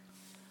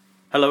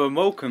Hello and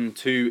welcome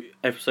to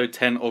episode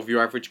 10 of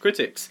Your Average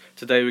Critics.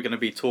 Today we're going to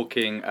be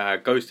talking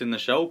Ghost in the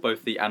Shell,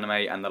 both the anime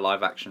and the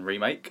live action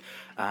remake,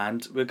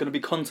 and we're going to be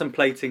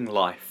contemplating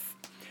life.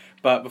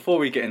 But before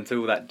we get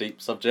into all that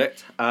deep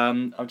subject,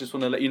 I just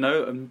want to let you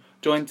know I'm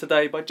joined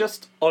today by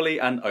just Ollie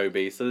and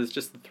Obi, so there's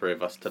just the three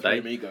of us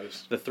today. Three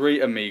amigos. The three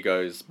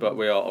amigos, but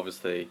we are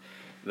obviously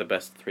the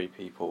best three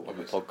people on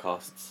the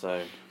podcast,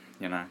 so,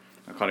 you know,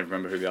 I can't even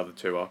remember who the other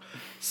two are.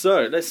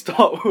 So, let's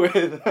start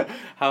with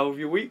how have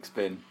your weeks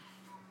been?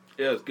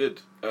 Yeah, it's good.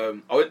 I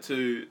went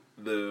to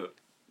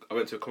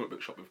a comic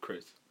book shop with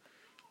Chris,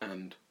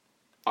 and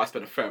I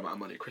spent a fair amount of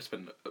money. Chris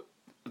spent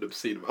an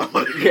obscene amount of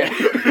money. Yeah.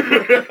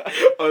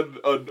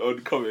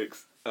 on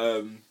comics.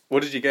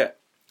 What did you get?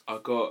 I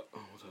got. Oh,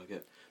 what did I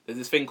get? There's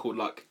this thing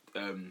called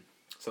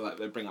so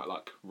they bring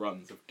out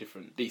runs of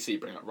different DC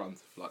bring out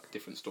runs of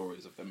different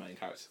stories of their main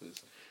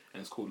characters,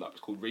 and it's called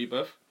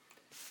Rebirth.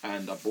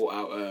 And I bought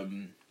out. I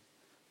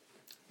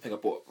think I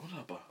bought. What did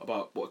I buy? I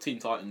bought a Teen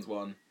Titans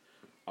one.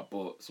 I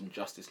bought some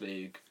Justice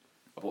League.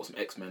 I bought some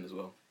X-Men as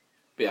well.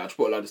 But yeah, I just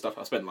bought a load of stuff.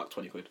 I spent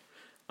 £20,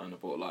 and I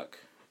bought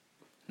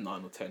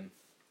 9 or 10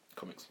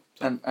 comics.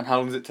 So. And how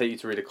long does it take you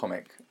to read a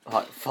comic?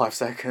 5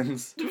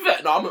 seconds? To be fair,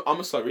 no, I'm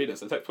a slow reader,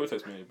 so it probably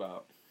takes me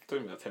about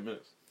 10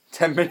 minutes.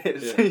 10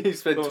 minutes? Yeah. You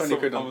spent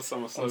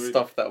 £20 on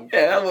stuff that...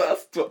 Yeah,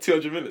 that's what,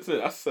 200 minutes,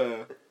 isn't it? That's,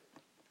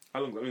 how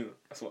long does that mean?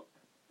 That's what,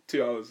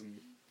 2 hours and...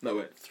 No,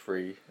 wait.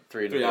 3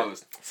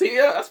 hours. See,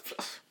 yeah, that's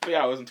 3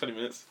 hours and 20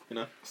 minutes, you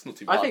know? It's not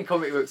too bad. I think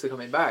comic books are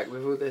coming back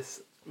with all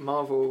this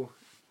Marvel...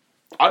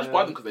 I just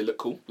buy them because they look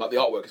cool. The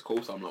artwork is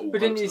cool, so I'm like...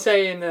 But didn't you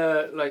say in,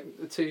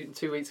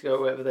 two weeks ago or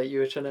whatever, that you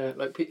were trying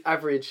to,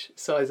 average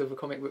size of a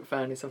comic book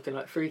fan is something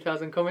like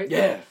 3,000 comics?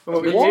 Yeah.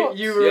 What?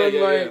 You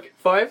were on,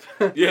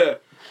 5? Yeah.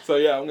 So,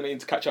 yeah, I'm going to need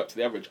to catch up to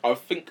the average. I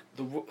think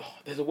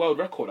there's a world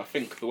record. I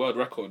think the world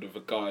record of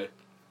a guy...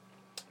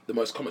 The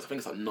most comics, I think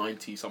it's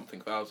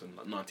 90-something thousand,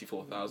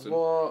 94,000. What?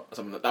 Or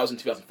something like that. Was in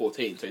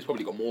 2014, so he's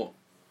probably got more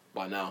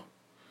by now.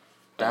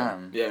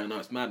 Damn. Yeah, no,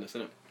 it's madness,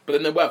 isn't it? But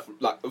then they're worth,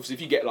 obviously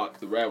if you get,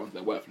 the rare ones,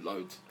 they're worth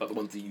loads. Like the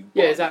ones that you buy.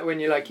 Yeah, is that when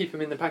you, keep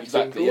them in the packaging?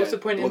 Exactly, But what's the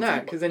point in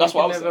that? Because then that's you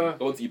can what I was never... saying.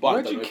 The ones that you buy,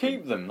 Where'd you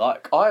keep them?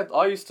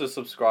 I used to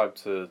subscribe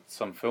to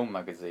some film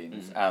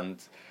magazines,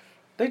 and...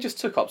 They just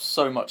took up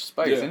so much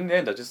space. Yeah. In the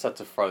end, I just had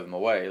to throw them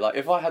away.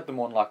 If I had them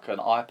on an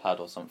iPad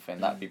or something,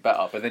 that'd be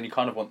better. But then you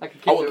kind of want...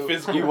 I want the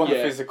physical. You want the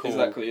physical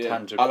exactly,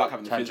 yeah. I like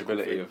having the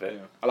tangibility of it.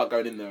 Yeah. I like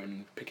going in there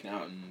and picking it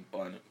out and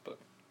buying it. But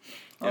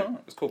yeah,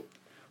 it's cool.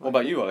 What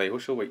about you, Ollie?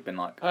 What's your week been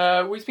like?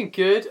 Week's been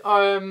good.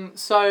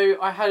 So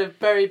I had a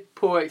very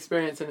poor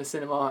experience in the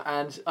cinema,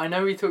 and I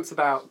know we talked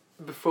about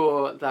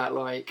before that,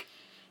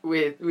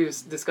 we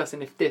was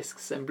discussing if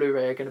discs and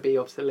Blu-ray are going to be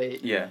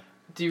obsolete. Yeah.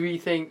 Do we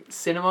think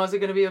cinemas are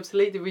going to be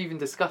obsolete? Did we even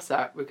discuss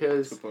that?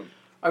 Because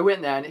I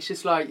went there and it's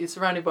just you're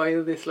surrounded by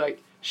all this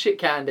shit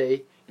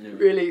candy,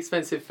 really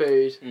expensive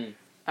food,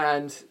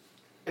 and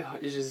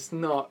it's just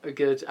not a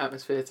good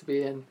atmosphere to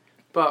be in.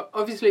 But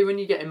obviously when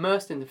you get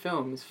immersed in the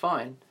film, it's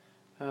fine.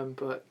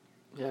 But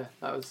yeah,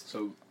 that was...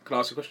 So, can I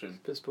ask you a question?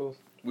 Piss poor.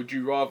 Would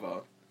you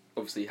rather,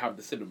 obviously, have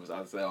the cinemas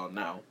as they are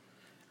now,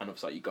 and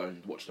obviously you go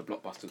and watch the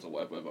blockbusters or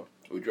whatever, or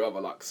would you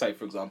rather, say,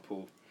 for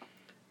example...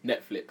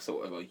 Netflix or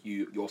whatever,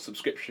 your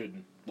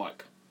subscription I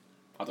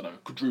don't know,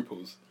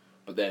 quadruples,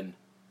 but then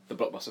the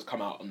blockbusters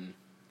come out on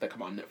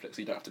Netflix, so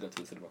you don't have to go to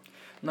the cinema.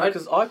 No,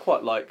 because I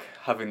quite like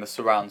having the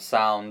surround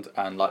sound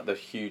and the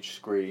huge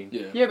screen.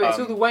 Yeah, but it's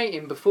all the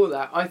waiting before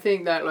that. I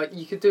think that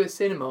you could do a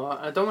cinema.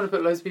 And I don't want to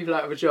put loads of people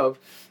out of a job,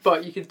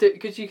 but you could do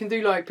because you can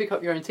do pick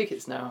up your own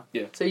tickets now.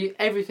 Yeah. So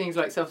everything's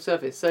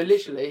self-service. So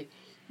literally,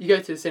 you go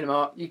to the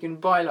cinema, you can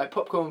buy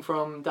popcorn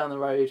from down the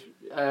road,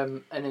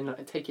 and then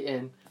take it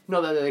in.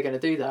 Not that they're going to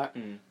do that,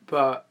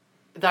 but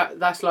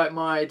that's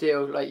my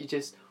ideal. You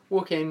just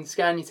walk in,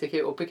 scan your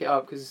ticket, or pick it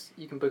up because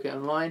you can book it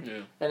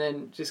online, and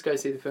then just go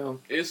see the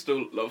film. It is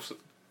still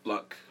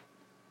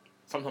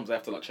sometimes they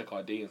have to check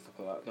ID and stuff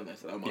like that, don't they?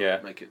 So that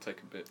might make it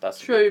take a bit. That's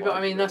true, but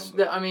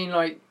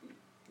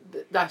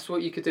that's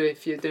what you could do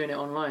if you're doing it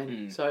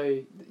online. So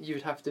you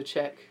would have to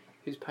check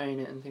who's paying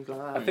it and things like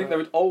that. I think they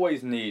would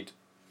always need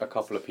a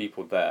couple of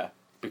people there.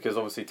 Because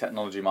obviously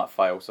technology might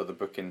fail, so the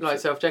booking...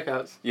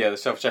 self-checkouts? Yeah, the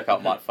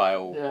self-checkout might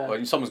fail. Yeah.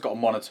 Or someone's got to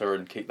monitor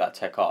and keep that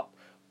tech up.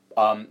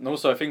 And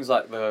also things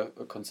like the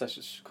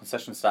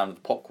concession stand with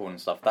the popcorn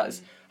and stuff, that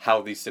is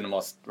how these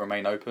cinemas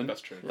remain open. That's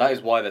true. That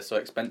is why they're so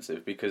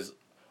expensive, because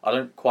I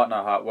don't quite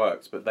know how it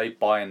works, but they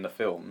buy in the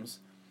films,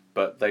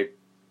 but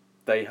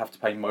they have to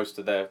pay most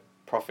of their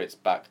profits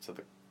back to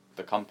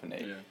the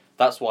company. Yeah.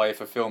 That's why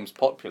if a film's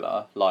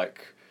popular, I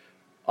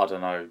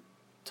don't know,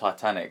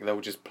 Titanic,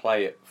 they'll just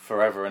play it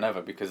forever and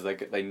ever because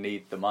they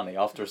need the money.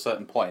 After a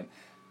certain point,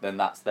 then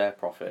that's their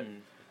profit.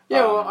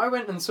 Yeah, well, I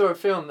went and saw a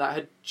film that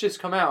had just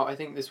come out, I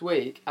think, this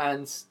week,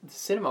 and the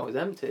cinema was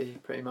empty,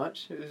 pretty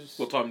much. It was...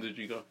 What time did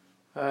you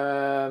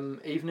go?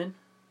 Evening.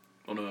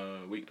 On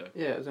a weekday?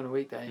 Yeah, it was on a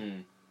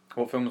weekday.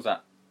 What film was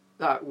that?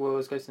 That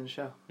was Ghost in the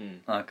Shell.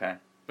 Okay.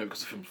 Maybe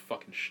because the film's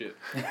fucking shit.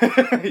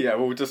 Yeah,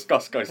 we'll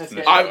discuss Ghost in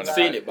the Shell. I haven't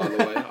seen it, by the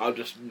way.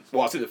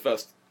 I've seen the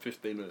first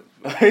 15 minutes.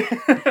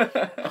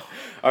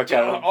 Okay.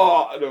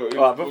 Oh, no.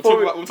 Right, we'll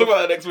talk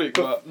about that next week.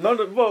 But,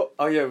 no, well,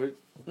 oh yeah,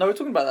 we're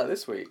talking about that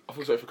this week. I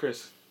thought it was for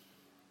Chris.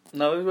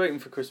 No, we're waiting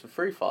for Chris for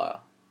Free Fire.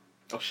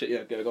 Oh shit,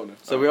 yeah, get it on now.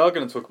 So we are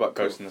going to talk about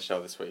Ghost in the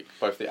Shell this week,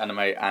 both the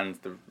anime and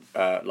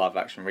the live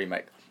action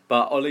remake.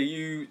 But Ollie,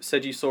 you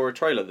said you saw a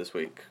trailer this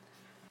week.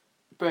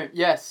 Boom.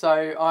 Yes,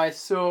 so I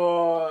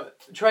saw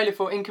a trailer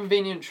for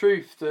Inconvenient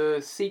Truth,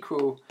 the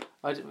sequel.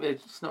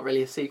 It's not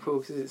really a sequel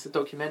because it's a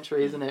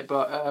documentary, isn't it?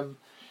 But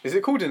is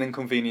it called an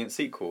Inconvenient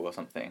Sequel or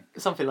something?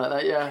 Something like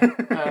that, yeah.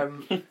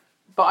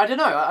 But I don't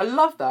know. I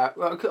love that.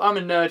 I'm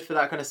a nerd for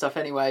that kind of stuff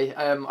anyway.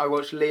 I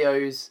watched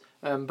Leo's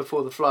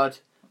Before the Flood.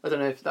 I don't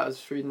know if that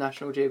was through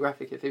National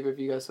Geographic, if either of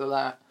you guys saw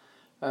that.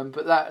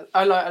 But that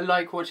I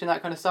like watching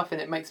that kind of stuff, and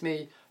it makes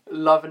me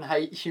love and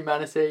hate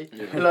humanity.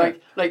 Yeah.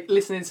 like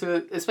listening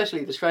to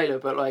especially the trailer,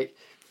 but like,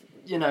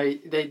 you know,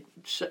 they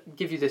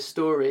give you this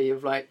story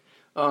of like,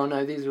 oh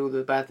no, these are all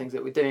the bad things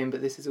that we're doing,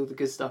 but this is all the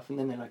good stuff, and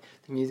then they're like,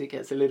 the music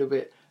gets a little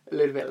bit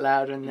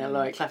louder, and they're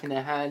like clapping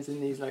their hands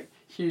in these like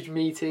huge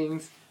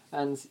meetings,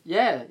 and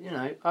yeah, you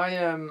know, I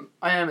am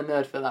a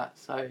nerd for that,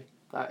 so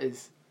that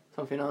is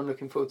something I'm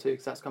looking forward to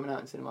because that's coming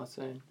out in cinema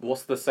soon.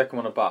 What's the second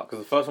one about?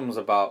 Because the first one was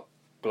about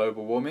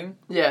global warming.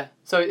 Yeah,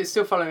 so it's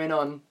still following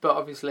on, but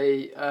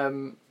obviously,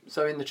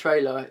 so in the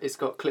trailer, it's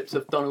got clips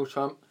of Donald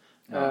Trump,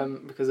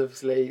 because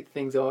obviously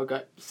things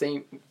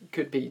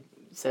could be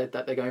said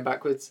that they're going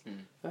backwards,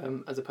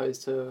 as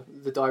opposed to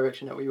the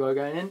direction that we were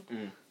going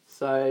in.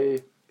 So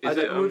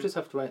we'll just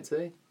have to wait and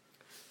see.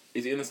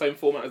 Is it in the same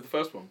format as the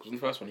first one? Because in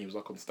the first one he was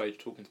like on stage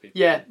talking to people.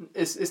 Yeah,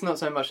 it's not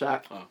so much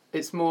that. Oh.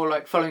 It's more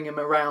like following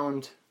him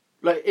around.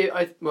 Like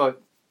the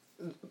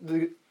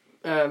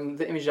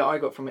image that I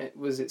got from it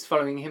was it's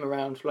following him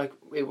around like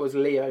it was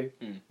Leo,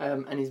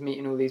 and he's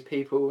meeting all these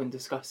people and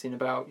discussing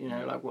about, you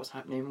know, like what's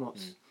happening,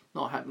 what's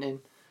not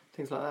happening,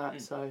 things like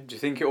that. So do you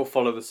think it will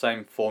follow the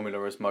same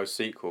formula as most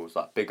sequels,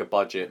 like bigger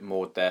budget,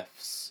 more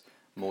deaths,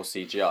 more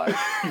CGI?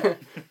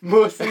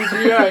 More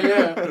CGI,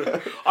 yeah.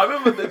 I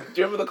remember. Do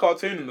you remember the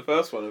cartoon in the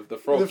first one of the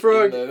frog? The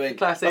frog, classic.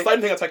 That's the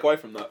only thing I take away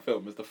from that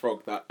film is the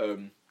frog that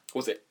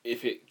was it?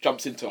 If it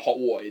jumps into hot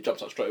water, it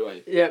jumps up straight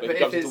away. Yeah, but if it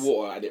jumps into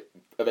water and it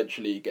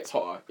eventually gets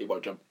hotter, it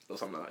won't jump or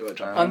something like that. It won't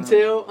jump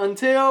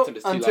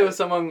until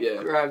someone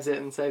grabs it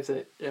and saves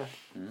it. Yeah.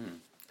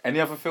 Any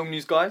other film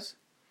news, guys?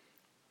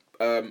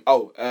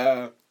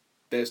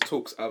 There's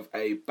talks of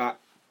a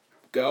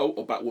Batgirl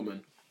or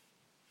Batwoman.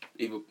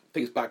 I think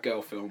it's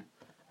Batgirl film,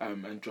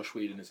 and Josh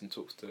Whedon is in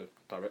talks to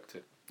direct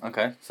it.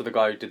 Okay, so the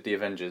guy who did the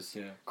Avengers,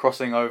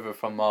 crossing over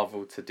from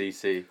Marvel to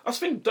DC. I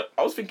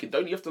was thinking,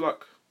 don't you have to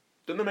like?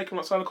 Didn't they make him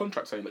like sign a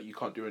contract saying that you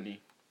can't do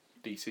any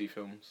DC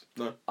films?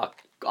 No, I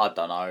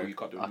don't know. Or you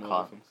can't do any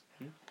Marvel films.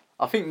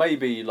 I think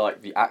maybe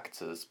like the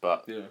actors,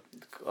 but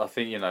I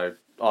think, you know,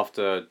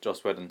 after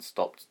Joss Whedon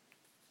stopped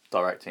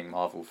directing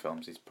Marvel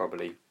films, he's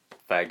probably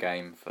fair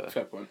game for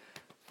fair point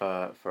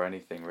for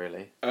anything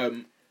really.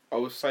 I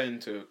was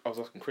asking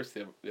Chris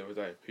the other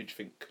day, who do you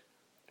think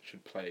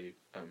should play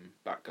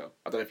Batgirl?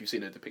 I don't know if you've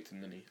seen her depicted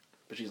in any,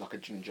 but she's like a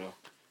ginger,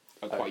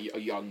 quite a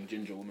young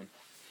ginger woman.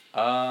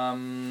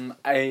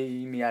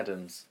 Amy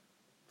Adams.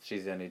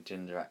 She's the only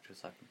ginger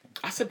actress I can think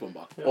of. I said one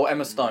bar. Or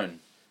Emma Stone.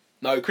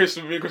 No, me and Chris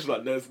were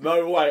like, there's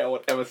no way I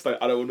want Emma Stone.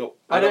 I don't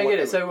get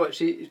it. So what,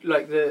 she,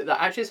 like, the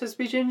actress has to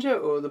be ginger,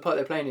 or the part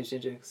they're playing is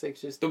ginger? Because they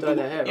just dye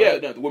their hair, yeah,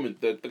 right? no, the woman,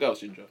 the girl's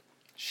ginger.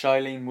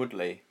 Shailene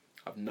Woodley.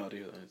 I have no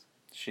idea who that is.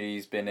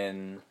 She's been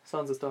in...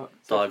 Sansa Stark.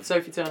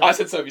 Sophie Turner. I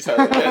said Sophie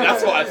Turner. Yeah,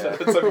 that's what I said.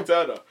 Sophie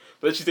Turner.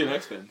 But she's doing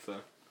X-Men, so...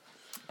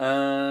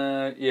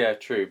 yeah,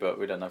 true, but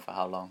we don't know for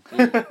how long.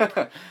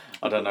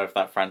 I don't know if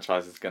that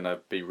franchise is going to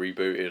be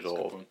rebooted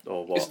or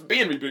what. It's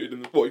being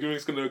rebooted. What, you're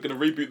just going to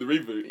reboot the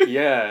reboot?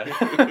 Yeah.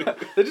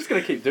 They're just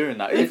going to keep doing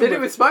that. They did it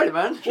with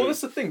Spider-Man. Well,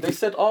 that's the thing. They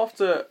said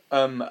after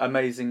what's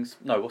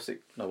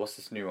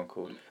this new one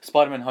called?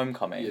 Spider-Man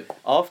Homecoming. Yeah.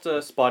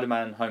 After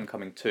Spider-Man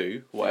Homecoming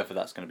 2, whatever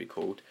that's going to be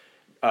called,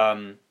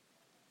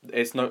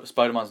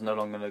 Spider-Man's no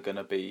longer going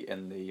to be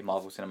in the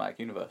Marvel Cinematic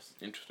Universe.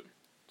 Interesting.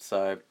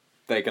 So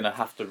they're going to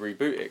have to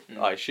reboot it,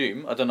 I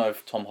assume. I don't know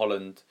if Tom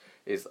Holland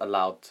is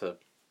allowed to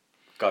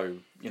go,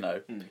 you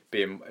know,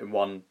 be in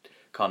one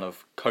kind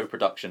of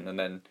co-production and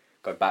then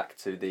go back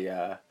to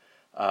the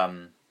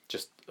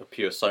just a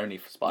pure Sony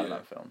for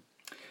Spider-Man film.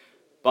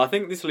 But I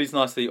think this leads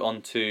nicely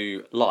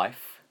onto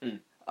Life.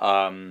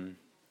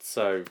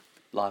 So,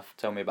 Life,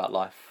 tell me about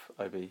Life,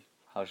 Obi.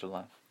 How's your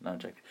life? No, I'm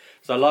joking.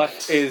 So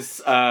Life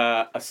is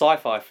a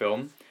sci-fi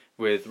film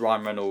with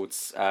Ryan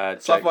Reynolds.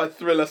 Sci-fi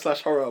thriller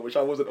 / horror, which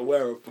I wasn't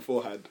aware of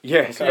beforehand.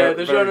 Yes,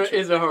 the genre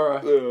is a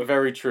horror.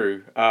 Very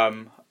true.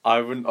 I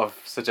wouldn't have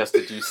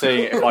suggested you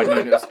seeing it if I'd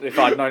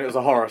known it was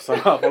a horror, so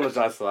I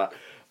apologise for that.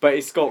 But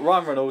it's got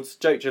Ryan Reynolds,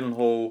 Jake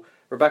Gyllenhaal,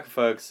 Rebecca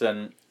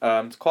Ferguson.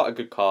 It's quite a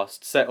good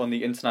cast, set on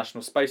the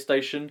International Space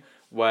Station,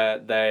 where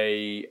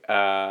they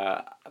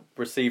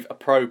receive a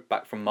probe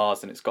back from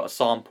Mars, and it's got a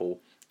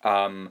sample,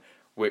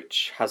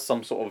 which has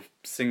some sort of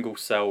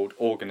single-celled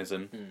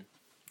organism.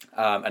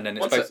 And then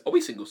are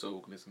we single-cell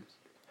organisms?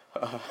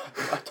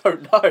 I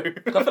don't know. I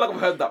feel like I've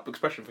heard that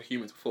expression for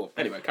humans before.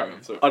 Anyway, carry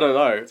on. Sorry. I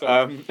don't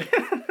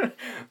know.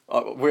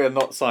 We are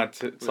not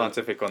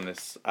scientific on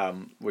this.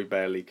 We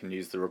barely can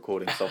use the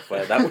recording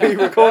software that we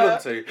record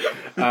onto.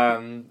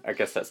 I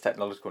guess that's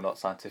technological, not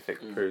scientific.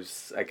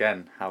 Proves,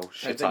 again, how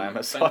shit I am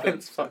at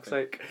science, fuck's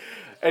sake.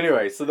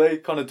 Anyway, so they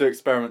kind of do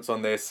experiments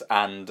on this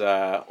and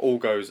all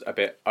goes a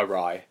bit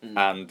awry.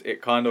 And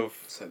it kind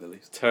of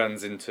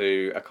turns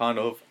into a kind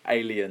of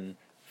alien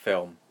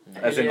film.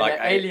 As in like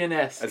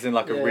Alien-esque. As in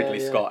like a Ridley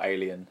Scott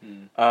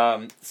Alien.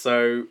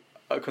 So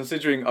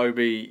considering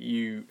Obi,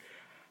 you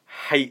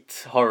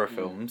hate horror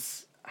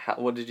films.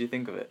 What did you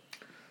think of it?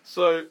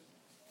 So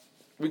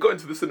we got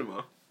into the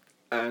cinema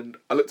and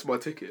I looked at my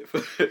ticket.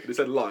 It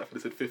said live and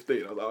it said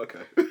 15. I was like,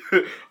 okay.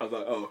 I was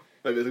like, oh,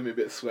 maybe there's gonna be a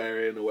bit of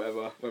swearing or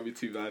whatever. Won't be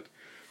too bad.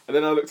 And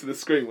then I looked at the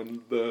screen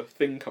when the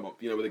thing come up,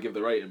 where they give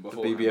the rating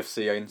before. The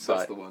BBFC Insight.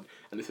 That's the one.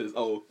 And it says,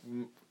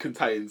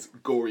 contains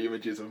gory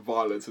images and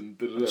violence and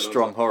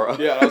strong horror.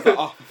 Yeah, I was like,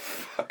 oh,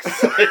 for fuck's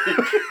sake.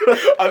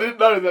 I didn't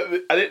know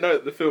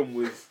that the film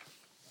was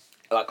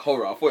like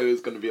horror. I thought it was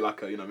going to be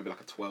like maybe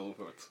like a 12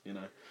 or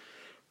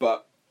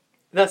but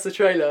that's the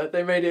trailer.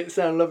 They made it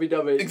sound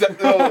lovey-dovey.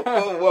 Exactly.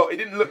 Well, it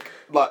didn't look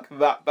like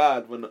that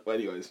bad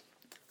anyways,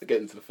 to get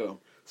into the film.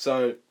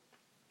 So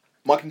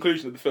my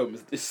conclusion of the film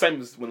is the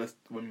same as when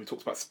we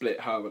talked about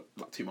Split, however,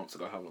 like 2 months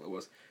ago, however long it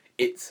was.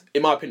 It's,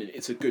 in my opinion,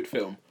 it's a good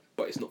film,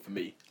 but it's not for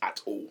me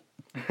at all.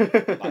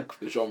 Like,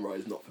 the genre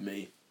is not for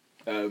me.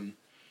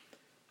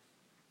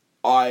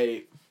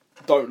 I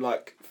don't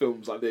like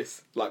films like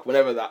this. Like,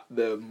 whenever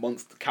the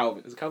monster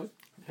Calvin... Is it Calvin?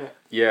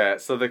 Yeah,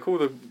 so they call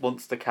the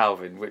monster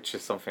Calvin, which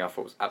is something I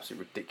thought was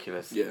absolutely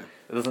ridiculous. Yeah.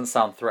 It doesn't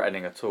sound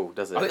threatening at all,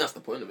 does it? I think that's the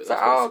point of it.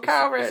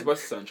 Calvin! It's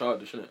supposed to sound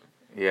childish, isn't it?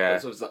 Yeah.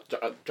 So it's like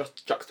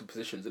just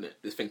juxtapositions, isn't it?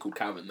 This thing called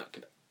Calvin that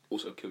could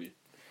also kill you.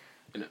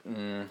 Isn't it?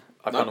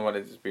 I kind of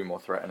wanted it to be more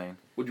threatening.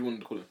 What do you want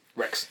to call it?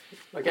 Rex.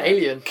 Like an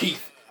alien.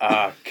 Keith.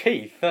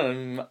 Keith?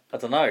 I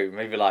don't know.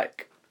 Maybe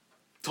like...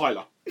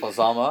 Tyler.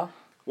 Osama?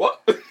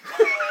 What?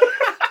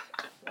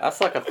 That's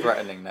like a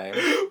threatening name.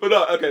 But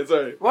no, okay,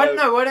 sorry. Why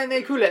don't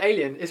they call it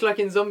alien? It's like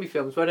in zombie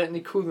films. Why don't they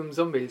call them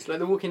zombies? Like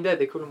The Walking Dead,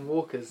 they call them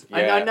walkers.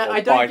 Yeah,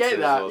 I don't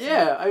get that.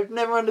 Yeah, I've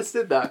never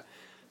understood that.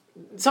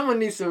 Someone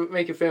needs to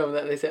make a film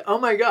that they say, "Oh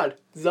my god,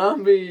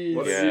 zombies!"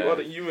 Why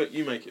don't you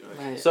make it?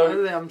 Mate,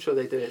 So I'm sure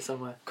they do it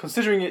somewhere.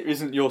 Considering it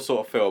isn't your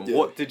sort of film,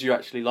 what did you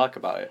actually like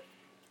about it?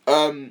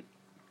 I'm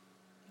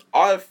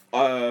trying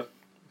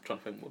to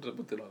think. What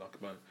did I like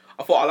about it?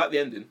 I thought I liked the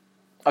ending.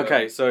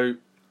 Okay, so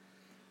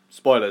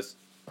spoilers.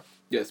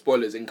 Yeah,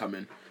 spoilers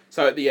incoming.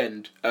 So at the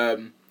end,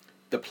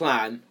 the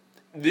plan.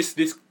 This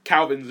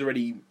Calvin's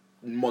already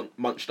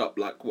munched up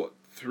like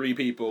 3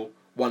 people.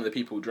 One of the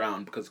people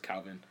drowned because of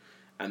Calvin.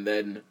 And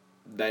then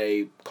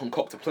they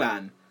concoct a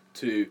plan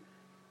to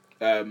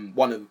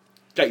one of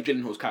Jake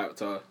Gyllenhaal's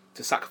character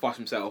to sacrifice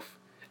himself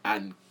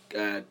and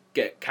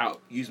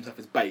use himself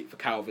as bait for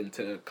Calvin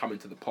to come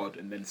into the pod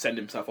and then send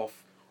himself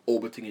off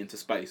orbiting into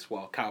space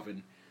while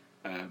Calvin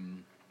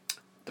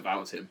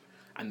devours him.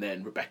 And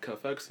then Rebecca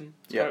Ferguson's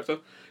character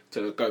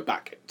to go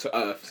back to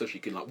Earth so she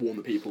can warn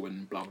the people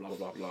and blah blah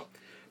blah blah.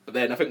 But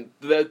then I think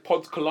their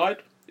pods collide.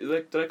 Do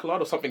they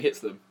collide or something hits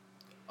them?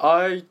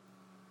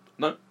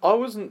 No, I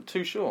wasn't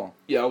too sure.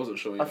 Yeah, I wasn't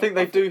sure either. I think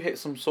they do hit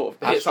some sort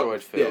of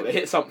asteroid field. Yeah, they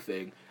hit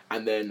something,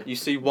 and then you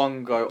see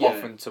one go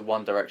off into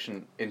one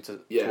direction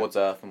towards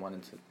Earth and one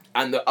into.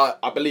 And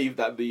I believe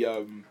that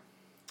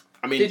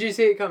did you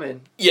see it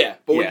coming? Yeah,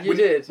 but you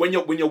did. When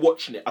you're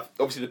watching it,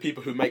 obviously the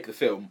people who make the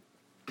film.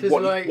 Because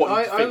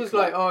I was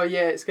like, oh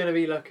yeah, it's gonna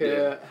be like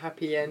a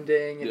happy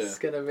ending. It's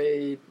gonna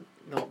be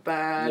not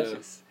bad.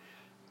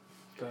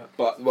 Yeah.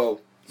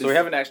 So we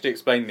haven't actually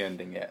explained the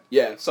ending yet.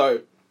 Yeah,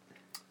 so.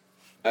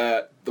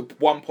 The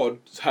one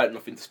pod's hurting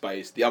off into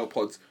space. The other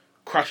pod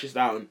crashes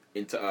down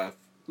into Earth,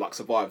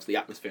 survives the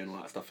atmosphere and all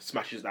that stuff.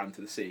 Smashes down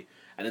to the sea,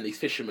 and then these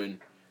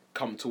fishermen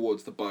come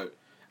towards the boat,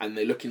 and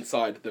they look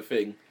inside the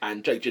thing.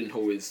 And Jake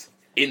Gyllenhaal is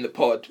in the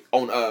pod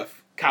on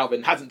Earth.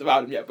 Calvin hasn't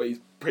devoured him yet, but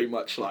he's pretty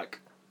much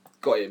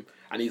got him.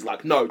 And he's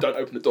like, "No, don't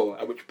open the door."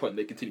 At which point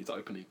they continue to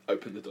open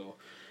the door,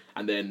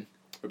 and then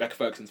Rebecca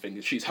Ferguson's thing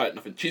is she's hurt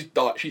nothing. She's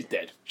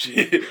dead.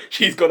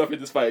 She's gone up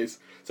into space.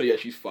 So yeah,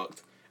 she's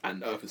fucked.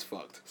 And Earth is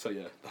fucked. So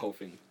yeah, the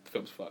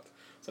film's fucked.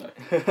 So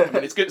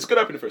it's good. It's good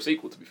opening for a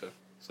sequel, to be fair.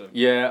 So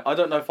yeah, I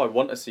don't know if I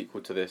want a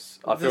sequel to this.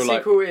 The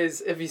sequel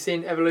is. Have you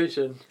seen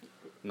Evolution?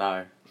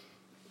 No.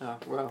 Oh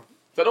well.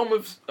 Is that on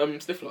with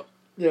Stifler?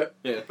 Yeah.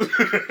 Yeah.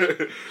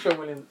 Sean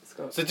William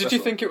Scott. So did you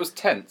think it was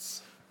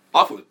tense?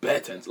 I thought it was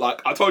bare tense.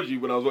 I told you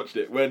when I was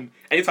watching it,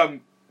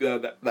 anytime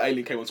the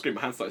alien came on screen,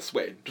 my hands started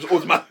sweating. Just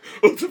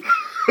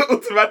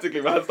automatically,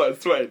 my hands started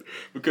sweating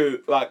because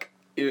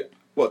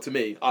to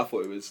me, I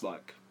thought it was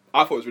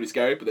really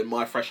scary, but then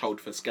my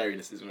threshold for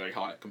scariness is very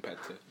high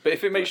compared to... But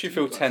if it makes you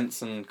feel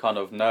tense and kind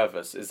of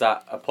nervous, is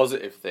that a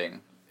positive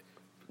thing?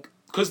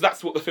 Because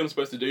that's what the film's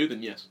supposed to do,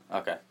 then yes.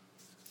 Okay.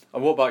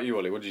 And what about you,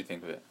 Ollie? What did you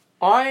think of it?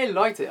 I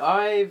liked it.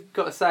 I've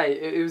got to say,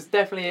 it was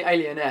definitely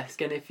alien-esque,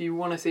 and if you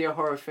want to see a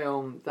horror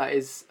film that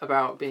is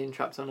about being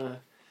trapped on a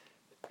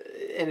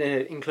in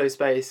an enclosed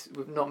space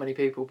with not many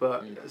people,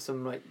 but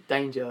some like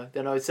danger,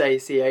 then I would say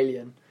see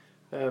Alien,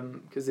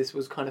 because this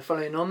was kind of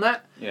following on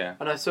that. Yeah.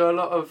 And I saw a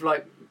lot of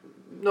like,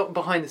 not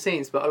behind the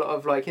scenes, but a lot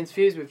of like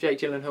interviews with Jake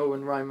Gyllenhaal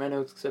and Ryan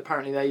Reynolds, because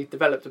apparently they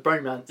developed a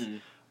bromance.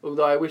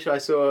 Although I wish I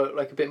saw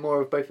like a bit more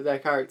of both of their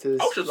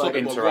characters. I was just like,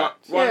 talking about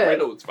Ryan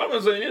Reynolds. Ryan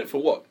Reynolds only in it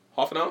for what?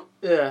 Half an hour?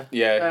 Yeah.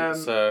 Yeah.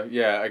 So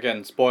yeah,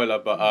 again, spoiler,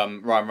 but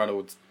Ryan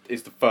Reynolds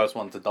is the first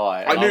one to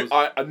die. I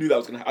knew that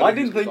was gonna happen. I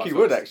didn't think he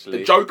would actually.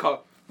 The Joker,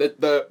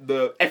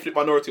 the ethnic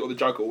minority or the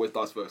Joker always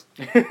dies first.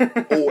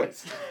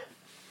 Always.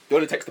 The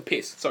one who takes the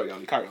piss. Sorry,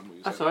 Andy, carry on.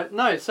 That's alright.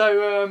 No,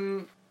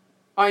 so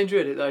I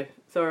enjoyed it though.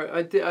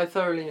 I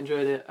thoroughly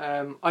enjoyed it.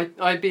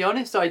 I'd be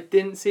honest, I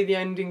didn't see the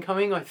ending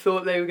coming. I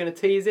thought they were going to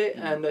tease it,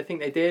 and I think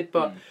they did,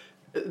 but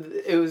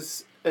it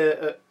was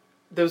there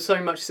was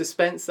so much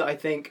suspense that I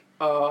think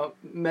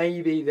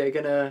maybe they're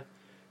going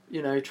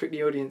to, trick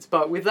the audience.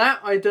 But with that,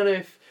 I don't know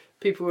if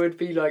people would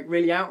be like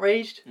really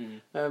outraged,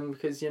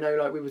 because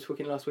like we were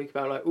talking last week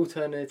about like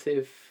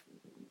alternative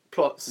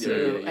plots,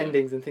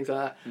 endings and things like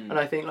that. And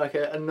I think like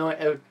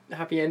a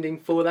happy ending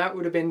for that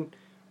would have been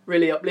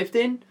really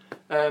uplifting.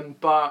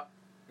 But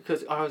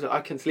because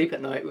I couldn't sleep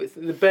at night with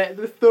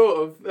the thought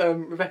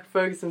of Rebecca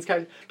Ferguson's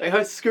character, like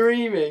her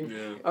screaming.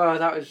 Yeah. Oh,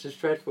 that was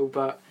just dreadful.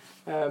 But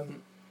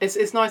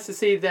it's nice to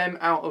see them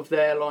out of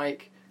their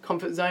like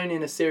comfort zone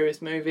in a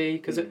serious movie,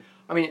 because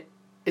I mean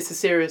it's a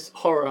serious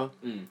horror,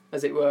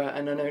 as it were.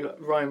 And I know like,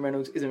 Ryan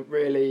Reynolds isn't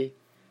really,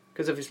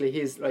 because obviously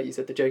he's like you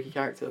said the jokey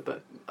character,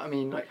 but I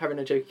mean like having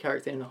a jokey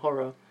character in a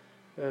horror,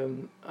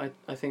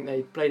 I think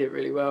they played it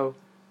really well.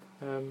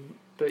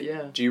 But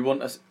yeah. Do you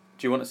want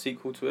a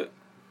sequel to it?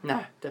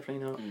 Nah,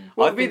 definitely not.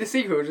 What would be the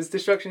sequel? Just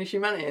Destruction of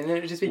Humanity, and then it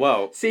would just be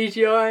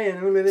CGI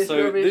and all of this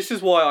rubbish. This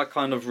is why I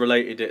kind of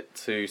related it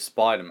to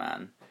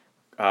Spider-Man,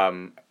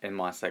 in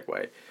my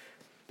segue,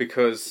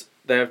 because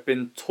there have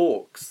been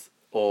talks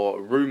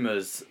or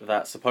rumours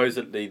that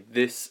supposedly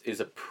this is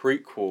a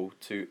prequel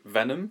to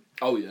Venom.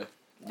 Oh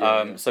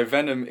yeah. So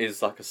Venom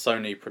is like a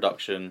Sony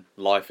production.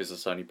 Life is a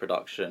Sony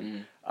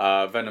production.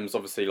 Venom's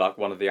obviously like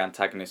one of the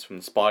antagonists from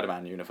the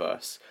Spider-Man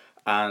universe,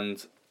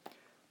 and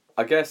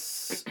I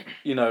guess,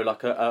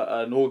 like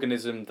an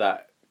organism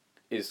that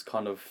is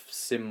kind of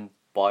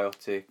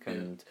symbiotic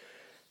and,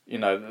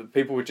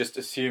 people were just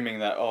assuming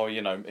that,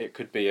 it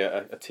could be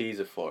a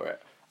teaser for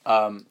it.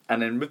 And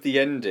then with the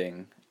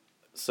ending,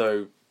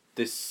 so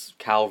this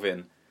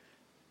Calvin...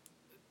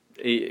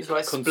 He's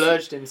like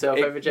splurged himself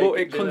over Jake Gyllenhaal. Well,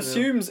 it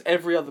consumes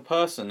every other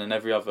person and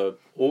every other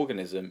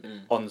organism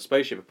on the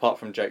spaceship apart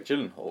from Jake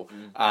Gyllenhaal.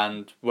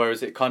 And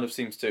whereas it kind of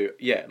seems to,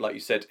 like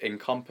you said,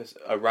 encompass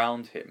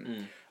around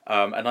him...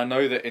 and I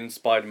know that in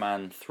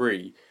Spider-Man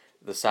 3,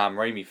 the Sam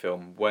Raimi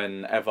film,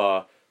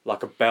 whenever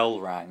like a bell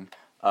rang,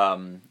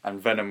 and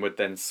Venom would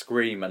then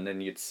scream, and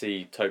then you'd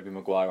see Tobey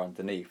Maguire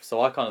underneath.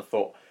 So I kind of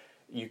thought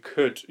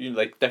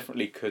they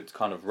definitely could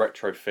kind of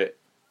retrofit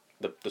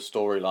the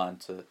storyline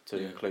to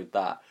include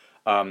that.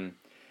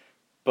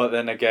 But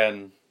then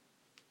again,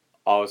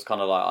 I was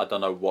kind of like, I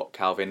don't know what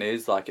Calvin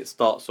is. Like it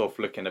starts off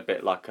looking a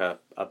bit like a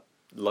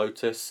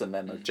lotus, and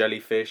then a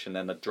jellyfish, and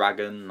then a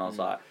dragon, and I was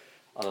like,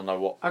 I don't know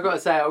what... I gotta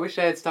say, I wish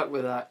they had stuck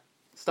with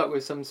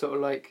some sort of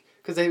like...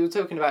 Because they were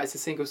talking about it's a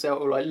single cell,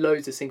 or like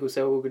loads of single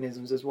cell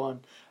organisms as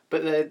one.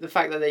 But the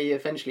fact that they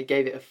eventually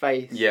gave it a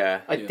face...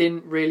 I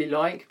didn't really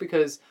like,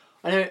 because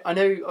I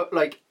know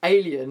like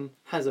Alien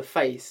has a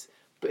face,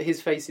 but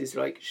his face is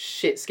like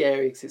shit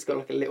scary, because it's got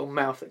like a little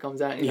mouth that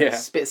comes out and he like,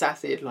 spits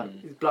acid, like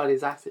his blood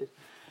is acid.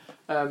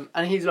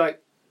 And he's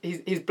like...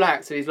 He's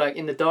black, so he's like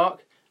in the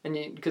dark. And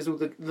because all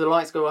the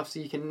lights go off, so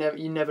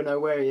you never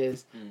know where he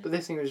is. But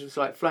this thing was just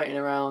like floating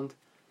around,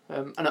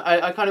 and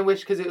I kind of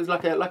wish, because it was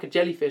like a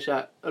jellyfish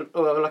or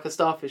like a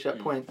starfish at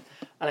point,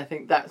 and I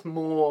think that's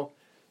more,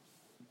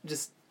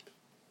 just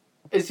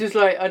it's just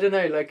like I don't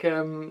know,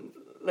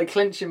 like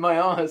clenching my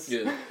arse,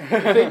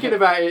 thinking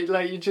about it,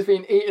 like you're just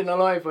being eaten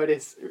alive by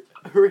this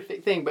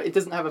horrific thing, but it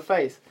doesn't have a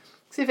face.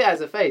 Because if it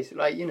has a face,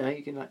 like you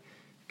can like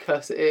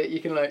curse at it,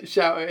 you can like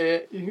shout at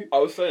it. I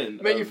was saying,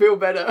 make you feel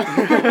better.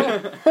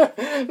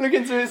 Look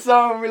into his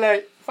soul and be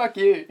like, "Fuck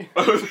you."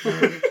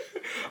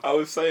 I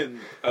was saying,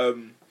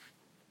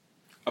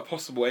 a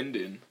possible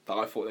ending that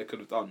I thought they could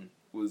have done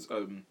was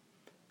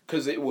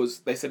because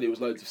they said it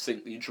was loads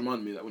of you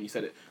reminded me that when you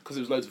said it, because it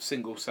was loads of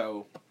single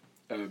cell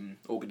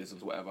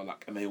organisms or whatever,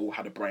 like, and they all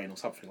had a brain or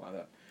something like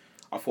that.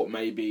 I thought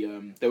maybe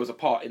there was a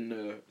part in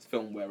the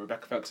film where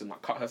Rebecca Ferguson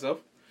like cut herself.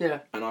 Yeah.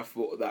 And I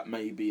thought that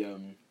maybe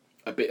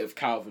a bit of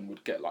Calvin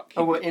would get like...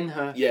 in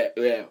her?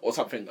 Yeah, or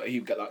something. Like, he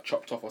would get like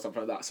chopped off or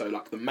something like that. So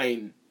like the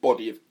main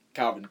body of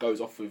Calvin goes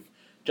off with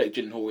Jake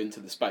Gyllenhaal into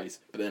the space,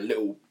 but then a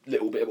little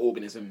bit of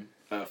organism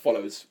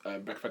follows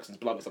Rebecca Ferguson's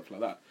blood or something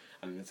like that,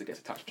 and then it gets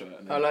attached to her.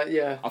 And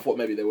then I thought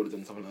maybe they would have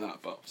done something like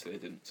that, but obviously they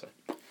didn't. So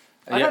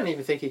I don't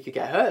even think he could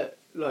get hurt.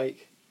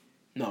 Like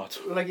No, at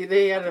all. Like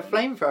he had a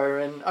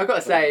flamethrower, and I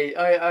gotta say,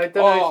 I don't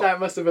know Oh. if that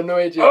must have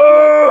annoyed you.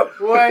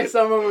 Why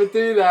someone would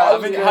do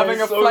that? Having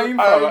a so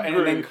flamethrower in an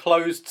angry.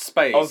 enclosed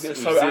space I was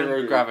getting with so zero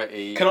angry.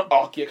 gravity Can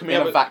we in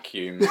have a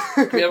vacuum.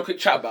 Can we have a quick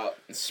chat about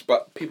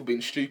people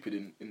being stupid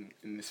in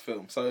this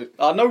film? So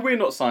I know we're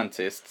not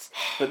scientists,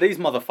 but these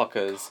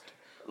motherfuckers,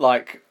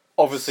 like,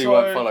 obviously So-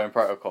 weren't following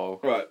protocol.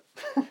 right,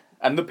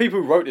 And the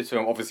people who wrote this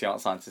film obviously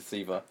aren't scientists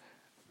either.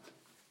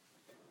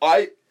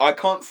 I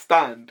can't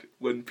stand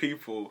when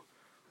people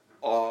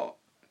are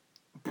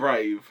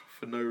brave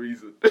for no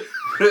reason.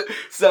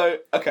 So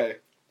okay,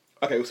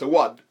 so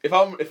one, if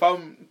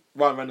I'm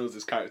Ryan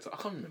Reynolds' character, I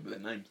can't remember their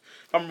names.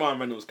 If I'm Ryan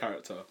Reynolds'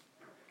 character,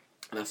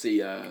 and I see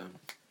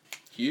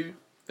Hugh,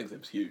 I think his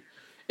name's Hugh,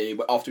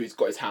 after he's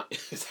got his hand.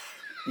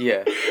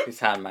 Yeah, his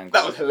hand mangled.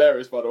 That was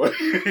hilarious, by the way.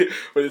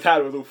 When his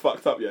hand was all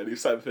fucked up, yeah, and he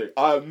was saying the thing.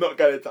 I am not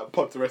going into that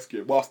pod to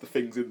rescue him whilst the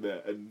thing's in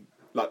there. And,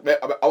 like,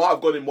 I might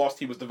have gone in whilst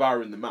he was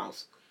devouring the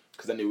mouse,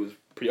 because then he was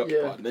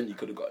preoccupied, and then you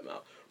could have got him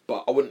out.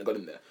 But I wouldn't have got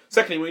him there.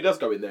 Secondly, when he does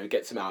go in there and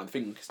gets him out, and the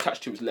thing is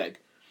attached to his leg,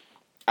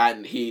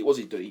 and what's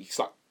he do? He,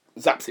 like,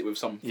 zaps it with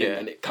something,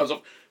 and it comes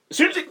off. As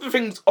soon as the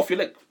thing's off your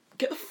leg,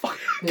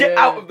 get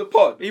out of the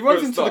pod. He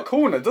runs into the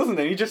corner, doesn't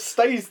he? He just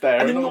stays there.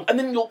 And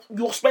then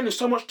you're spending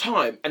so much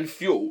time and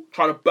fuel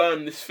trying to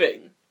burn this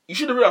thing. You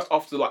should have realised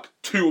after like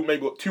two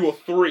or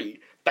three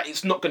that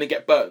it's not going to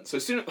get burnt. So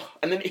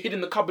and then it hid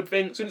in the cupboard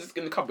thing. As soon as it's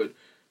in the cupboard,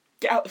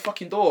 get out the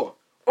fucking door.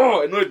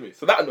 Oh, it annoyed me.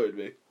 So that annoyed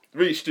me.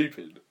 Really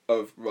stupid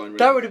of Ryan Reynolds.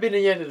 That would have been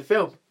the end of the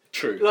film.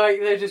 True. Like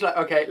they're just like,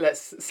 okay,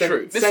 let's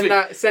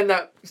send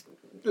that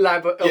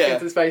lab off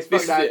into space. Fuck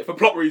This that. is it. For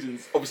plot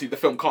reasons, obviously the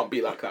film can't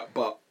be like that.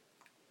 But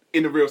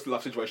in a real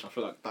life situation, I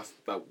feel like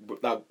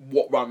that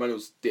what Ryan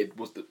Reynolds did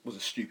was a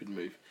stupid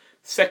move.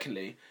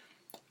 Secondly,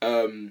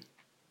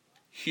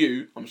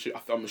 Hugh, I'm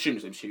assuming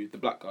his name's Hugh, the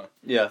black guy.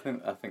 Yeah, I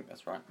think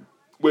that's right.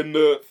 When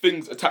the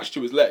thing's attached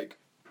to his leg,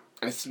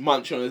 and it's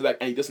munching on his leg,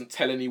 and he doesn't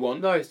tell anyone.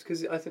 No, it's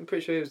because I'm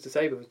pretty sure he was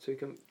disabled, so he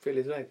couldn't feel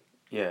his leg.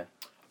 Yeah.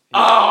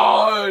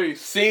 Oh,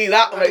 see,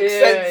 that makes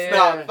sense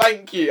now. Yeah.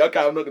 Thank you. Okay,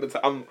 I'm not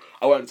gonna.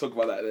 I won't talk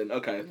about that then.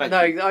 Okay, thank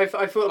you. No, I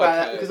thought about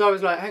that because I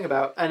was like, hang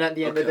about, and at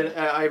the end,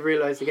 I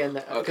realised again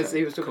that because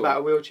he was talking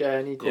about a wheelchair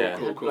and he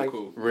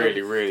Cool.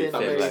 Really thin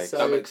thin legs. so,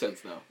 That makes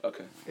sense now.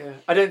 Okay. Yeah,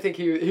 I don't think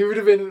he would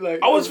have been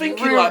like. I was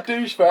thinking real like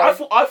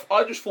douchebag.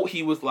 I just thought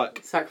he was like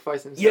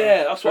Sacrificing himself.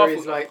 Yeah, that's what I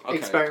his, thought. like Okay.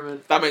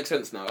 experiment. That makes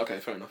sense now. Okay,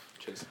 fair enough.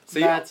 Cheers.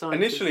 See,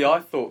 initially I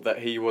thought that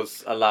he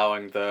was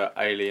allowing the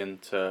alien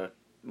to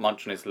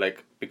munch on his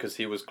leg because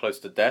he was close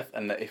to death,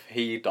 and that if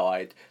he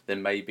died,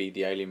 then maybe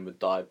the alien would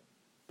die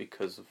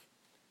because of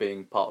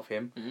being part of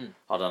him.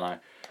 I don't know.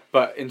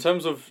 But in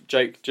terms of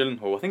Jake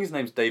Gyllenhaal, I think his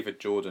name's David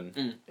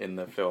Jordan in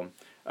the film.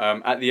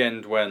 At the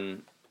end,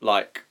 when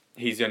like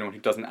he's the only one who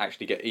doesn't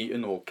actually get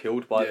eaten or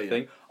killed by the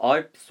thing,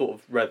 I sort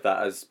of read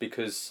that as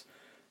because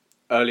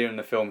earlier in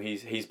the film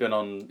he's been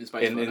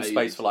in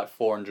space for like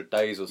 400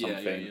 days or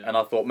something, and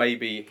I thought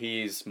maybe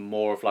he's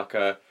more of like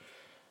a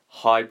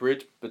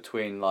hybrid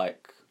between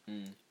like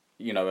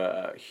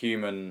a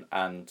human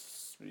and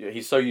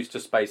he's so used to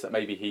space that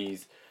maybe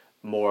he's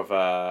more of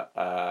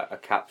a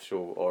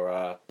capsule or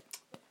a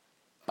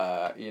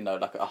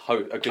like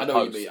a good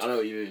host. I know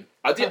what you mean.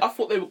 I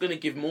thought they were going to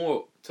give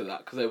more to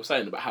that because they were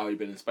saying about how he'd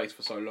been in space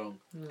for so long.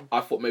 I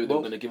thought maybe they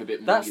were going to give a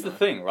bit more. That's the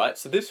thing, right?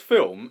 So this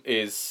film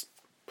is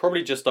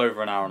probably just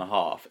over an hour and a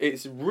half.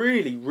 It's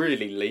really,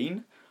 really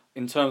lean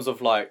in terms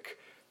of like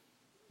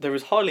there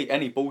is hardly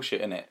any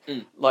bullshit in it.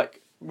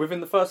 Like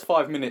within the first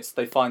 5 minutes,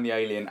 they find the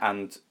alien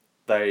and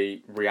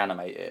they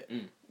reanimate it.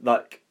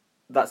 Like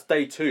that's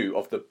day 2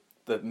 of the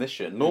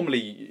mission.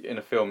 Normally in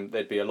a film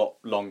there'd be a lot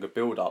longer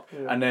build up,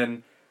 and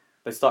then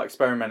they start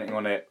experimenting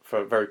on it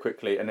for very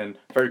quickly, and then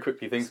very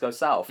quickly things go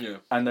south.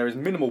 And there is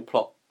minimal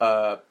plot,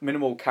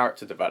 minimal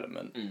character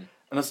development. And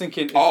I was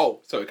thinking,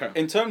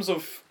 in terms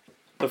of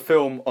the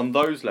film on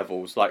those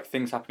levels, like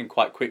things happening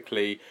quite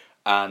quickly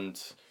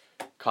and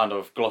kind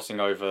of glossing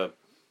over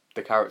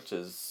the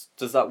characters,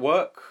 does that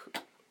work?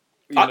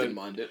 I didn't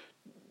mind it.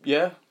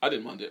 Yeah, I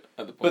didn't mind it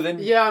at the point. But then,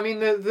 I mean,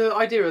 the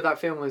idea of that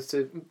film was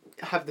to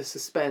have the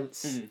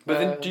suspense. But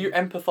then, do you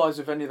empathise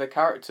with any of the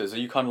characters? Are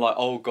you kind of like,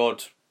 oh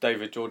god,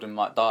 David Jordan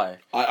might die?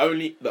 The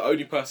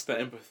only person that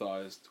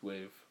empathised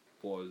with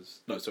was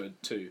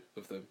two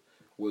of them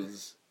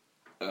was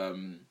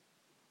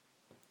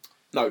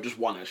just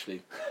one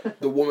actually,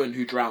 the woman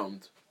who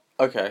drowned.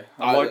 Okay.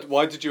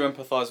 Why did you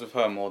empathise with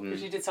her more than...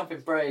 She did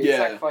something brave,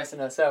 sacrificing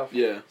herself.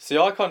 Yeah. See,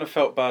 I kind of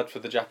felt bad for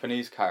the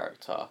Japanese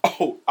character.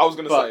 Oh, I was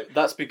going to say...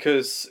 that's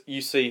because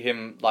you see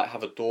him, like,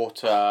 have a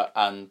daughter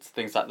and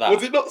things like that.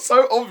 Was it not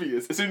so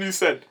obvious? As soon as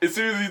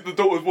the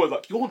daughter was born,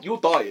 like, you're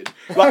dying.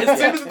 Like, as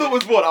soon as the daughter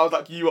was born, I was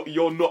like,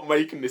 you're not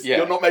making this... Yeah.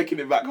 You're not making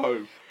it back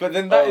home. But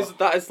then that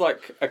is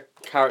like, a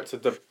character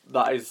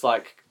that is,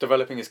 like,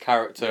 developing his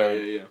character.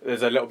 Yeah.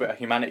 There's a little bit of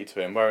humanity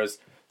to him, whereas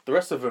the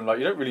rest of them, like,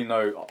 you don't really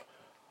know...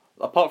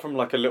 Apart from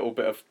like a little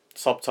bit of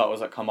subtitles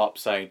that come up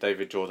saying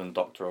David Jordan,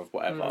 Doctor of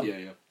whatever.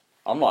 Yeah.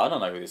 I'm like, I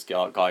don't know who this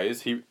guy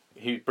is.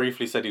 He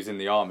briefly said he was in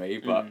the army,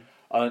 but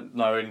I don't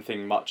know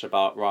anything much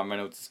about Ryan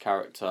Reynolds'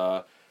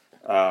 character.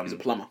 He's a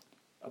plumber.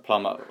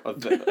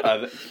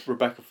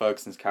 Rebecca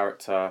Ferguson's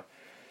character.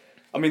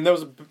 I mean, there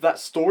was that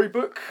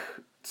storybook.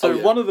 So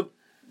one of the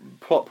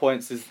plot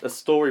points is a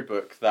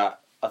storybook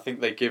that I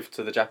think they give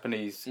to the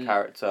Japanese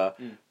character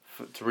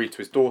to read to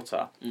his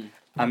daughter.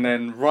 And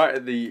then right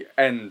at the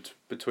end,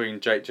 between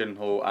Jake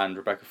Gyllenhaal and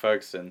Rebecca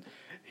Ferguson,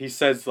 he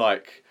says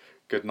like,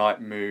 "Good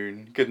night,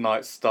 moon. Good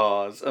night,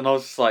 stars." And I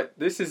was just like,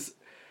 this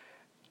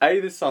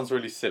sounds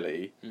really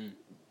silly,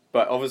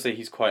 but obviously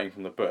he's quoting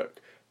from the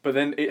book. But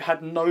then it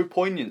had no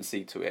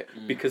poignancy to it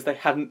because they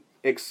hadn't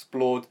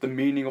explored the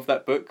meaning of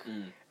that book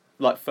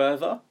like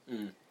further.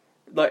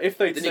 Like if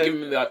they'd said, it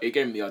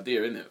gave him the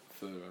idea, innit?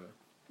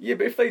 Yeah,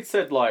 but if they'd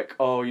said like,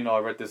 "Oh, I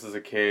read this as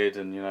a kid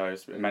and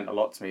it meant a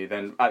lot to me,"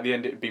 then at the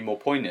end it'd be more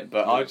poignant.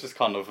 But I just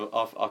kind of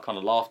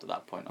laughed at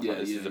that point. I thought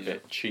this is a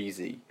bit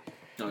cheesy.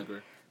 I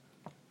agree.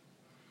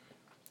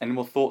 Any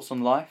more thoughts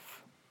on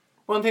life?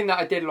 One thing that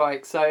I did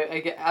like, so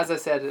as I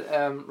said,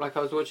 like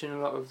I was watching a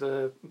lot of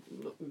the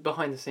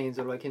behind the scenes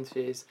of like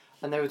interviews,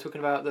 and they were talking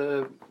about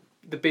the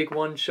big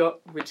one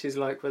shot, which is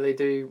like where they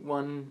do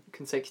one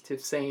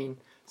consecutive scene,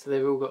 so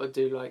they've all got to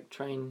do like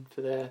train for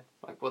their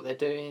like what they're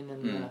doing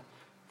and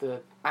the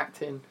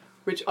acting,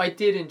 which I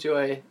did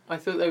enjoy. I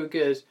thought they were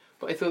good,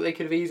 but I thought they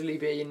could have easily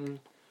been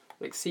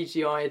like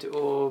CGI'd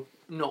or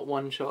not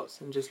one shots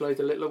and just loads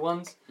of little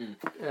ones.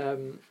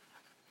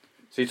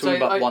 So you're talking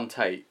about one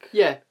take?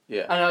 Yeah.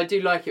 Yeah. And I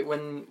do like it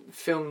when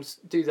films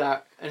do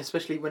that, and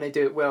especially when they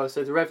do it well.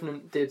 So The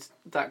Revenant did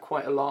that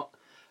quite a lot.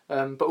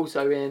 But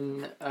also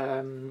in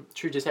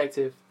True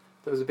Detective,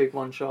 there was a big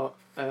one shot,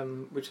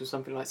 which was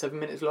something like 7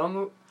 minutes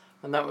long.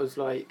 And that was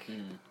like...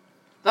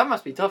 That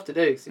must be tough to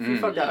do, because if you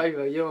fuck that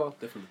over, you're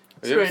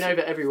screwing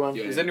over everyone.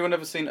 Has anyone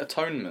ever seen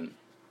Atonement?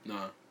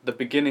 No. The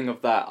beginning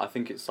of that, I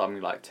think it's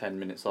something like 10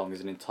 minutes long,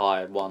 is an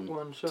entire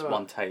one shot.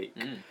 One take.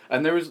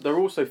 And there are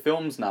also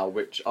films now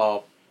which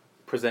are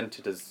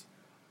presented as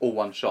all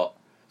one shot.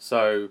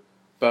 So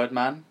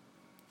Birdman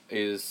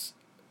is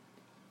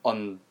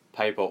on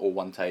paper all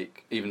one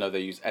take, even though they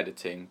use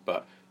editing,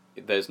 but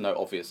there's no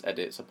obvious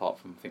edits apart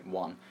from I think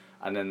one.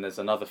 And then there's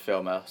another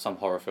film, some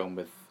horror film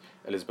with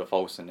Elizabeth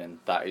Olsen in,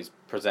 that is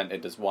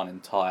presented as one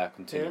entire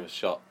continuous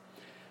shot.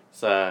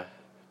 So,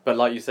 but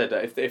like you said,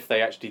 if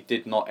they actually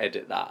did not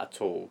edit that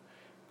at all,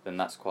 then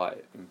that's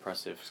quite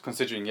impressive.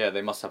 Considering,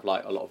 they must have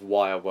like a lot of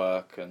wire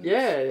work and...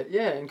 Yeah,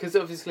 and because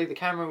obviously the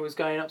camera was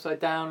going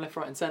upside down, left,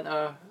 right and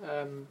centre,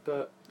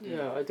 but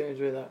I do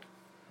enjoy that.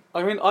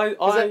 I mean,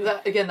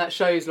 that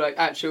shows like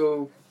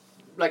actual,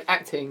 like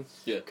acting.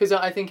 Yeah. Because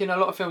I think in a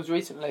lot of films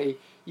recently,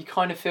 you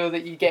kind of feel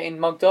that you're getting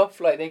mugged off,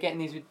 like they're getting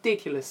these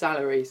ridiculous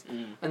salaries,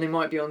 and they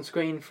might be on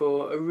screen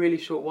for a really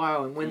short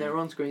while, and when they're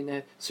on screen,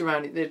 they're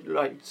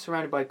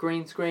surrounded by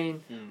green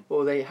screen,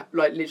 or they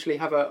literally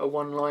have a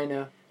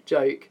one-liner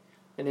joke,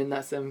 and then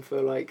that's them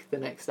for like the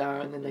next hour,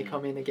 and then they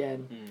come in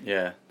again.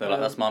 Yeah, they're like,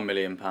 that's my £1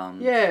 million.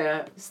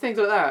 Yeah, it's things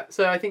like that.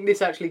 So I think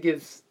this actually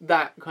gives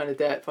that kind of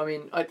depth. I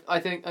mean, I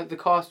think the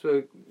cast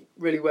were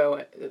really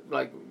well,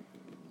 like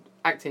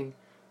acting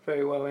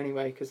very well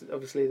anyway, because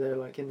obviously they're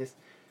like in this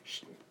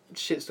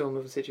shitstorm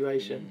of a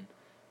situation.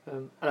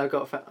 And I'm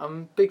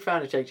a big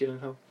fan of Jake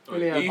Gyllenhaal.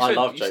 Really am. I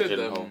love Jake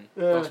Gyllenhaal.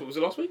 Was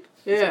it last week?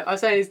 Yeah, I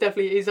say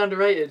he's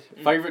underrated.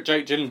 Favourite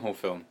Jake Gyllenhaal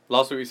film?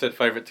 Last week we said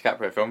favourite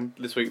DiCaprio film.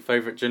 This week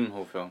favourite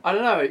Gyllenhaal film. I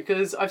don't know,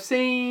 because I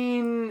saw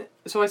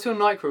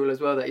Nightcrawler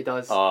as well that he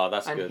does. Oh,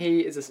 that's good. And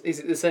he's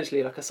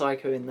essentially like a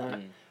psycho in that.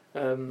 I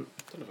don't know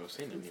if I've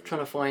seen any.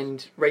 Trying to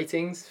find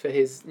ratings for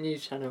his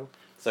news channel.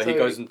 So he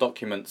goes and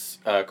documents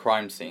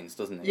crime scenes,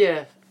 doesn't he?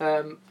 Yeah,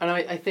 and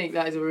I think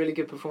that is a really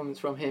good performance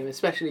from him,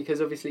 especially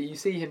because obviously you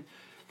see him,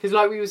 because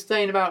like we were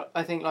saying about,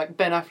 I think like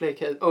Ben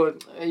Affleck, or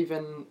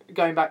even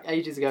going back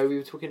ages ago, we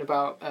were talking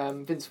about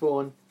Vince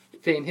Vaughn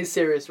being his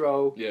serious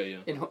role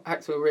in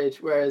Hacksaw Ridge,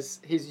 whereas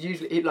he's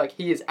usually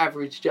he is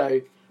Average Joe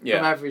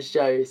from Average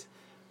Joes,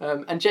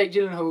 and Jake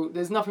Gyllenhaal,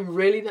 there's nothing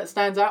really that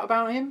stands out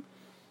about him,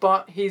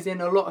 but he's in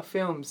a lot of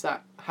films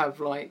that have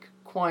like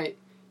quite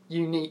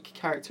unique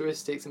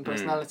characteristics and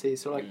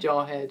personalities, so like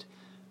Jarhead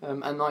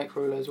and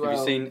Nightcrawler as well. Have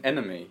you seen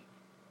Enemy?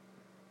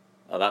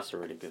 Oh, that's a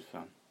really good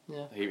film.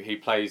 Yeah. He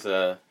plays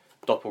a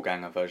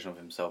doppelganger version of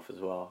himself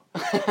as well.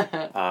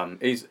 I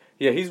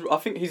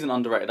think he's an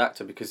underrated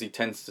actor because he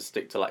tends to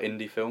stick to like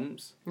indie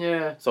films.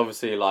 Yeah. So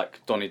obviously like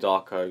Donnie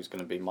Darko is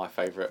going to be my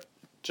favourite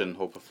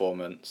Gyllenhaal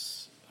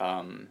performance.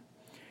 But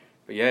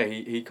yeah,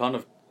 he kind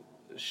of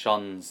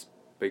shuns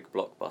big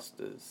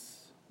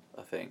blockbusters,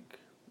 I think.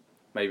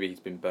 Maybe he's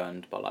been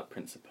burned by like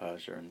Prince of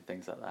Persia and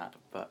things like that.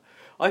 But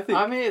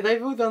I mean,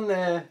 they've all done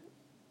their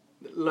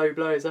low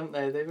blows, haven't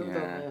they? They've all done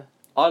their...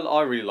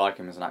 I really like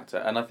him as an actor,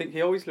 and I think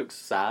he always looks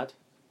sad.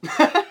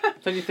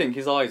 Don't you think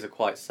his eyes are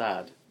quite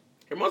sad?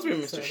 It reminds me of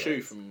Mr. Shu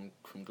from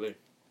Glue.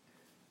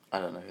 I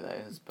don't know who that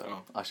is, but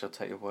I shall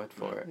take your word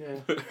for it.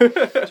 Yeah.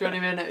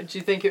 Do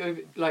you think it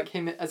would like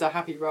him as a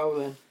happy role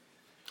then?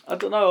 I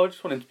don't know. I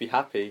just want him to be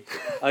happy.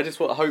 I just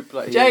hope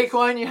that Jake,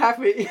 why aren't you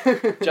happy?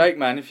 Jake,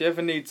 man, if you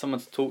ever need someone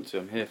to talk to,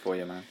 I'm here for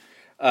you,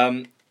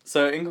 man.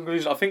 So in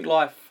conclusion, I think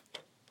Life.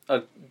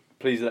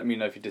 Please let me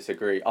know if you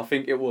disagree. I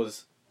think it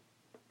was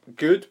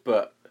good,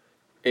 but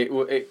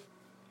it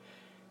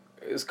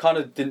kind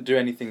of didn't do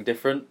anything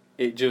different.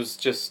 It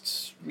just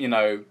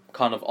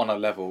kind of on a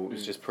level. It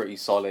was just pretty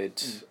solid.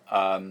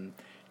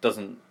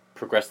 Doesn't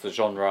progress the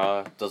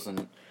genre.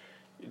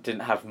 It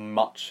didn't have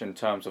much in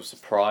terms of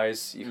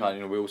surprise. We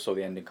all saw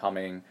the ending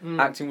coming.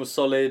 Acting was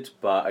solid,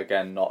 but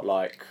again, not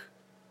like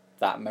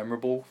that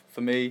memorable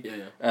for me. Yeah.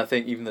 And I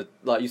think even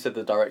like you said,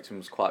 the directing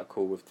was quite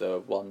cool with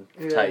the one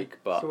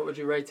take. But so what would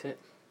you rate it?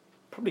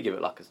 Probably give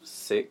it like a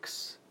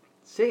 6.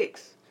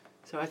 6.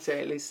 So I'd say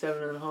at least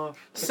 7.5.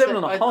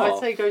 7.5. I'd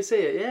say go see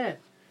it. Yeah.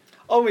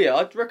 Oh yeah,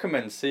 I'd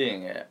recommend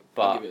seeing it,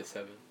 but I'll give it a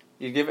 7.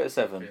 You give it a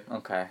 7. Yeah.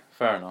 Okay,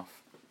 fair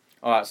enough.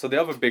 All right, so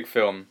the other big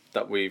film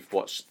that we've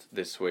watched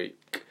this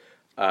week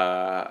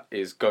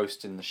is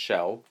Ghost in the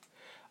Shell.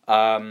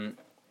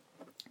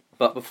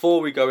 But before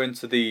we go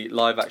into the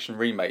live action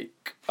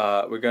remake,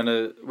 we're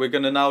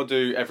gonna now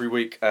do every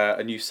week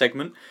a new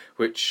segment,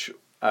 which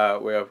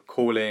we're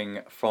calling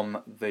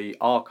From the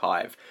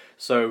Archive.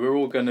 So we're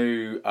all going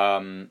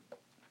to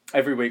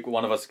every week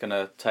one of us is going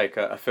to take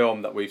a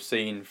film that we've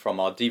seen from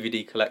our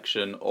DVD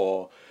collection,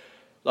 or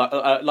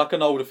like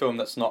an older film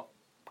that's not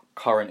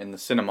current in the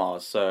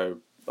cinemas. So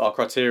our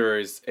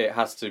criteria is it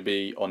has to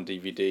be on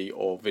DVD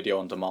or video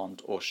on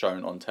demand or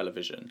shown on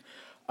television.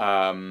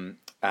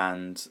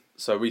 And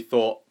so we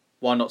thought,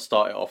 why not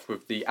start it off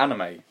with the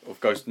anime of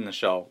Ghost in the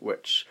Shell,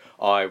 which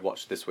I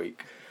watched this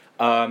week.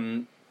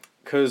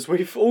 Because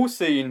we've all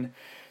seen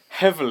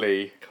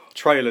heavily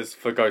trailers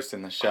for Ghost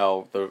in the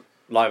Shell, the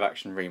live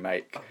action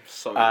remake.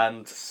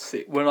 I'm so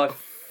sick. When I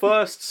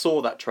first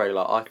saw that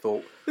trailer, I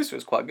thought, this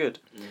was quite good.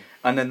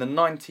 And then the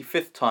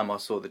 95th time I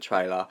saw the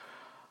trailer,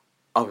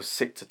 I was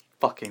sick to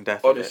fucking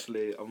death of it.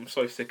 Honestly, I'm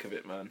so sick of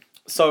it, man.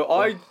 So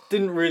I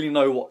didn't really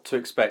know what to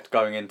expect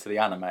going into the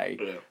anime,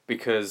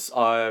 because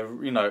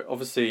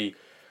obviously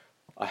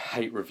I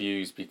hate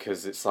reviews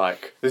because it's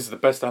like, this is the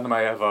best anime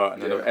ever,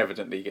 and then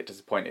evidently you get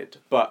disappointed.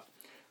 But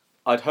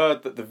I'd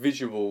heard that the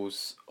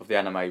visuals of the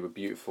anime were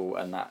beautiful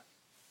and that,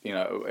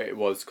 it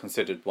was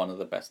considered one of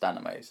the best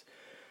animes.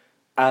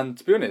 And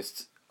to be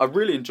honest, I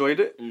really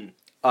enjoyed it.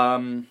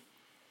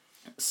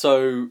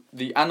 So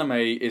the anime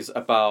is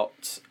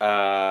about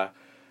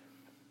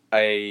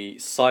a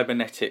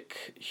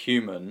cybernetic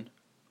human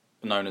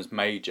known as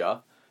Major.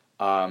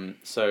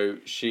 So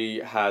she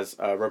has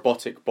a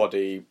robotic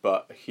body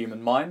but a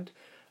human mind.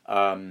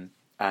 And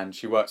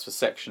she works for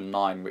Section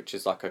 9, which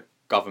is like a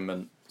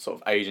government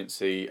sort of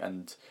agency,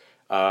 and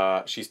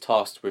she's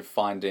tasked with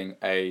finding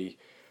a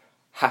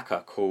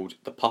hacker called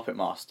the Puppet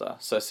Master.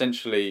 So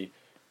essentially,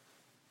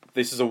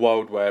 this is a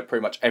world where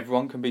pretty much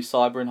everyone can be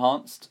cyber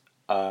enhanced,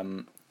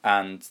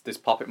 and this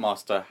Puppet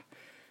Master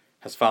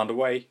has found a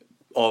way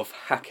of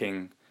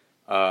hacking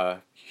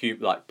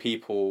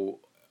people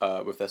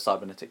with their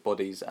cybernetic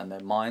bodies and their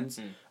minds,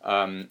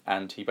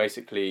 and he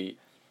basically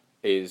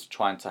is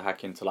trying to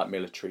hack into like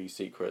military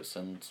secrets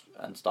and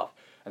stuff.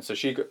 And so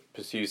she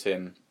pursues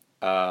him,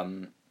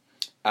 and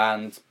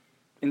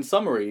in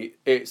summary,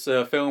 it's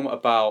a film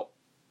about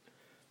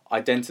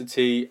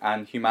identity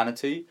and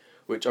humanity,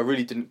 which I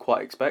really didn't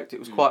quite expect. It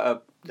was quite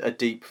a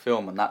deep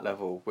film on that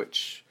level,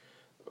 which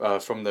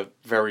from the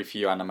very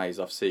few animes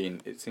I've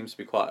seen, it seems to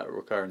be quite a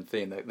recurring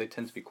theme. They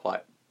tend to be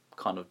quite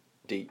kind of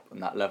deep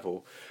on that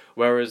level.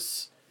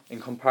 Whereas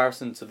in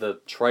comparison to the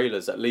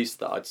trailers, at least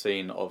that I'd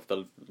seen of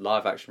the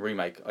live action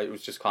remake, it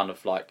was just kind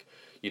of like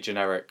your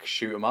generic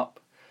shoot 'em up.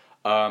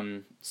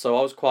 So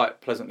I was quite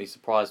pleasantly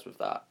surprised with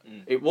that.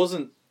 It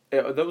wasn't.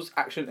 There was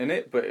action in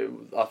it, but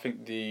I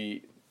think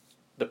the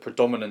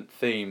predominant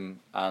theme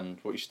and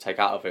what you should take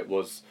out of it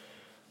was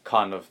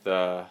kind of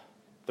the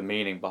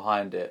meaning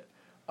behind it.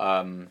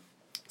 And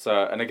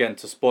again,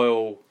 to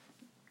spoil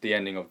the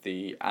ending of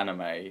the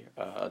anime,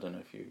 I don't know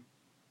if you.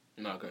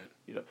 No, go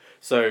ahead.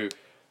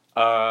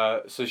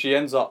 So she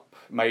ends up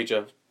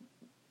Major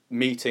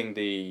meeting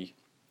the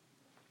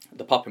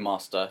Puppet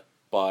Master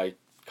by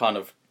kind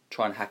of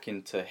trying to hack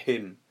into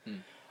him.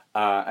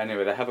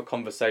 Anyway, they have a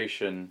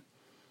conversation,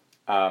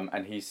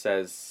 and he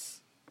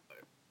says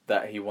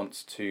that he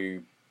wants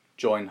to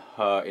join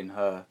her in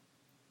her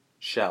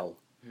shell.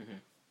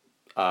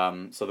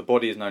 So the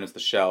body is known as the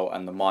shell,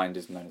 and the mind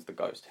is known as the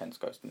ghost, hence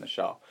Ghost in the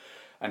Shell.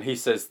 And he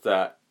says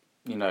that,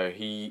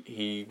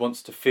 he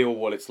wants to feel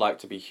what it's like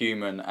to be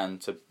human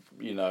and to,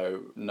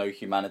 know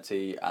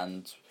humanity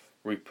and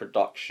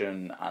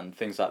reproduction and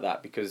things like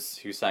that, because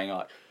he was saying,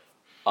 like,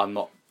 I'm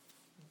not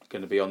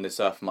going to be on this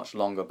earth much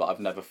longer, but I've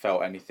never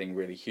felt anything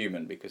really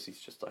human, because he's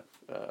just like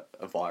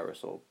a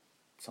virus or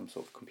some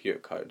sort of computer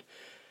code.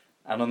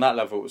 And on that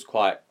level, it was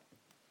quite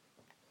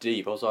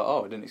deep. I was like,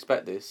 oh, I didn't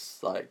expect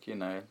this. Like,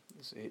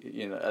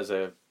 as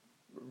a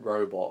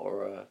robot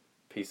or a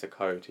piece of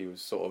code, he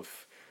was sort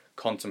of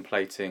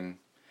contemplating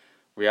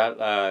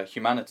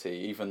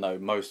humanity, even though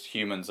most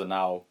humans are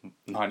now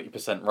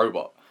 90%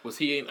 robot. Was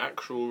he an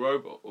actual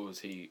robot, or was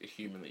he a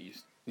human that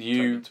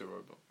turned into a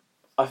robot?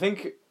 I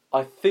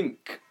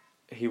think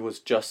he was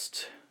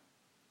just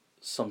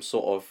some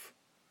sort of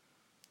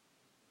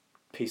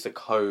piece of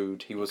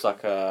code. He was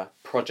like a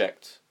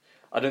project.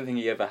 I don't think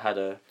he ever had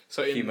a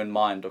human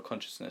mind or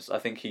consciousness. I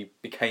think he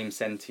became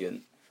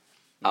sentient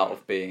out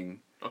of being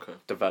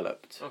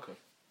developed. Okay.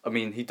 I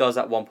mean, he does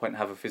at one point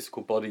have a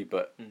physical body,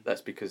 but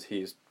that's because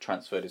he's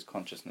transferred his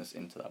consciousness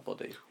into that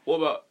body. What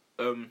about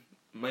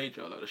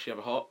Major? Like, does she have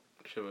a heart?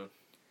 Does she have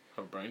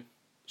a brain?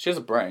 She has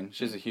a brain.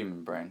 She has a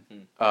human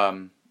brain.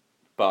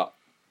 But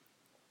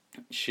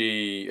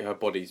her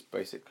body's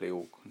basically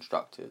all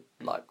constructed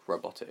like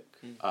robotic.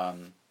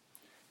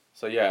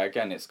 So yeah,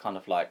 again, it's kind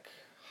of like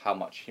how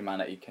much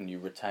humanity can you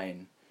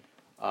retain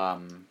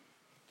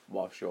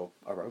whilst you're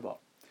a robot.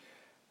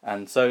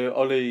 And so,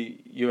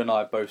 Ollie, you and I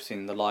have both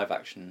seen the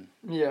live-action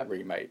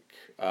remake.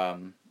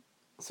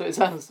 So it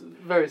sounds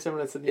very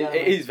similar to the anime.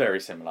 It is very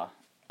similar.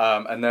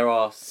 And there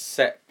are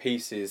set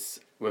pieces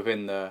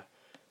within the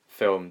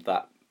film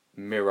that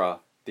mirror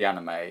the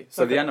anime.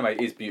 So the anime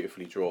is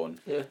beautifully drawn.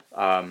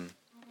 Yeah.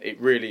 It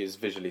really is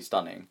visually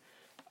stunning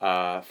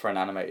for an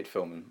animated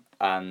film.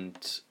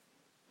 And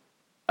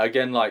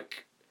again,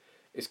 like,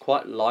 it's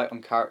quite light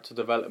on character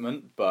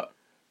development, but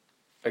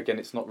again,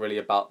 it's not really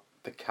about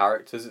the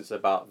characters, it's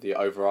about the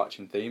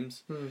overarching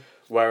themes.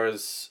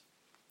 Whereas,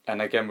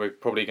 and again, we're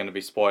probably going to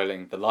be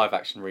spoiling the live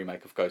action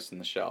remake of Ghost in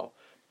the Shell,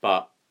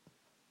 but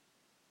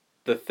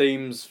the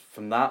themes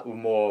from that were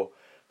more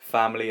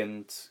family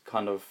and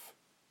kind of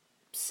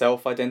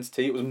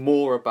self-identity. It was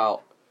more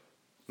about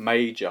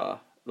Major,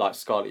 like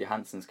Scarlett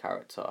Johansson's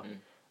character,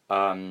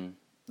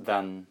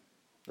 than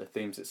the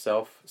themes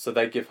itself. So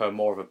they give her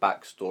more of a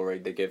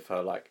backstory, they give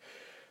her like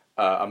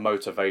a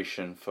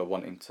motivation for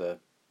wanting to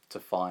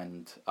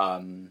find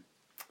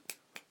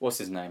what's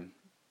his name,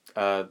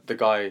 the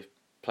guy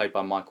played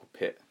by Michael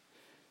Pitt,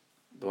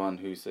 the one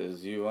who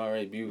says "You are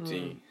a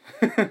beauty,"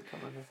 but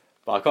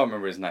I can't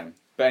remember his name.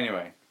 But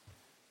anyway,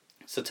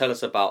 so tell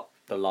us about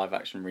the live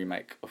action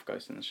remake of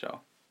Ghost in the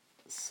Shell.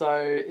 So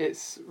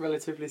it's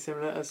relatively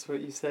similar as what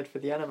you said for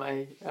the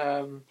anime.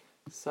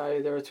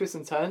 So there are twists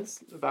and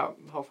turns about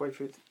halfway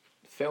through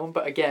the film,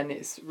 but again,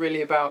 it's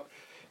really about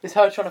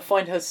her trying to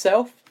find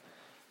herself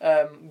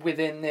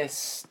within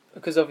this,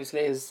 because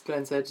obviously, as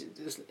Glenn said,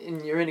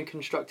 you're in a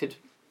constructed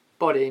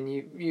body, and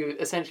you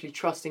essentially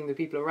trusting the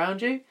people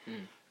around you.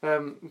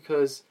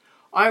 Because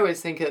I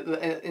always think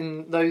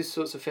in those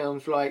sorts of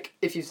films, like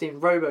if you've seen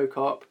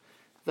RoboCop,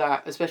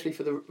 that especially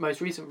for the most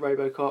recent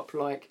RoboCop,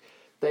 like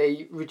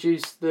they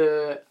reduce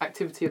the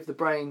activity of the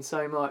brain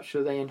so much,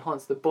 or they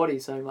enhance the body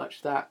so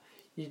much that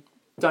you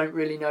don't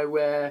really know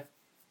where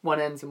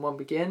one ends and one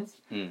begins.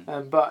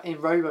 But in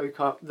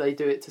RoboCop, they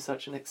do it to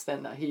such an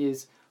extent that he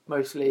is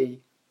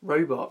mostly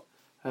robot,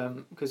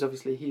 because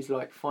obviously he's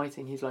like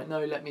fighting. He's like,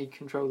 no, let me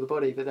control the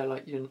body, but they're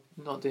like, you're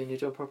not doing your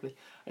job properly.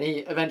 And he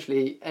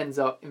eventually ends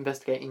up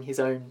investigating his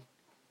own,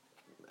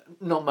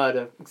 not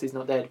murder because he's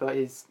not dead, but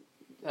his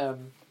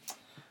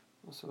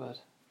what's the word?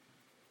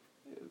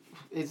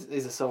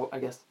 His assault, I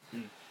guess.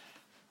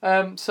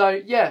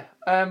 So yeah,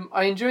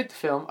 I enjoyed the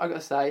film, I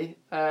gotta say,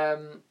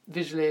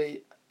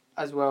 visually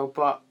as well.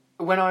 But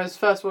when I was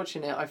first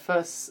watching it, I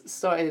first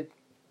started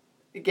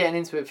getting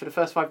into it for the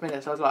first 5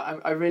 minutes. I was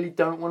like, I really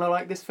don't want to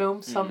like this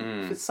film.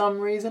 For some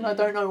reason, I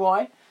don't know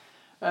why.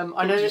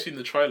 I know you've seen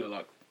the trailer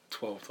like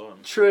 12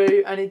 times.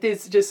 True, and it did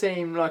just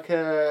seem like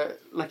it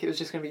was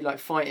just going to be like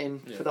fighting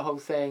for the whole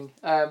thing.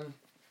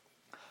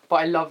 But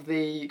I love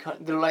the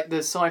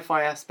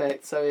sci-fi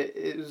aspect. So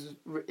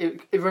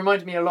it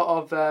reminded me a lot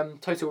of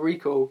Total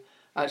Recall,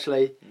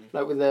 actually,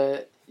 like with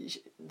the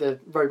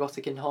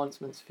robotic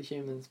enhancements for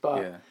humans.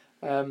 But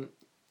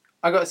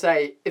I got to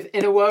say, if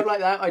in a world like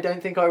that, I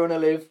don't think I want to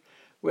live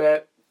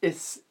where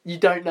you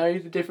don't know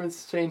the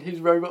difference between who's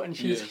robot and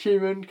who's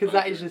human, because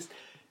that is just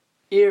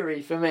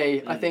eerie for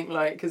me. I think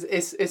because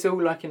it's all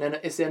like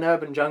it's an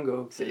urban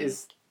jungle, because it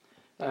is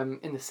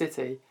in the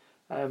city.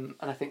 And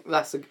I think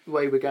that's the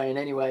way we're going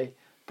anyway.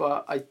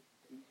 But I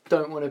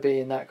don't want to be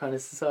in that kind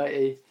of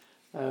society.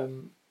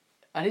 And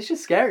it's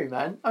just scary,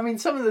 man. I mean,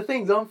 some of the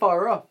things aren't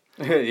far off.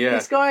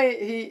 This guy,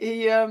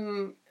 he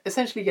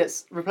essentially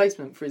gets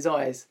replacement for his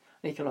eyes.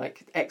 And he can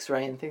like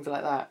X-ray and things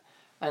like that.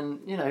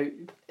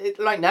 And,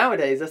 like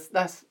nowadays,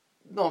 that's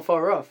not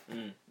far off.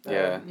 You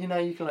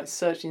can like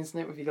search the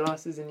internet with your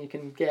glasses and you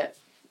can get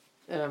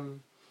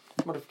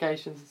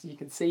modifications. You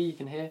can see, you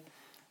can hear.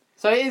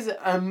 So it is an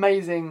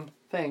amazing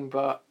thing,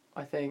 but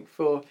I think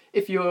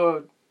if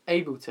you're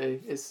able to,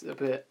 it's a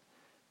bit,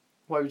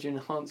 why would you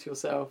enhance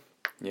yourself?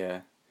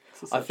 Yeah.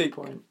 I think,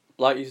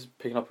 like you're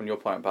picking up on your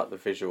point about the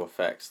visual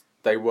effects,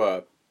 they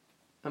were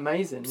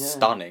amazing,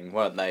 stunning,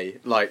 weren't they?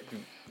 Like,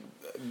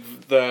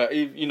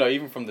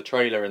 even from the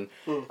trailer and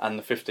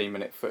the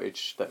 15-minute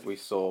footage that we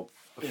saw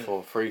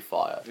before Free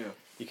Fire,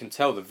 you can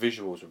tell the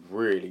visuals are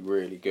really,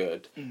 really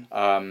good.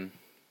 I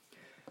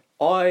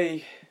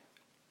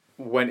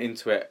went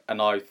into it and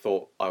I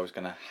thought I was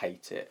going to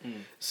hate it.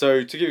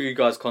 So to give you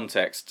guys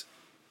context,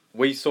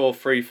 we saw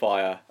Free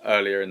Fire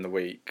earlier in the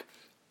week,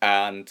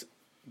 and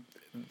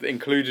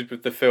included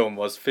with the film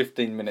was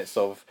 15 minutes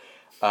of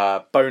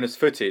bonus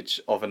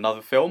footage of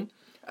another film,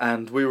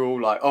 and we were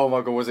all like, oh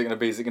my god, what's it going to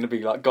be? Is it going to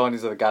be like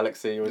Guardians of the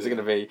Galaxy, or is it going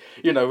to be,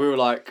 you know, we were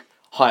like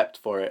hyped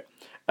for it.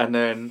 And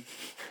then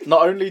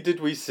not only did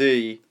we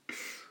see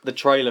the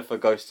trailer for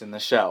Ghost in the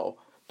Shell,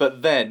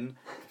 but then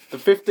the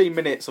 15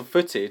 minutes of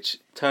footage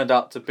turned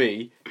out to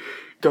be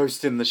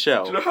Ghost in the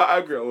Shell. Do you know how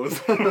angry I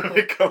was?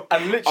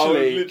 And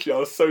literally, I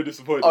was so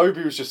disappointed.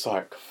 Obi was just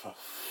like, for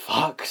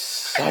fuck's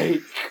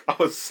sake. I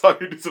was so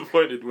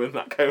disappointed when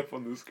that came up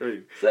on the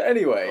screen. So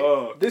anyway,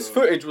 this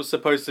footage was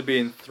supposed to be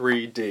in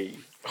 3D.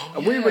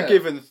 And we were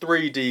given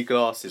 3D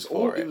glasses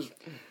for it.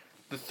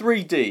 The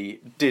 3D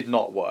did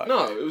not work.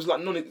 No, it was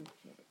like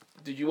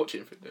Did you watch it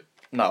in 3D?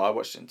 No, I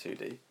watched it in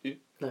 2D. You?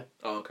 No.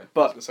 Oh, okay.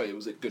 But I was going to say,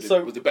 was it good?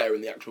 Was it better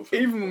in the actual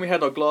film? Even when we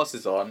had our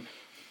glasses on,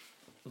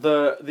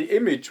 the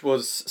image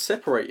was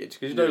separated.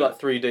 Because you know, like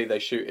 3D, they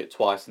shoot it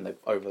twice and they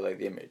overlay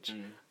the image.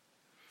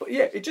 But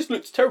yeah, it just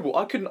looked terrible.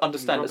 I couldn't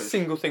understand a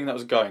single thing that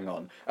was going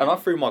on. And I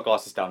threw my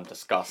glasses down in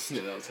disgust.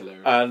 Yeah, that was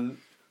hilarious. And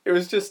it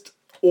was just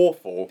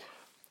awful.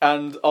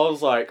 And I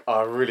was like,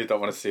 I really don't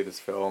want to see this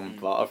film.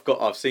 But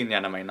I've seen the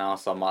anime now,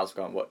 so I might as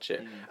well go and watch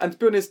it. And to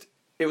be honest,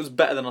 it was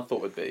better than I thought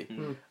it would be.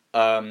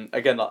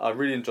 Again, I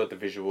really enjoyed the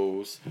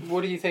visuals.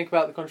 What do you think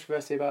about the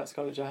controversy about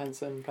Scarlett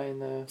Johansson playing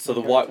the... So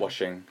the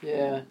whitewashing.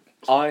 Yeah.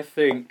 I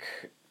think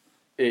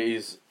it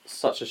is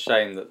such a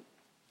shame that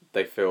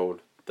they feel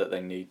that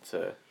they need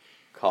to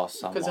cast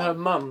someone. Because of her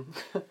mum.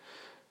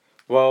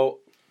 Well,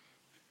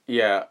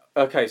 yeah.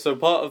 Okay, so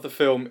part of the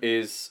film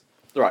is...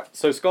 Right,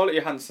 so Scarlett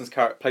Johansson's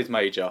character plays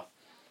Major,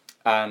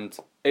 and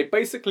it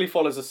basically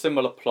follows a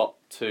similar plot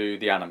to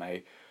the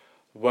anime,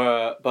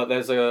 but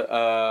there's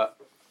a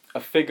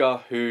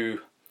figure who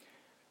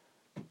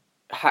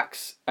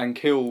hacks and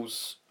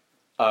kills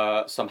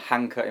some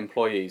Hanker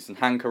employees, and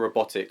Hanker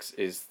Robotics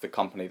is the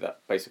company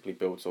that basically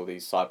builds all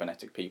these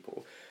cybernetic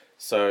people.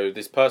 So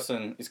this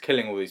person is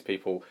killing all these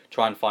people,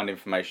 trying to find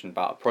information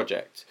about a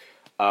project.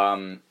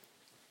 The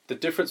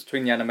difference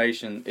between the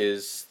animation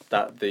is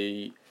that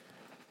the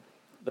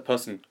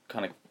person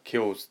kind of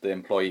kills the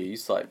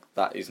employees, like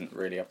that isn't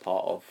really a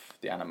part of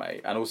the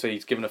anime, and also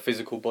he's given a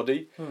physical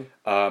body,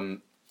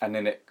 and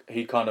then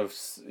he kind of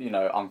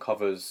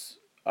uncovers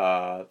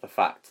the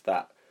fact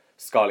that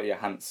Scarlett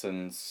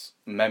Johansson's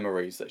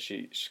memories that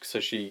she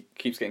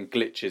keeps getting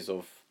glitches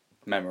of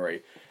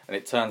memory, and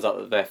it turns out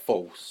that they're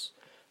false,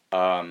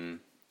 and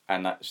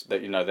that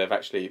they've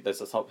actually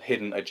there's a sort of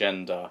hidden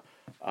agenda.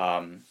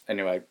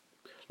 Anyway,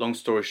 long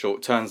story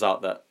short, turns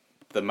out that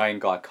the main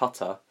guy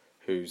Cutter,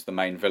 who's the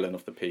main villain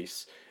of the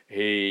piece,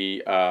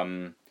 he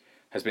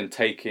has been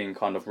taking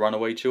kind of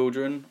runaway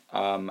children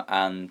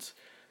and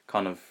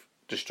kind of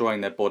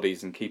destroying their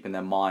bodies and keeping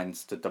their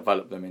minds to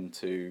develop them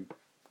into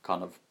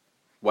kind of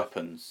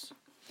weapons.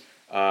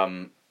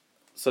 So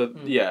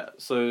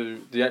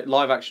the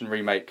live action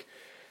remake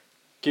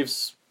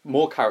gives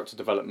more character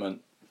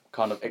development,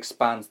 kind of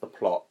expands the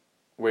plot,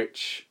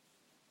 which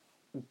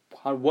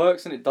kind of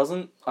works and it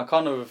doesn't. I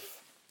kind of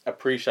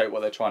appreciate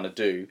what they're trying to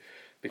do,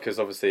 because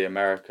obviously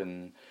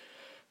American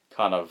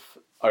kind of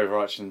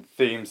overarching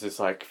themes is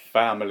like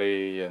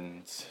family,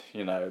 and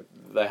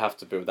they have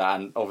to build that,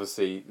 and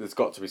obviously there's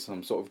got to be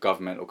some sort of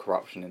governmental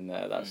corruption in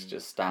there. That's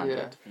just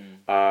standard.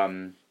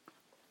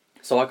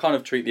 So I kind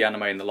of treat the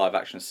anime and the live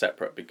action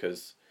separate,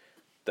 because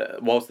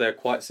whilst they're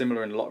quite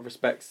similar in a lot of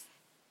respects,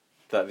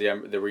 that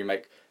the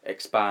remake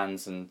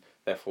expands, and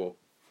therefore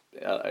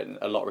in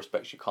a lot of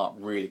respects you can't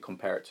really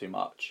compare it too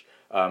much.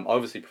 I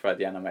obviously prefer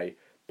the anime,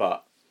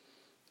 but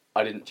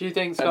I didn't. Do you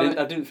think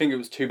I didn't think it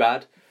was too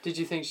bad. Did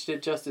you think she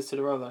did justice to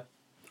the role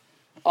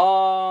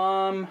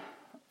though?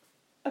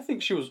 I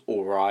think she was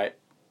all right.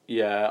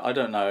 Yeah, I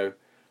don't know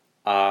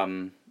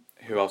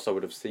who else I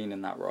would have seen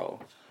in that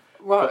role.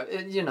 Well,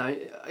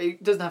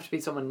 it doesn't have to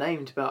be someone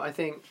named, but I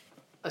think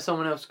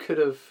someone else could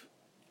have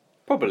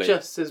probably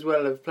just as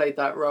well have played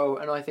that role.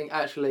 And I think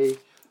actually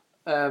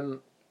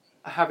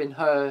having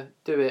her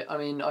do it. I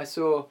mean, I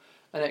saw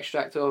an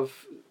extract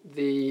of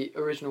the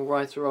original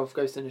writer of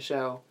Ghost in the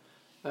Shell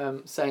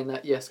saying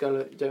that yes,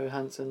 Scarlett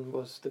Johansson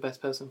was the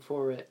best person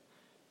for it.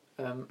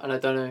 And I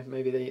don't know,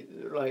 maybe they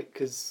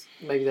because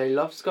maybe they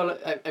love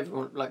Scarlett.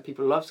 Everyone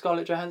people love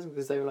Scarlett Johansson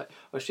because they were like,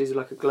 oh, she's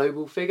like a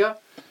global figure.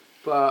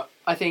 But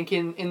I think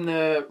in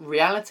the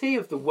reality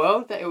of the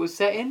world that it was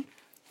set in,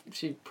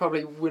 she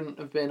probably wouldn't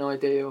have been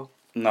ideal.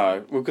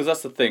 No, well, because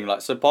that's the thing.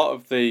 So part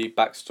of the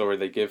backstory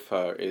they give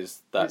her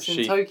is that it's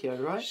in Tokyo,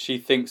 right? She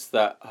thinks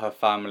that her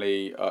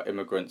family are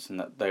immigrants and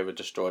that they were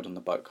destroyed on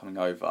the boat coming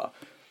over,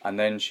 and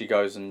then she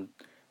goes and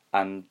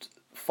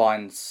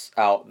finds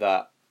out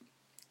that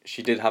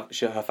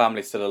her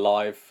family's still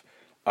alive,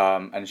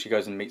 and she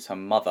goes and meets her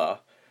mother,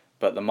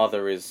 but the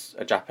mother is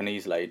a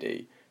Japanese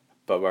lady,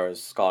 but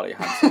whereas Scarlett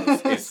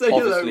Johansson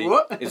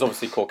is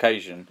obviously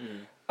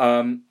Caucasian.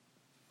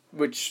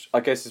 Which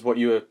I guess is what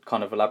you were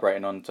kind of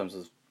elaborating on in terms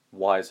of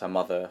why is her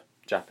mother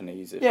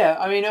Japanese? Yeah,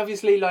 I mean,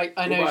 obviously,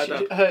 I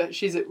know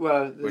she's there's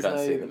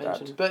no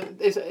mention, but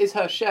it's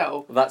her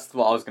shell. That's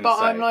what I was going to say.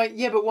 But I'm like,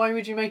 yeah, but why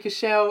would you make a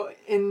shell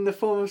in the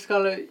form of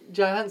Scarlett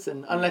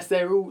Johansson unless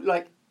they're all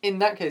in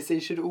that case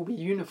they should all be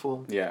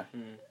uniform? Yeah.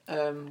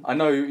 I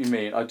know what you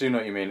mean. I do know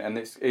what you mean, and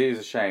it is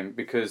a shame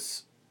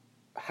because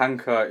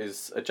Hanka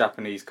is a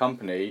Japanese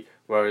company,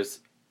 whereas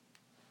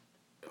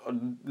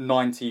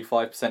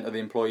 95% of the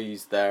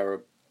employees there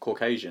are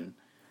Caucasian.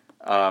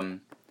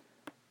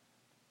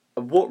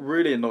 What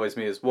really annoys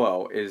me as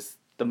well is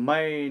the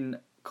main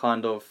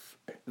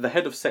the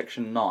head of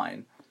Section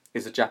 9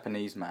 is a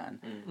Japanese man,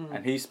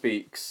 and he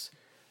speaks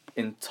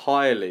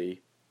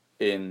entirely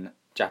in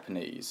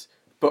Japanese,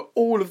 but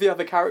all of the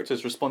other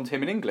characters respond to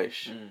him in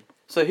English.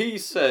 So he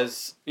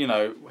says,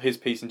 his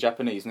piece in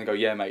Japanese, and they go,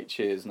 "Yeah, mate,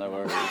 cheers, no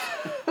worries."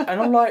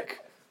 And I'm like,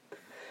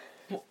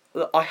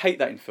 I hate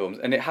that in films,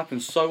 and it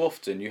happens so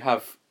often. You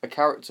have a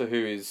character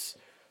who is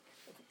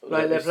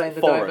like they're playing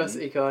the foreign,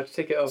 diversity card,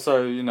 tick it off.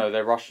 So,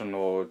 they're Russian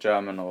or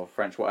German or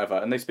French, whatever,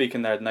 and they speak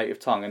in their native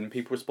tongue, and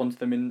people respond to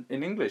them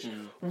in English.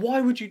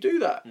 Why would you do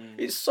that?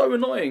 It's so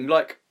annoying.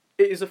 Like,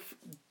 it is a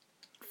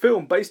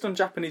film based on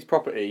Japanese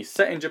property,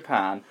 set in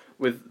Japan,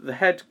 with the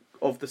head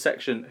of the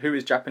section who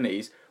is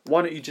Japanese.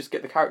 Why don't you just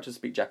get the characters to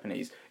speak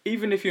Japanese?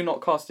 Even if you're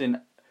not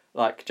casting,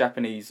 like,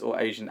 Japanese or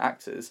Asian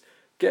actors,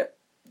 get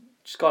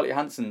Scarlett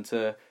Johansson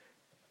to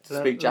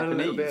speak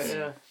Japanese. Bit,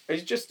 yeah.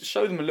 It's just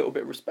show them a little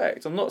bit of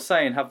respect. I'm not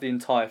saying have the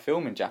entire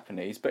film in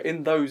Japanese, but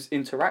in those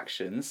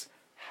interactions,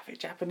 have it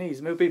Japanese.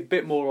 And it'll be a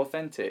bit more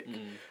authentic.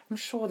 I'm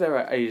sure there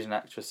are Asian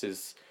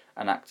actresses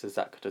and actors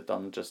that could have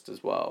done just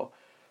as well.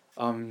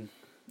 I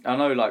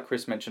know, like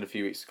Chris mentioned a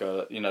few weeks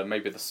ago, that,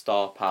 maybe the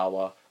star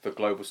power, the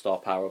global star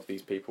power of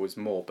these people is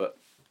more, but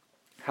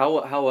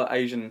how are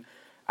Asian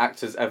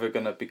actors ever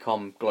going to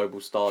become global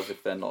stars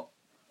if they're not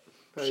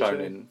Very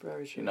shown true.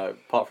 in,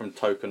 apart from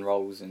token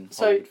roles in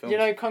Hollywood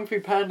films. Kung Fu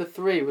Panda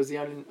 3 was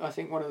I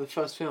think one of the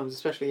first films,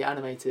 especially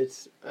animated,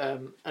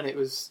 and it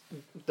was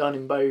done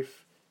in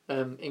both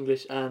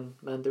English and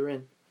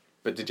Mandarin.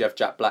 But did you have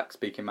Jack Black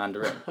speaking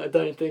Mandarin? I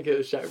don't think it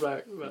was Jack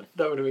Black, but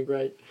that would have been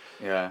great.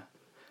 Yeah.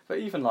 But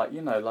even like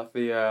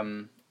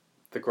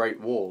the Great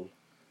Wall,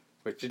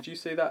 which, did you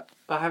see that?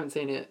 I haven't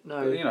seen it,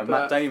 no. But,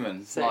 Matt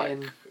Damon, set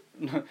in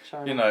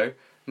China.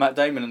 Matt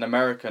Damon, an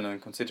American,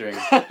 and considering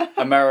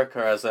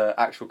America as an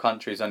actual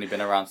country has only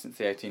been around since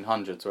the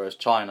 1800s, whereas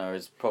China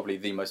is probably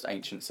the most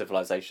ancient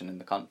civilization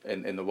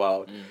in the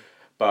world.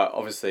 But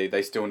obviously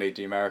they still need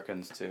the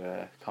Americans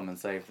to come and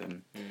save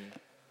them.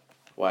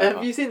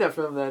 Have you seen that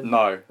film then?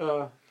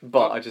 No.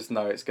 But I just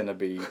know it's going to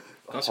be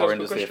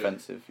horrendously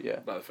offensive. Yeah.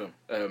 About the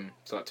film.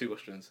 So like 2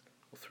 questions,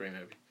 or 3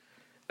 maybe.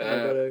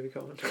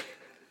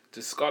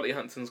 Does Scarlett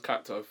Johansson's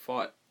character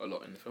fight a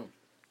lot in the film?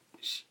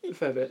 A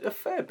fair bit. A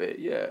fair bit,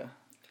 yeah.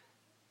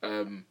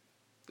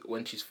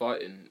 When she's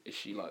fighting, is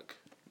she like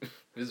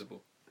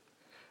visible?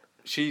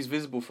 She's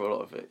visible for a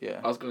lot of it, yeah.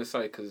 I was going to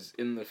say, because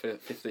in the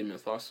 15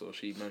 minutes I saw,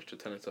 she managed to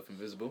turn herself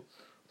invisible.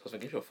 So I was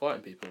thinking, if you're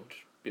fighting people,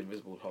 just be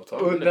invisible the whole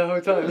time. The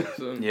whole time.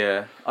 So,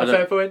 yeah.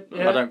 Fair point.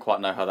 Yeah. I don't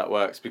quite know how that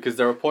works, because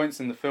there are points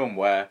in the film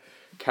where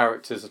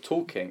characters are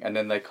talking and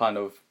then they kind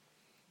of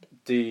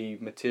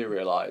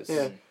dematerialise.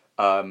 Yeah.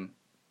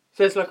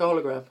 So it's like a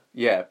hologram.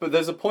 Yeah, but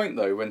there's a point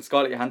though when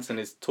Scarlett Johansson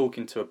is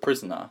talking to a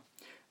prisoner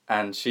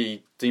and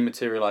she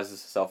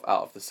dematerialises herself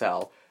out of the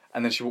cell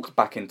and then she walks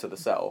back into the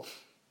cell.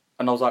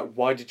 And I was like,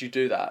 why did you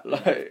do that?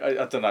 Like,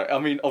 I don't know. I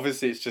mean,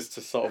 obviously it's just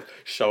to sort of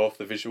show off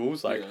the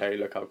visuals, like, hey,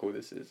 look how cool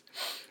this is.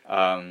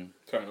 Fair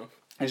enough.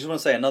 I just want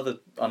to say I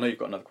know you've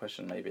got another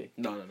question maybe.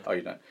 No. Oh,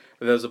 you don't.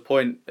 But there's a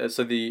point,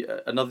 so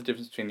another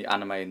difference between the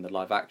anime and the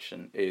live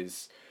action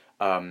is,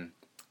 in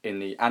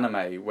the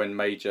anime, when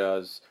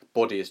Major's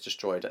body is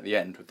destroyed at the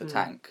end with the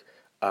tank,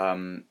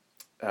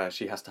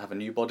 she has to have a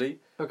new body.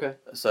 Okay.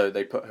 So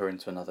they put her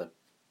into another.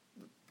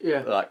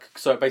 Yeah.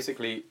 So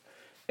basically,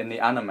 in the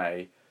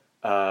anime,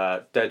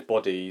 dead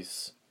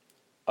bodies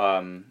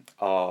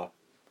are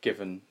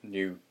given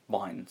new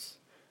minds,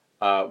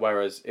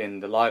 whereas in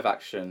the live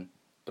action,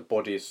 the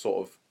body is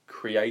sort of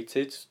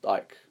created,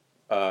 kind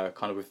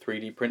of with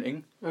 3D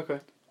printing. Okay.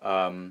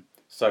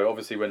 So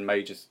obviously when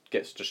Major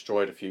gets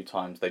destroyed a few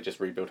times, they just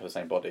rebuild her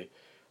same body.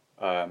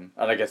 And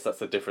I guess that's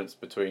the difference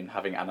between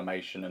having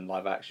animation and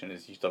live action,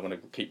 is you don't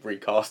want to keep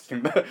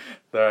recasting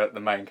the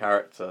main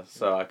character.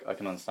 So I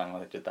can understand why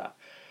they did that.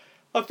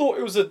 I thought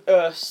it was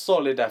a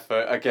solid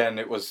effort. Again,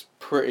 it was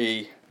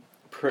pretty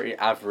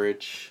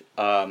average.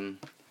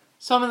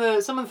 Some of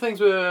the things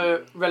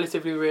were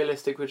relatively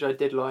realistic, which I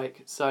did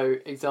like. So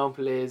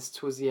example is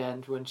towards the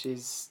end when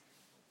she's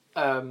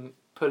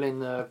pulling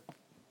the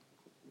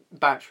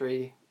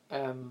battery,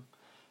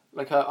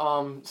 like her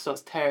arm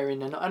starts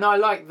tearing, and I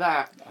like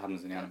that. That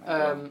happens in the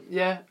anime.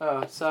 Yeah.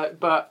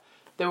 But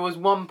there was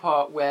one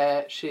part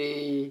where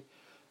she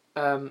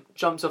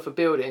jumps off a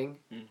building.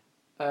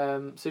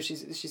 So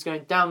she's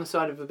going down the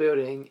side of a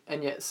building,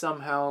 and yet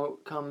somehow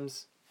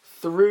comes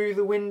through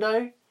the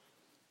window,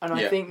 and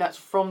I think that's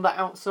from the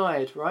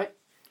outside, right?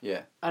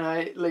 Yeah. And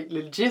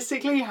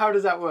logistically, how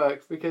does that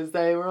work? Because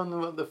they were on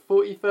the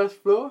 41st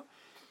floor,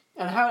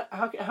 and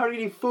how did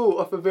he fall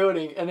off a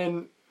building and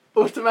then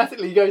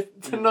automatically go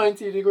to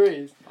 90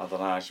 degrees? I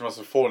don't know. She must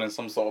have fallen in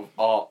some sort of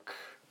arc.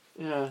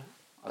 Yeah.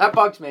 That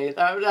bugged me.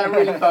 That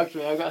really bugged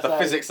me. I got to say. The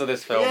physics of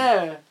this film.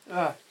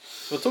 Yeah.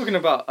 We're talking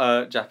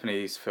about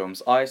Japanese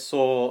films. I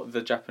saw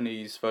the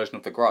Japanese version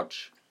of The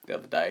Grudge the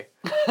other day.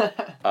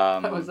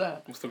 What was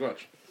that? What's The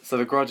Grudge? So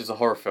The Grudge is a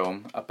horror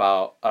film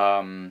about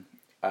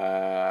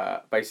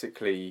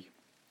basically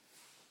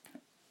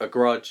a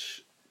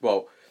grudge.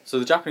 Well, so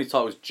the Japanese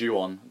title is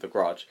Ju-on, The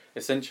Grudge.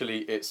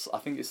 Essentially, I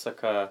think it's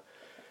like a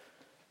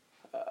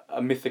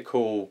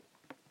mythical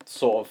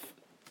sort of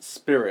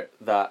spirit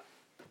that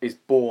is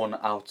born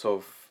out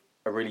of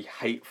a really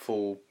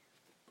hateful,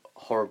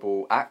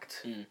 horrible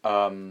act.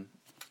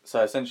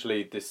 So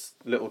essentially, this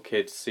little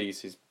kid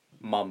sees his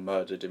mum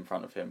murdered in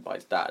front of him by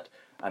his dad,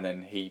 and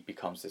then he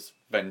becomes this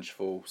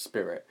vengeful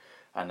spirit,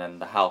 and then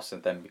the house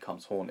then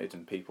becomes haunted,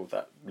 and people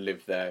that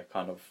live there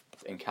kind of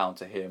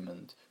encounter him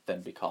and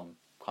then become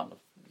kind of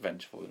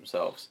vengeful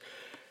themselves.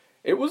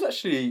 It was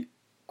actually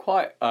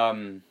quite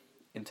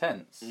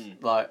intense.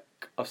 Like,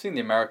 I've seen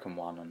the American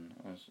one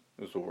and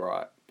it was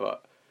alright,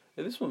 but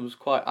this one was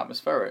quite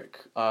atmospheric.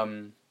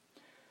 Again,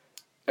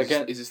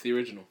 is this the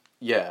original?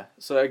 Yeah.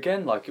 So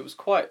again, like, it was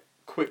quite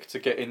quick to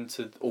get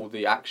into all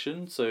the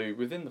action. So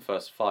within the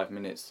first 5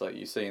 minutes, like,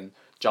 you're seeing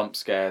jump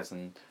scares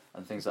and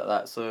things like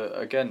that. So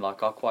again,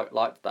 like, I quite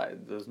liked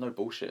that. There's no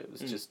bullshit. It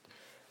was just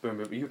boom,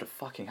 boom. You would have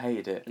fucking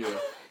hated it. Yeah.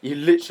 You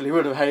literally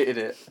would have hated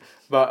it.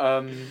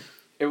 But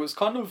it was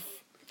kind of,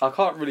 I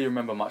can't really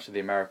remember much of the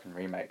American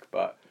remake,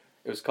 but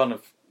it was kind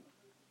of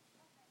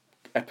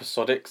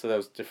episodic. So there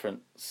was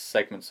different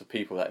segments of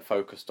people that it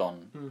focused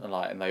on,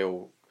 and they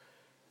all,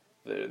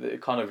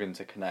 it kind of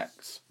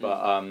interconnects.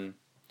 But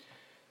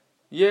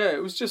yeah,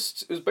 it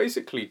was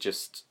basically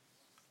just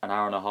an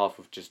hour and a half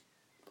of just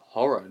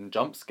horror and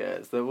jump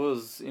scares. There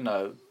was,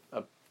 a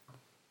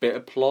bit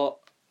of plot.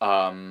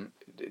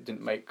 It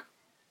didn't make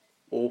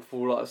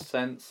awful lot of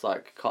sense.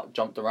 Like,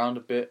 jumped around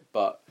a bit,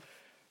 but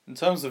in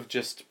terms of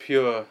just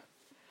pure,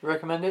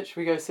 recommend it. Should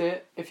we go see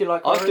it? If you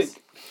like horrors?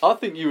 I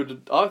think you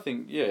would. I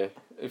think, yeah.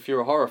 If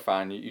you're a horror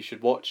fan, you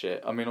should watch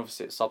it. I mean,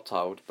 obviously it's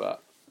subtitled,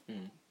 but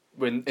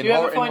do you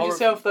ever find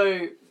yourself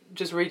though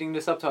just reading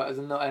the subtitles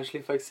and not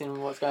actually focusing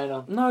on what's going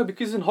on? No,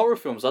 because in horror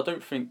films, I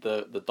don't think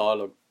the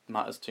dialogue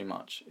matters too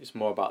much. It's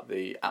more about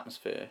the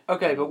atmosphere.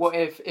 Okay, but what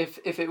if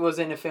it was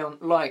in a film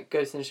like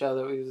Ghost in the Shell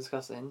that we were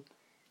discussing,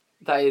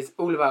 that is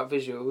all about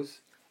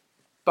visuals,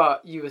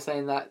 but you were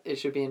saying that it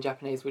should be in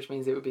Japanese, which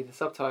means it would be the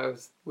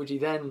subtitles. Would you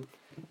then?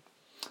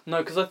 No,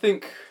 because I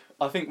think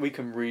we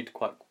can read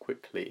quite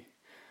quickly,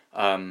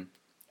 and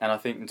I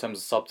think in terms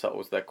of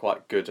subtitles, they're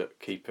quite good at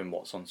keeping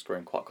what's on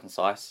screen quite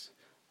concise.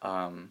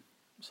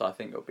 So I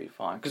think it'll be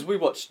fine. Because we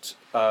watched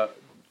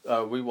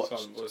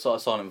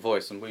Silent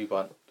Voice, and we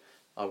weren't.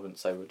 I wouldn't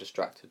say we're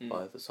distracted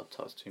by the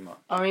subtitles too much.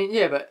 I mean,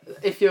 yeah, but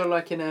if you're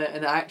like in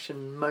an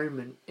action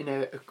moment, in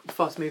a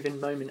fast moving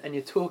moment, and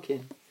you're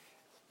talking,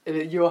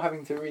 and you're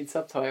having to read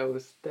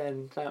subtitles,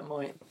 then that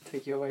might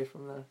take you away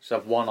from the. So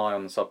have one eye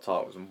on the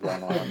subtitles and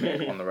one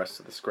eye on the rest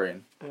of the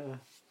screen. Yeah.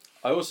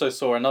 I also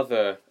saw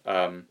another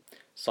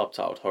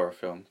subtitled horror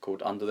film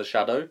called Under the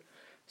Shadow.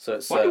 So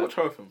it's why do you watch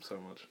horror films so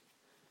much?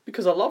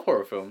 Because I love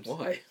horror films.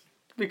 Why?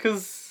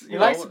 Because you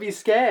like to be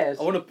scared.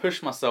 I want to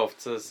push myself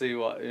to see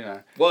what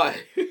Why?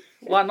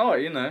 Why not?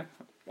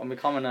 I'm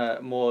becoming a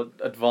more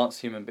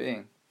advanced human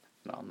being.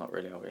 No, I'm not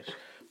really. I wish.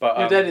 But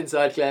you're dead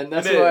inside, Glenn.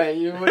 That's why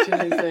you're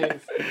watching these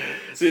things.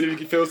 Seeing if you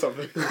can feel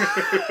something.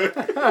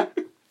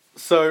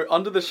 So,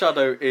 Under the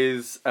Shadow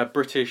is a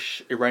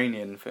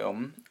British-Iranian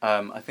film.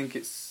 I think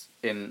it's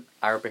in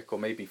Arabic or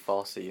maybe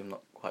Farsi. I'm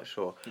not quite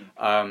sure.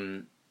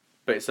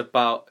 But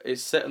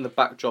it's set in the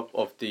backdrop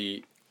of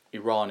the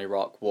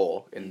Iran-Iraq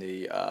war in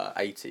the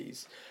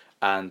 80s,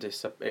 and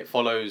it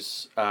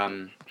follows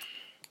a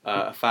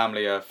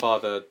family, a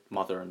father,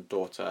 mother, and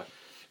daughter,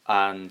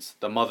 and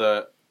the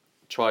mother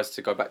tries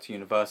to go back to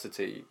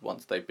university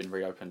once they've been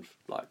reopened,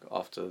 like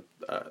after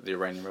the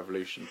Iranian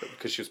Revolution, but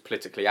because she was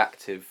politically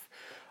active,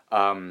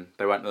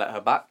 they won't let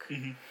her back.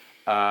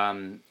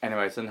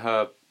 Anyways, and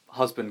her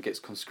husband gets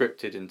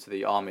conscripted into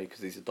the army because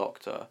he's a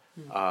doctor,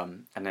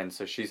 and then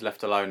so she's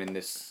left alone in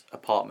this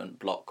apartment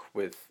block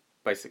with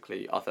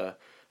basically other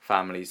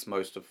families,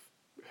 most of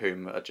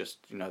whom are just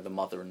the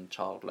mother and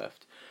child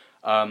left,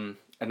 and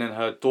then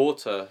her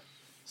daughter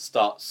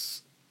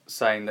starts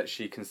saying that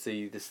she can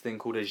see this thing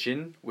called a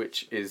jinn,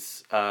 which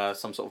is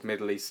some sort of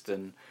Middle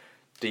Eastern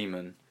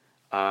demon,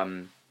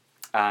 and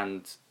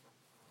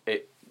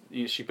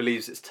she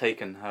believes it's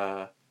taken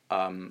her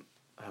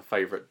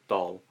favourite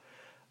doll,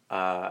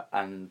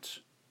 and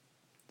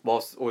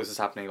whilst all this is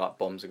happening, like,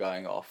 bombs are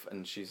going off,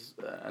 and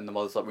and the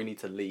mother's like, we need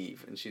to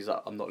leave, and she's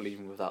like, I'm not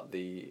leaving without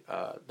the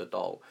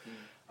doll.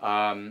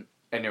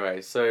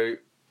 Anyway, so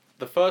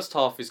the first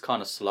half is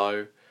kind of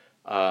slow,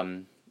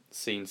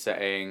 scene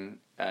setting,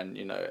 and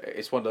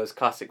it's one of those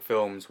classic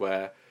films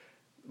where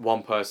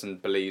one person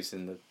believes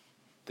in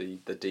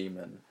the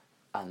demon,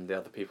 and the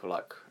other people are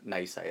like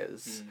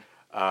naysayers.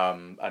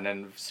 And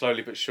then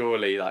slowly but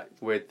surely, like,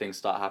 weird things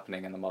start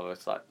happening, and the mother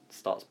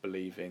starts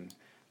believing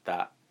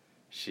that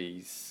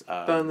she's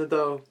burn the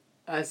doll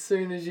as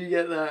soon as you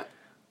get that.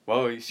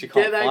 Well, she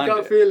can't Get that find gut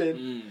it. feeling.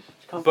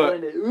 She can't But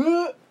find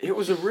it. It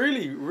was a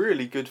really,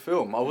 really good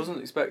film. I wasn't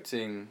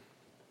expecting...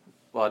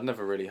 Well, I'd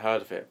never really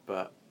heard of it,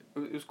 but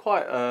it was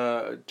quite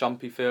a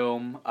jumpy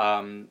film.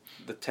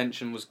 The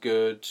tension was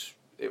good.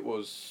 It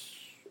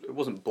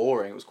wasn't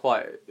boring. It was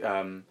quite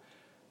an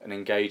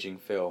engaging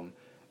film.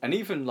 And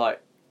even,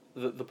 like,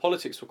 the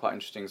politics were quite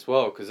interesting as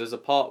well, because there's a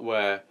part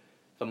where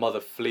the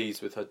mother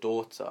flees with her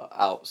daughter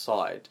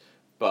outside,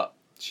 but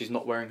she's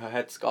not wearing her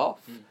headscarf.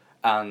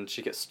 And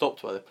she gets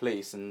stopped by the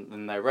police, and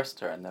then they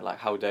arrest her, and they're like,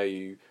 how dare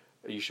you...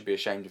 You should be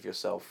ashamed of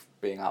yourself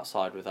being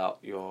outside without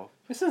your...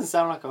 This doesn't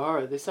sound like a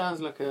horror. This sounds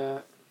like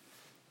a...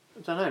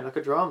 I don't know, like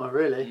a drama,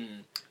 really.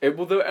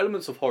 Well, there are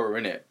elements of horror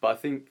in it, but I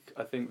think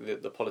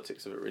that the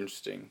politics of it are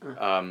interesting.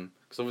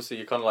 Because obviously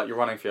you're kind of like, you're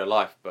running for your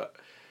life, but,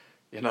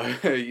 you know,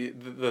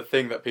 the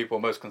thing that people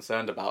are most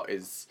concerned about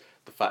is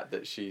the fact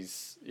that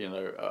she's, you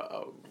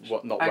know,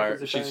 not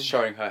wearing... She's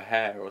showing her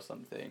hair or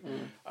something.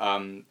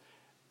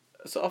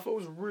 So I thought it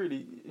was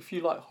really... If you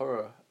like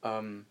horror...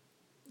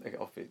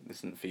 this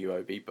isn't for you,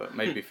 Obi, but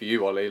maybe for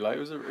you, Ollie. Like, it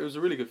was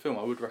a really good film.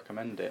 I would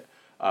recommend it.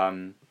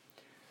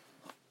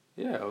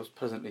 Yeah, I was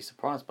pleasantly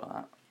surprised by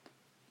that.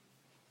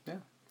 Yeah.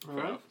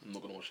 Fair enough. I'm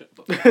not gonna watch it.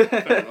 But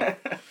fair enough.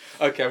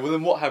 Okay, well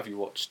then, what have you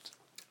watched?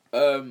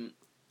 I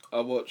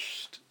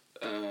watched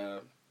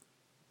The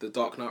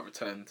Dark Knight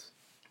Returns,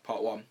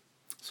 Part 1.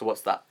 So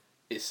what's that?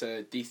 It's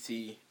a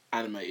DC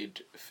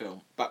animated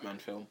film, Batman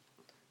film.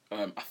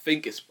 I'm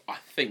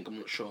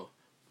not sure.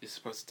 It's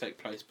supposed to take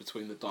place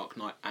between The Dark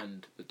Knight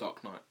and The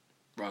Dark Knight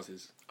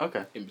Rises.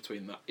 Okay. In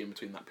between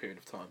that period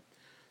of time.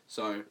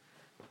 So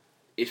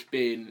it's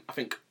been, I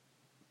think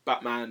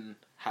Batman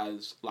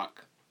has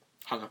like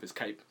hung up his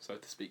cape, so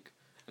to speak,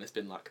 and it's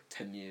been like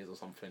 10 years or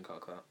something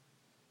like that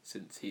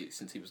since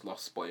he was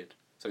last spotted.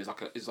 So he's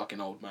like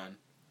an old man.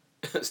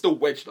 Still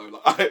wedged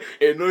though. Like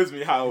it annoys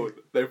me how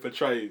they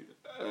portray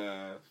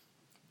the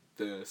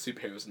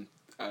superheroes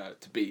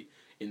to be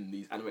in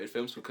these animated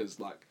films, because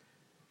like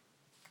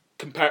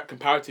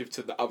comparative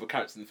to the other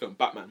characters in the film,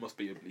 Batman must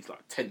be at least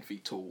like 10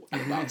 feet tall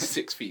and about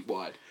 6 feet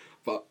wide.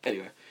 But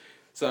anyway,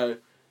 so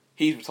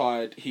he's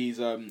retired. He's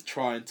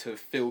trying to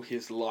fill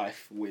his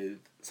life with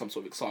some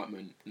sort of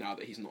excitement now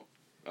that he's not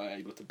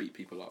able to beat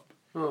people up.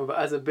 Oh, but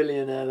as a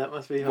billionaire, that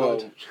must be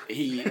hard. Well,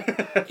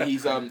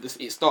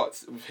 it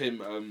starts with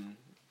him on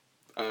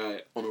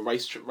a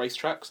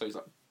racetrack, so he's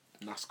like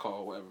NASCAR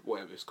or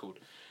whatever it's called,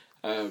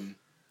 and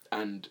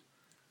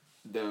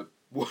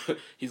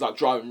he's like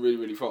driving really,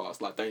 really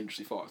fast, like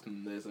dangerously fast,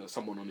 and there's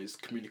someone on his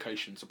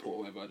communication support or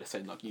whatever. They're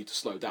saying like, you need to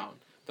slow down.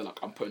 They're like,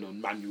 I'm putting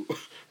on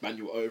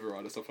manual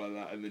override or stuff like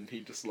that, and then he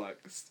just like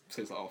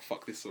says like, oh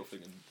fuck this sort of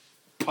thing, and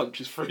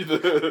punches through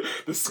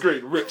the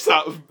screen, rips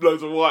out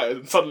loads of wires,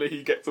 and suddenly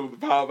he gets all the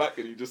power back,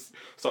 and he just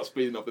starts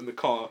speeding up in the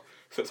car,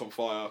 sets on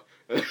fire,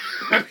 and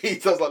he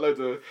does like loads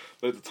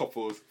of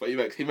topples, but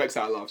he makes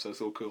out alive, so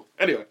it's all cool.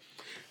 Anyway,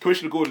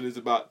 Commissioner Gordon is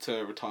about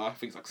to retire. I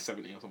think he's like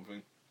 70 or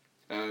something.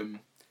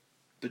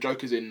 The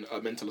Joker's in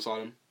a mental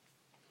asylum,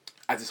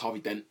 as is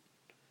Harvey Dent.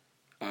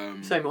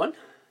 Same one?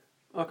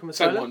 Arkham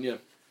Asylum? Same one, yeah.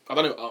 I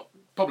don't know,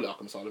 probably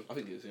Arkham Asylum, I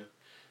think it is, yeah.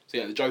 So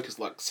yeah, the Joker's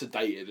like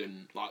sedated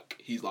and like,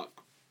 he's like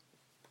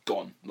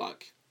gone,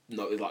 like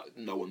no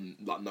one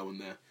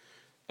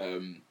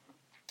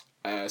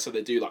there. So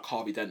they do like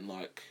Harvey Dent,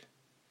 like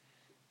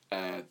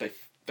they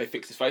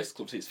fix his face,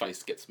 because obviously his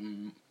face gets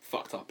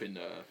fucked up in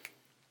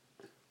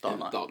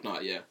Dark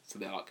Knight, yeah. So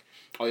they're like,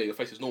 oh yeah, your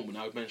face is normal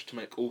now, we've managed to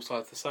make all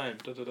sides the same,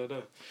 da da da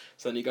da.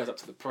 So then he goes up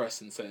to the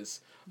press and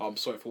says, oh, I'm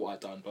sorry for what I've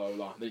done, blah blah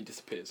blah, and then he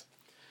disappears.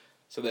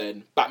 So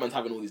then Batman's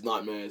having all these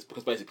nightmares,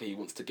 because basically he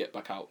wants to get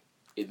back out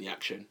in the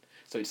action.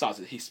 So he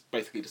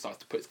basically decides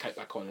to put his cape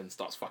back on and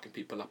starts fucking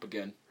people up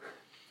again.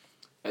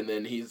 And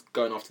then he's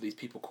going after these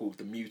people called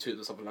the Mutants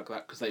or something like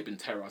that, because they've been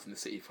terrorising the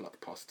city for like the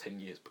past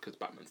 10 years, because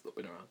Batman's not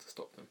been around to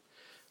stop them.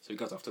 So he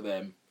goes after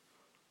them,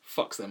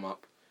 fucks them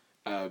up,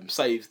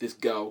 saves this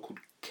girl called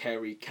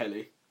Carrie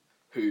Kelly,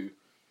 who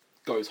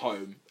goes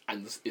home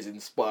and is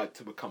inspired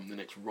to become the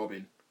next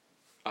Robin.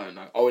 I don't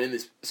know. Oh, and in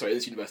this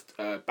universe,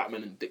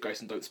 Batman and Dick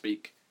Grayson don't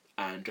speak,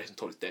 and Jason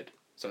Todd is dead.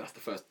 So that's the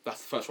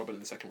first Robin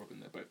and the second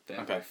Robin.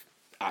 They're both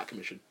out of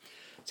commission.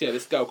 So yeah,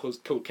 this girl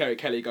called Carrie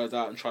Kelly goes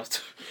out and tries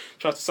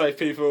to save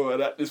people,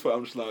 and at this point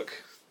I'm just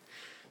like,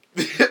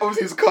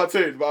 obviously it's a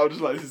cartoon, but I'm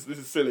just like, this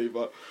is silly,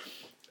 but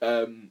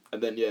and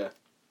then yeah,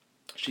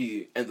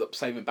 she ends up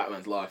saving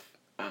Batman's life.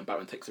 And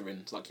Batman takes her in.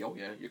 It's like, yo,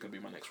 yeah, you're gonna be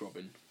my next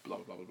Robin. Blah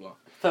blah blah blah blah.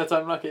 Third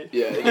time lucky.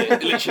 Yeah,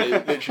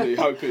 literally,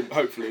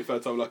 hopefully,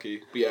 third time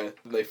lucky. But yeah,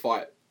 then they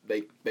fight.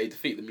 They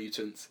defeat the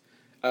mutants.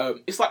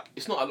 It's not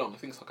that long. I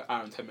think it's like an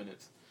hour and 10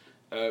 minutes.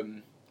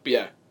 But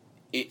yeah,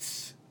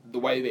 it's the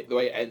way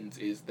it ends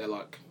is they're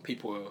like,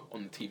 people are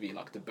on the TV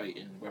like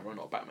debating whether or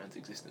not Batman's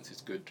existence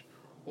is good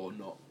or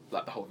not.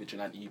 Like the whole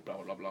vigilante blah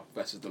blah blah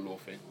versus the law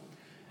thing,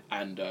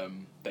 and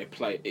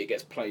it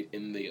gets played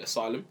in the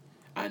asylum,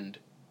 and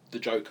the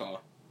Joker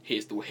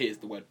hears the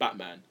word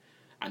Batman,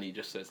 and he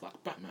just says like,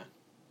 Batman,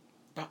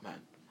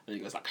 and he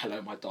goes like,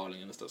 hello my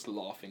darling, and starts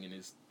laughing in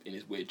his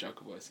weird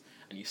Joker voice,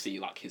 and you see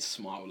like his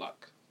smile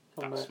like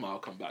come back. Smile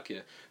come back.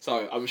 Yeah.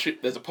 So I'm sure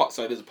there's a part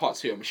 2.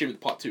 I'm assuming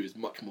part 2 is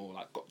much more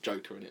like got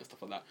Joker in it and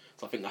stuff like that.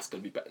 So I think that's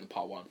going to be better than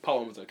part 1. Part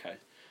 1 was okay,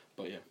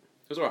 but yeah,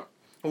 it was alright.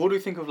 What do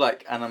you think of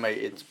like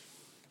animated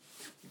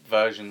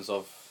versions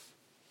of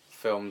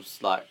films?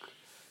 Like,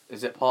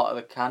 is it part of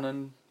the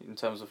canon in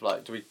terms of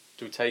like, do we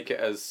take it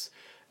as,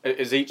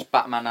 is each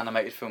Batman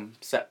animated film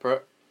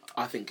separate?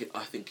 I think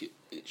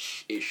it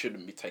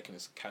shouldn't be taken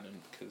as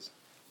canon because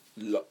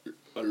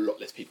a lot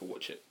less people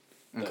watch it.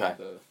 Okay.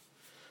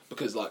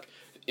 Because like,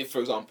 if for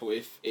example,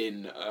 if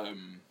in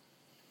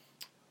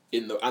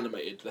the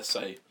animated, let's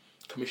say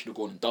Commissioner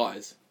Gordon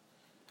dies,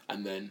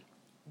 and then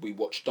we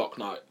watch Dark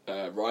Knight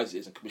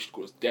Rises and Commissioner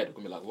Gordon's dead,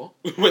 we're gonna be like, what?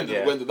 when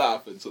did that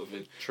happen? Sort of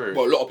thing. True.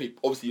 But a lot of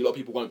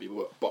people won't be,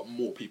 but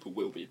more people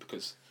will be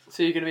because.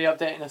 So you're going to be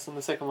updating us on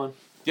the second one?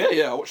 Yeah,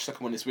 I'll watch the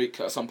second one this week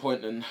at some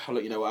point, and I'll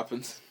let you know what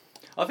happens.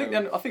 I think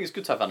it's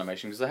good to have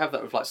animation because they have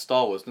that with like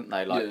Star Wars, didn't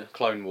they? Like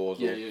Clone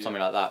Wars or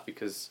something like that.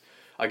 Because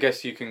I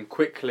guess you can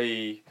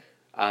quickly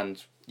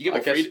and you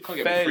get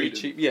fairly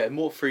cheap. Yeah,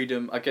 more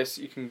freedom. I guess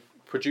you can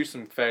produce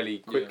them fairly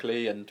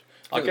quickly and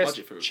I guess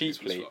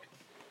cheaply.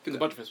 I think the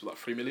budget for this was like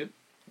 $3 million.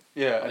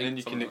 Yeah, and then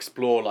you can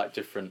explore like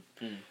different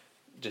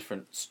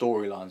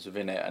storylines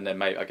within it, and then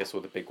maybe I guess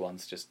all the big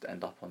ones just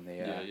end up on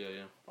the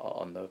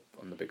on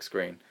the big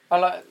screen.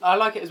 I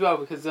like it as well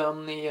because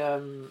on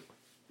the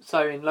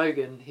so in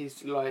Logan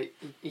he's like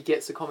he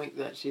gets the comic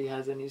that she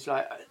has and he's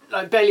like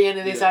barely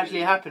any of this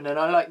actually happened, and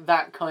I like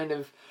that kind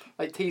of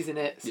like teasing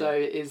it so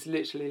it is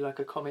literally like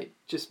a comic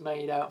just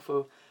made out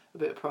for a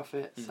bit of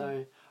profit.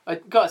 So I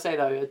gotta say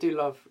though, I do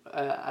love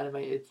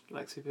animated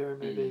like superhero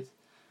movies.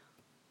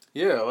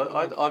 Yeah,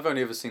 I've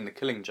only ever seen The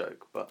Killing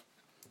Joke, but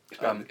it's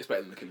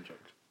better than The Killing Joke.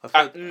 I've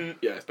heard,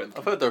 it's better.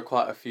 I've heard there are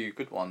quite a few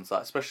good ones,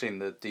 like, especially in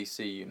the DC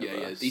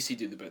universe. Yeah, DC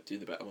do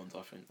the better ones,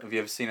 I think. Have you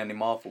ever seen any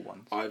Marvel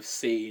ones? I've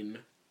seen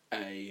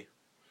I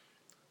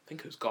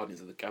think it was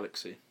Guardians of the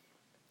Galaxy.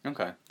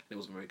 Okay. It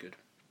wasn't very good.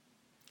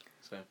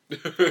 So,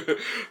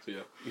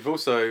 yeah. You've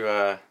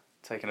also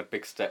taken a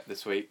big step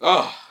this week.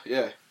 Oh,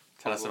 yeah.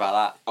 Tell us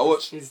about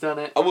that. He's done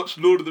it. I watched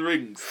Lord of the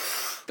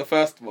Rings, the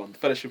first one,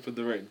 Fellowship of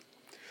the Ring.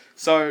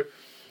 So,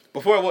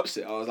 before I watched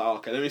it, I was like,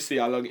 okay, let me see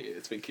how long it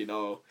is. Thinking,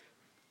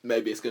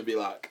 maybe it's gonna be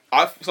like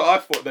I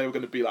thought they were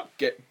gonna be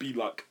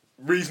like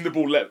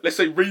reasonable level. Let's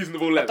say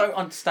reasonable level. I don't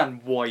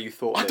understand why you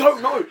thought. I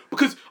don't know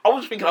because I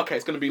was thinking, okay,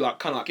 it's gonna be like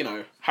kind of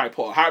like Harry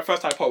Potter.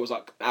 First Harry Potter was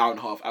like an hour and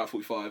a half, hour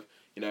 45.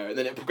 And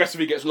then it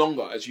progressively gets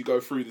longer as you go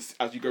through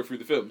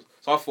the films.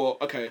 So I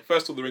thought, okay,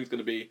 first of all, the Ring's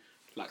gonna be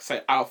like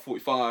say hour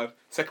 45.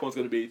 Second one's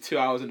gonna be 2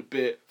 hours and a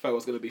bit. Third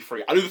one's gonna be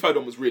 3. I knew the third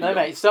one was really long.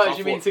 No, mate, started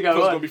you mean to go on.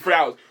 It's gonna be 3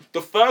 hours.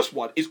 The first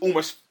one is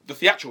the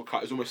theatrical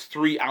cut is almost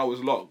 3 hours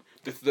long.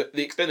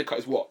 The extended cut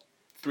is what?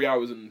 3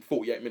 hours and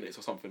 48 minutes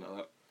or something like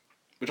that.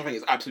 Which I think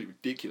is absolutely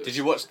ridiculous. Did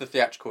you watch the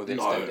theatrical or the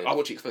extended? No, I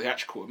watched the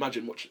theatrical.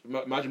 Imagine watching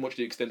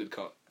the extended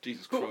cut.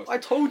 Jesus Christ. I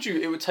told you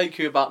it would take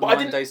you about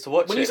 9 days to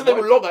watch it. When you said they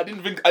were long, I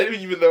didn't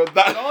even know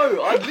that.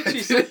 No, I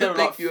literally said they were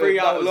like 3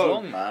 hours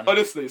long, man.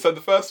 Honestly, so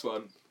the first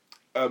one,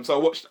 so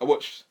I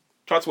watched,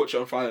 tried to watch it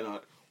on Friday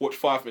night, watched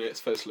 5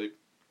 minutes, fell asleep.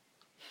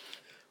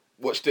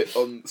 Watched it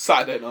on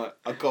Saturday night.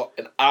 I got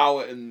an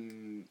hour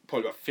and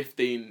probably about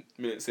 15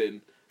 minutes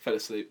in, fell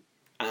asleep.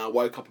 And I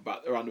woke up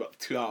around about the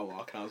 2 hour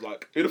mark, and I was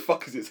like, who the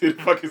fuck is this? Who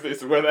the fuck is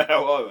this? And where the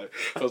hell are they?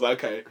 So I was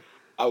like, okay,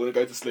 I'm going to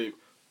go to sleep.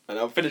 And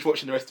I finished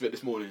watching the rest of it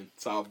this morning.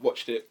 So I've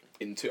watched it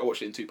in 2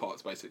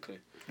 parts, basically.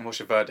 And what's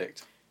your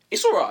verdict?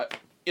 It's alright,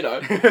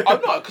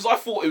 I'm not, because I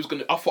thought I'm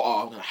going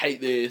to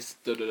hate this,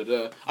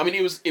 I mean,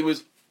 it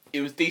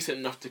was decent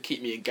enough to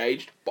keep me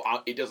engaged,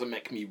 but it doesn't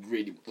make me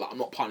really, I'm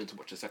not planning to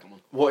watch the second one.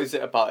 What is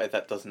it about it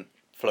that doesn't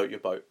float your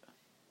boat?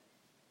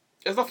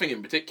 There's nothing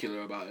in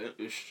particular about it.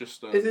 It's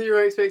just. Is it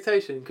your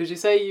expectation? Because you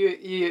say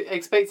you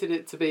expected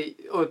it to be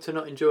or to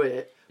not enjoy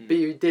it, but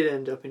you did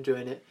end up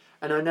enjoying it.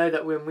 And I know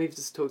that when we've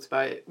just talked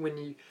about it, when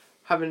you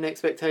have an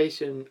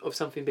expectation of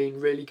something being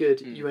really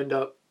good, you end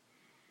up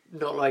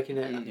not liking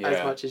it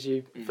as much as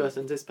you first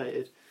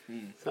anticipated.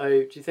 So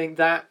do you think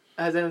that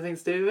has anything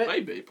to do with it?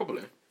 Maybe,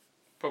 probably.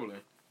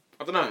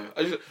 I don't know.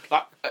 I just,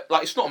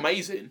 like it's not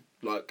amazing.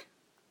 Like,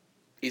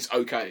 it's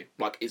okay.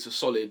 Like, it's a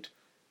solid.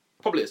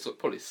 Probably a 7.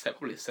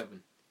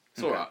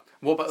 It's alright.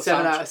 What about the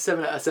 7 out of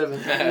 7 out of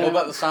 7. What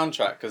about the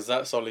soundtrack? Because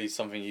that's only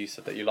something you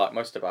said that you like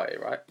most about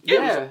it, right?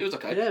 Yeah. It was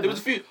okay. Yeah, there was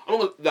a few. I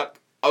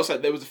would say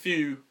there was a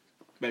few,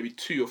 maybe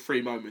 2 or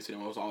 3 moments in it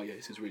where I was like, oh yeah,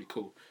 this is really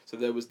cool. So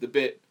there was the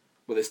bit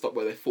where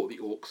they fought the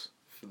orcs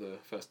for the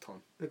first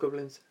time. The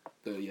goblins.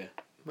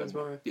 Where's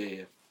Mario?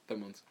 Yeah,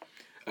 them ones.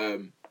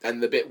 And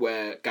the bit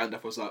where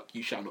Gandalf was like,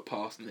 "You shall not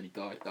pass," and then he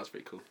died. That was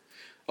pretty cool.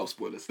 Oh,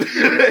 spoilers.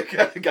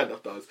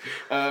 Gandalf dies.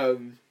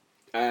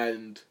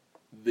 And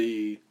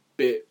the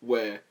bit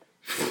where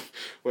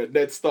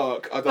Ned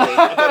Stark, I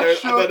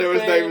don't know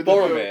his name.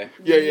 Boromir.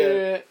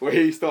 Yeah. Where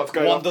he starts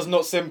going. One does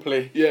not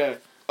simply. Yeah.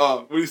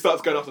 When he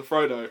starts going after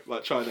Frodo,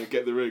 like trying to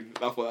get the ring.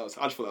 I just thought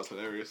that was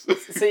hilarious.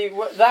 See,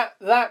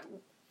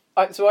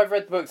 so I've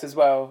read the books as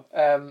well,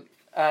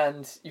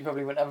 and you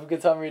probably wouldn't have a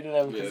good time reading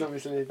them because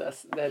obviously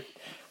that's.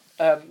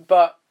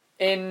 But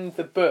in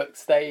the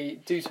books they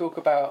do talk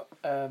about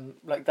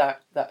like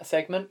that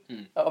segment.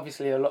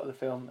 Obviously, a lot of the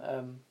film,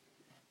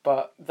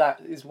 but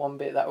that is one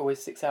bit that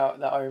always sticks out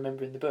that I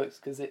remember in the books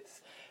because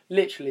it's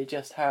literally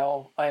just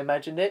how I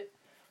imagined it.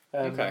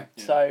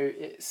 So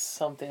it's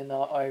something that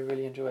I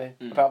really enjoy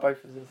about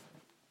both of them.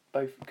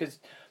 Both because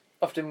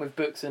often with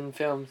books and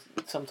films,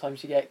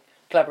 sometimes you get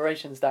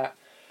collaborations that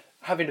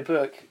having a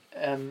book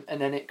and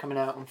then it coming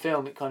out on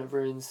film, it kind of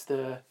ruins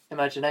the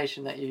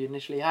imagination that you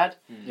initially had.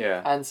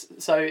 Yeah. And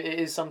so it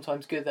is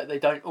sometimes good that they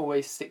don't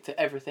always stick to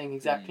everything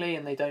exactly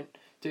and they don't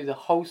do the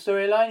whole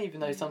storyline,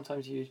 even though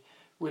sometimes you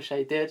wish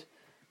they did.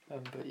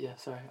 But yeah,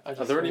 sorry.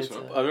 Are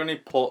there any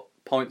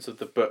points of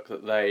the book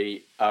that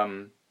they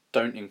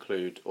don't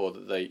include or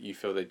that you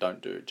feel they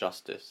don't do it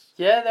justice?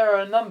 Yeah, there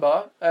are a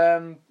number,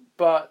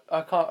 but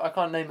I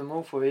can't name them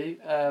all for you.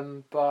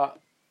 But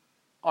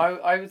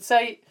I would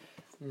say.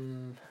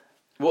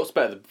 What's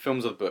better, the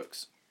films or the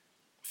books?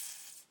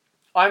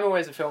 I'm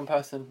always a film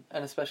person,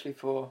 and especially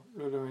for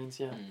Lord of the Rings.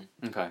 Yeah.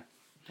 Okay.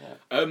 Yeah.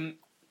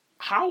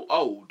 How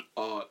old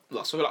are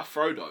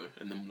Frodo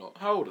and them lot?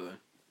 How old are they?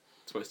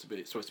 Supposed to be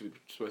in the film.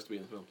 Supposed to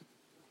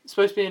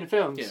be in the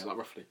films. Yeah, like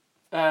roughly.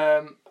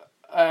 30s,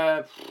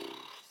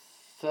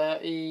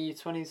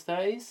 20s,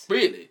 30s.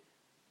 Really?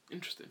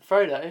 Interesting.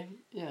 Frodo,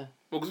 yeah.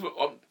 Well, because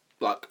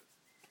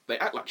they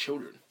act like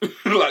children.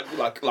 like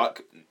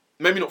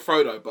maybe not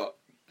Frodo, but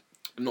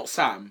not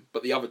Sam,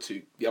 but the other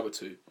two.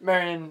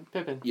 Merry and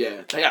Pippin.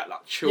 Yeah, they act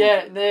like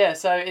children. Yeah.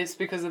 So it's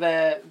because of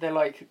their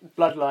like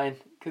bloodline,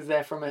 because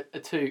they're from a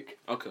Took,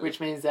 which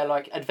means they're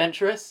like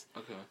adventurous.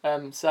 Okay.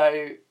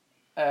 So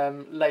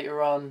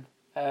later on,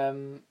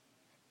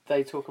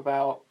 they talk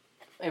about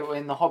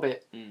in The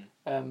Hobbit.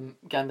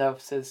 Gandalf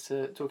says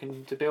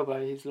talking to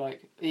Bilbo, he's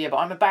like, "Yeah, but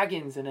I'm a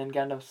Baggins," and then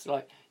Gandalf's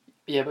like,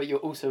 "Yeah, but you're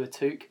also a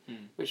Took,"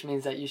 which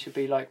means that you should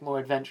be like more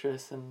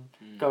adventurous and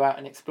go out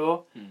and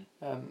explore.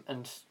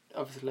 And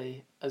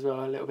obviously, as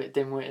well, a little bit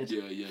dim-witted.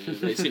 Yeah.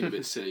 They seem a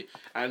bit silly.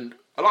 And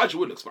Elijah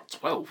Wood looks about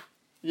 12.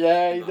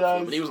 Yeah, he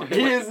does.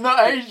 He is not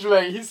aged,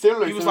 mate. He still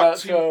looks about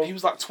 12. He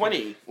was like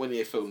 20 when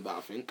they filmed that,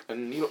 I think,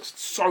 and he looks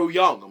so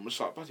young. I'm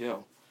just like, bloody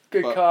hell.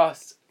 Good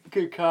cast.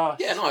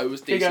 Yeah, no, it was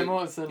decent. Viggo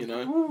Mortensen. You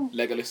know,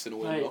 Legolas and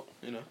all that.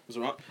 You know, it was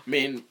alright. I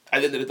mean, at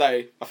the end of the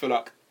day, I feel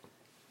like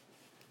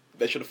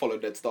they should have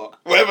followed Ned Stark.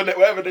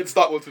 Whatever Ned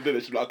Stark wanted to do,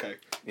 they should be like, okay.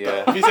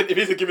 Yeah. If he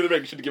said give me the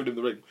ring, should have given him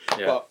the ring.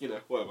 Yeah. But, you know,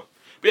 whatever.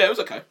 But yeah, it was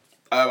okay.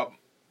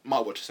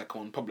 Might watch a second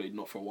one, probably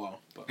not for a while.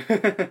 But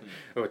It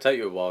will take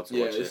you a while to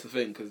watch it. Yeah, that's the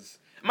thing, because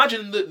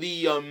imagine that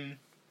the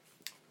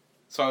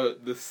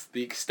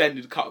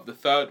extended cut of the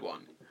third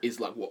one is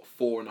like, what,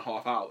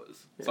 4.5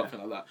 hours? Yeah. Something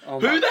like that.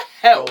 Oh Who the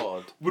hell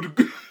God. would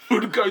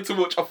go to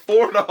watch a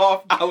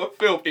 4.5 hour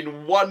film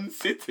in one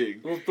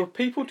sitting? Well, the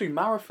people do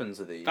marathons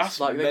of these. That's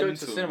like, they go to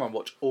mental. the cinema and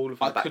watch all of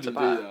them back to couldn't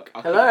back. do that.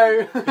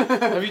 Hello.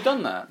 Have you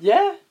done that?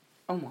 Yeah.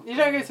 Oh my You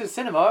don't go to the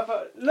cinema,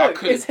 but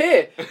look, it's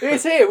here.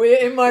 It's here.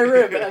 We're in my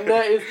room, and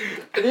there is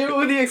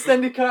all the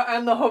extended cut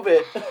and The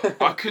Hobbit.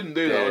 I couldn't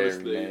do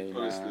that,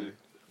 honestly.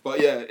 But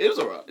yeah, it was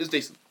alright. It was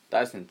decent.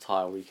 That's an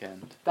entire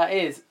weekend. That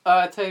is.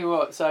 I tell you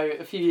what. So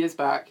a few years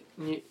back,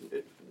 New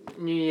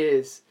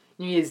Year's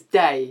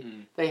Day,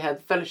 they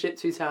had Fellowship,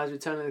 Two Towers,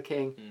 Return of the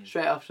King.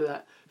 Straight after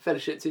that,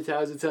 Fellowship, Two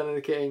Towers, Return of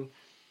the King.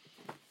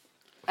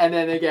 And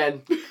then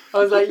again, I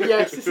was like,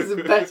 yes, this is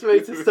the best way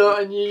to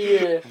start a new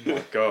year. Oh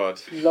my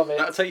God. Love it.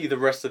 That'll take you the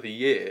rest of the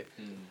year.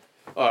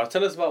 Alright,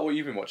 tell us about what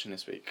you've been watching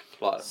this week.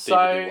 Like,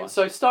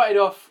 So started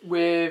off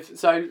with...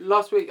 So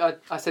last week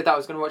I said that I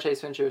was going to watch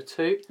Ace Ventura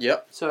 2.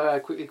 Yep. So I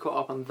quickly caught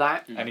up on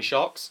that. Any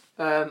sharks?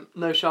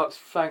 No sharks,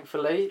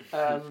 thankfully.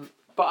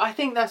 But I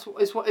think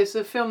it's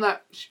a film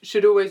that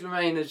should always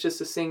remain as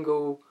just a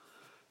standalone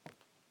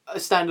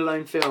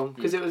film.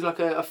 Because it was like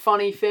a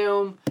funny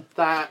film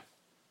that,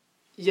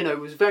 you know,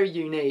 was very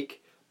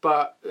unique.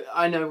 But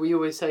I know we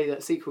always say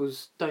that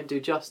sequels don't do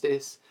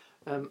justice.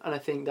 And I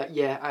think that,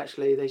 yeah,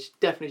 actually, they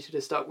definitely should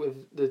have stuck with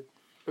the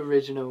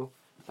original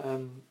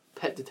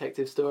pet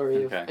detective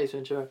story of Ace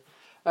Ventura.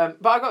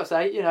 But I got to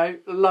say, you know,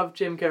 love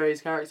Jim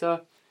Carrey's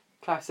character.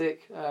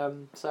 Classic.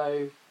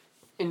 So,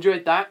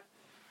 enjoyed that.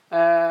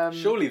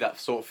 Surely that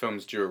sort of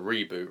film's due a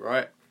reboot,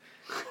 right?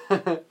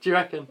 Do you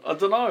reckon? I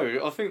don't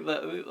know. I think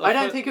that... I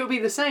don't think it'll be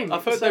the same.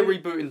 I've heard they're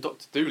rebooting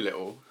Dr.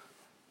 Dolittle.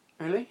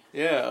 Really?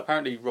 Yeah,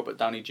 apparently Robert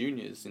Downey Jr.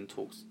 is in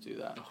talks to do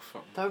that. Oh,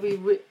 fuck. That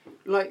would be...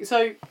 Like,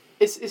 so...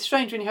 It's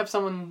strange when you have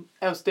someone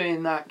else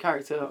doing that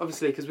character,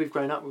 obviously, because we've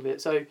grown up with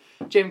it. So,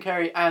 Jim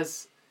Carrey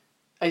as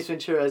Ace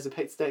Ventura as a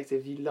pet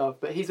detective you love,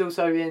 but he's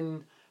also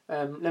in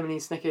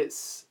Lemony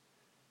Snicket's...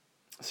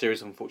 A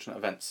Series of Unfortunate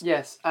Events.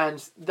 Yes,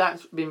 and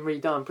that's been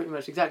redone pretty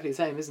much exactly the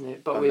same, isn't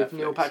it? But On with Netflix,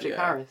 Neil Patrick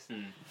yeah. Harris.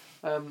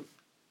 And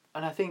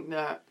I think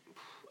that...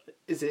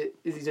 Is he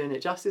doing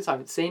it justice? I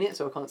haven't seen it,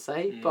 so I can't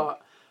say,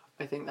 but...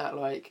 I think that,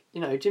 like,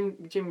 you know, Jim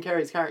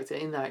Carrey's character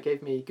in that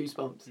gave me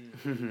goosebumps.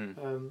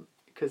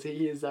 Because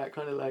he is that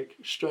kind of, like,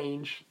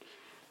 strange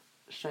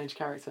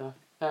character.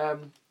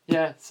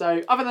 Yeah,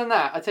 so other than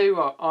that, I tell you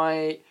what,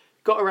 I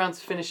got around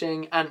to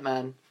finishing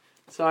Ant-Man.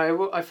 So I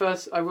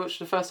watched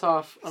the first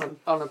half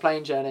on a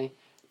plane journey.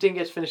 Didn't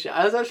get to finish it.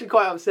 I was actually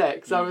quite upset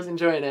because I was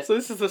enjoying it. So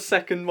this is the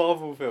second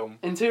Marvel film.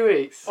 In 2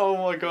 weeks. Oh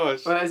my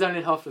gosh. Well, it was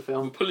only half the We're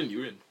film. pulling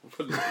you in.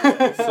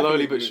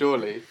 Slowly but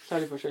surely.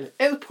 Slowly but surely.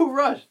 It was Paul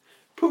Rudd.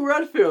 Paul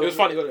Rudd film. It was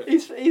funny, wasn't it?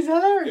 He's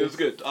hilarious. It was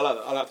good. I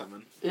like that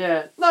man.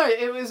 Yeah. No,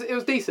 it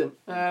was decent.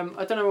 I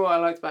don't know what I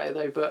liked about it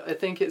though, but I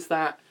think it's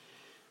that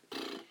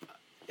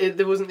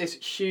there wasn't this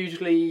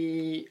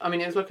hugely. I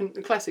mean, it was like a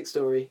classic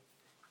story,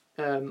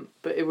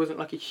 but it wasn't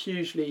like a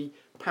hugely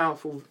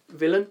powerful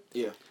villain.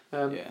 Yeah.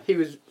 He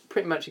was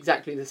pretty much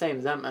exactly the same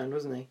as Ant-Man,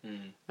 wasn't he?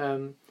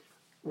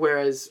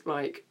 Whereas,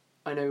 like,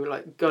 I know,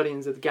 like,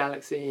 Guardians of the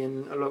Galaxy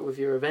and a lot with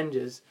your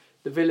Avengers,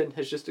 the villain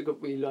has just got to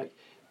be, like,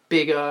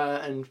 bigger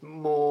and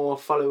more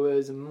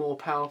followers and more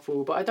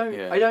powerful. But I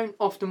don't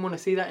often want to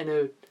see that in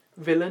a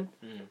villain.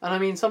 And I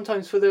mean,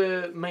 sometimes for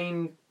the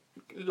main,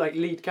 like,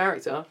 lead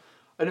character,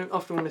 I don't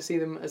often want to see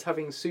them as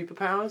having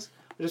superpowers.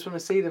 I just want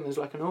to see them as,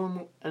 like,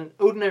 an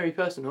ordinary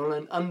person or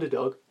an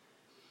underdog.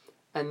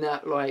 And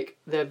that, like,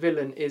 their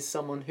villain is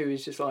someone who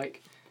is just,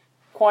 like,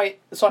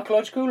 quite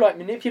psychological, like,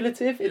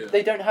 manipulative.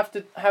 They don't have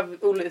to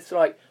have all this,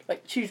 like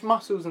huge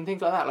muscles and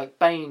things like that, like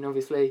Bane,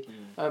 obviously.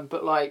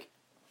 But, like,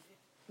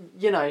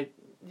 you know,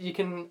 you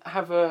can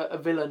have a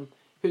villain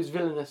who's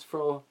villainous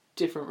for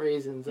different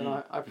reasons, and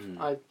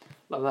I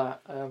love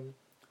that.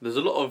 There's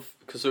a lot of...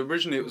 Because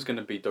originally it was going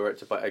to be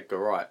directed by Edgar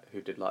Wright, who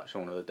did, like,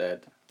 Shaun of the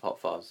Dead, Hot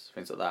Fuzz,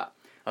 things like that.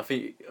 I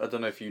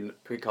don't know if you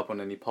pick up on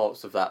any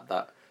parts of that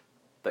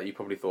you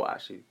probably thought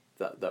actually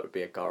that would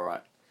be Edgar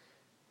Wright.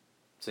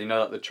 So you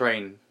know, like the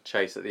train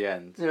chase at the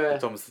end, the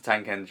Thomas the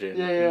Tank Engine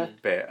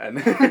bit, and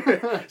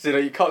so you know,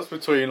 it cuts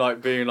between like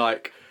being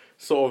like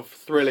sort of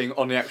thrilling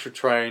on the actual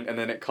train, and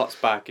then it cuts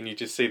back, and you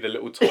just see the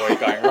little toy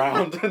going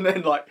round, and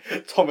then like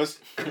Thomas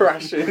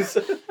crashes.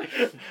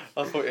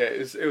 I thought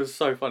it was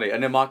so funny,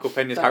 and then Michael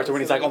Peña's character when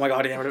he's like, oh my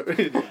god,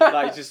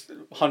 like just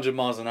 100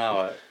 miles an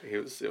hour. It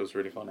was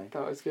really funny.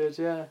 That was good,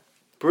 yeah.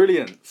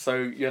 Brilliant.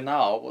 So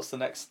what's the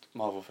next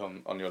Marvel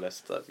film on your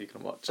list that you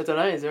can watch? I don't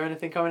know. Is there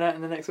anything coming out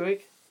in the next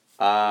week?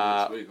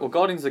 Well,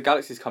 Guardians of the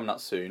Galaxy is coming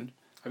out soon.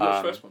 Have you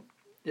watched the first one?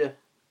 Yeah. Do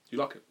you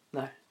like it?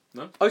 No.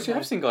 No? Oh, so you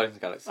have seen Guardians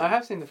of the Galaxy? I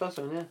have seen the first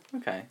one, yeah.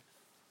 Okay.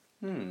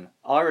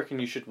 I reckon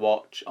you should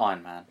watch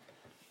Iron Man.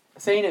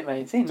 Seen it,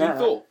 mate. Seen that.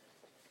 Seen Thor?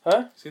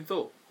 Huh? Seen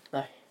Thor? No.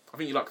 I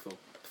think you like Thor.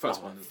 The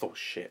first one. Thor's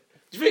shit.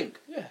 Do you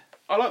think? Yeah.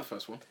 I like the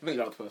first one. I think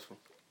you like the first one.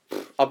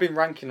 I've been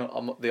ranking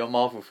the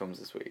Marvel films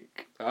this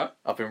week.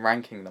 I've been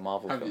ranking the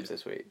Marvel films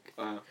this week.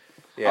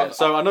 Yeah.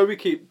 So I know we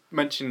keep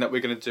mentioning that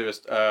we're going to do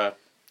a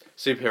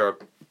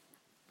superhero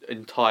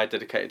entire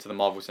dedicated to the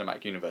Marvel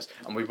Cinematic Universe,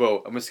 and we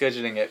will, and we're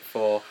scheduling it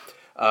for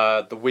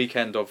the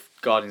weekend of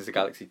Guardians of the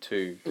Galaxy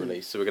 2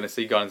 release. So we're going to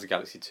see Guardians of the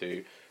Galaxy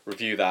 2,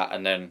 review that,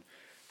 and then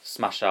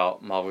smash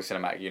out Marvel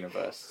Cinematic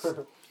Universe.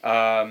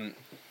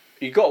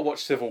 You got to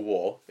watch Civil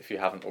War if you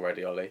haven't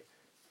already, Ollie.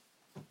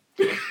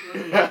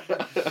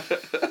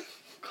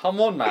 Come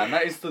on, man.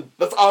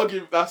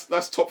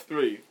 That's top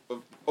 3.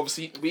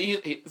 Obviously,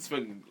 it's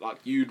when like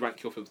you'd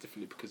rank your films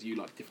differently because you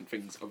like different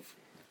things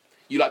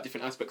you like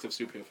different aspects of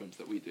superhero films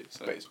that we do.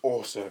 So. But it's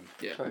awesome.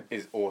 Yeah,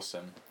 it's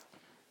awesome.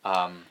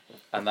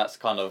 And that's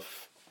kind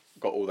of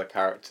got all the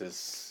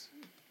characters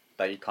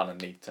that you kind of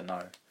need to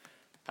know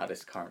at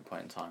this current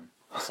point in time,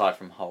 aside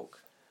from Hulk.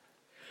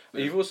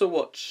 Yeah. You've also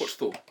watched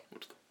Thor.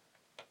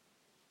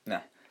 Nah.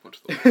 Watch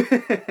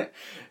Thor.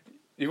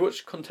 You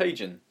watched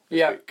Contagion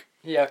this week?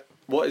 Yeah.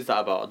 What is that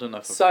about? I don't know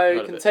if I've heard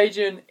of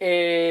Contagion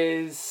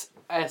is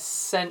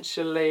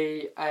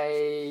essentially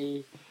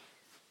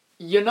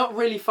you're not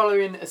really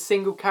following a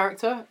single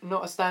character,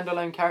 not a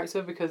standalone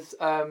character, because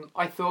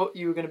I thought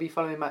you were going to be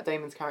following Matt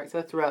Damon's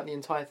character throughout the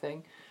entire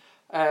thing.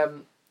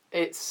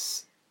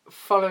 It's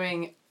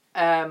following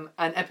an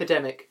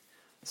epidemic.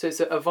 So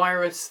it's a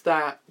virus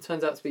that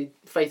turns out to be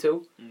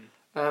fatal,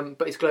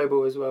 but it's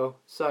global as well.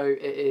 So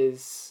it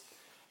is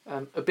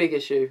a big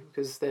issue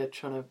because they're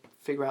trying to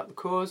figure out the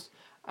cause,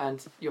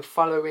 and you're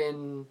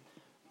following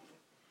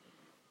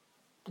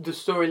the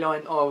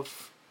storyline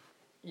of...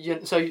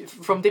 So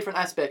from different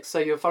aspects, so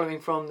you're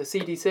following from the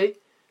CDC,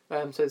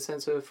 so the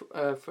Centre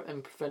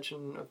and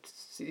Prevention of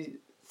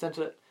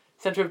Centre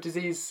of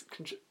Disease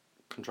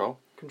Control.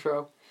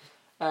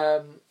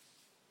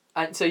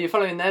 And so you're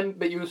following them,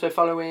 but you're also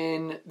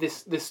following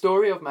this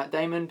story of Matt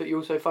Damon, but you're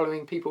also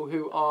following people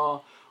who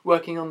are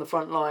working on the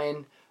front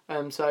line,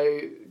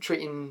 so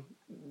treating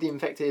the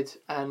infected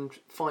and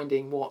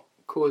finding what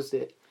caused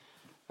it.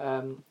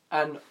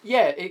 And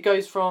yeah, it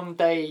goes from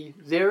day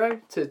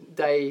 0 to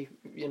day,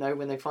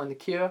 when they find the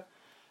cure.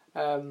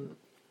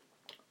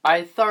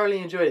 I thoroughly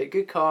enjoyed it.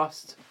 Good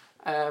cast.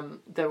 I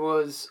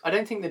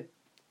don't think the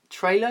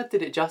trailer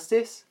did it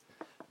justice.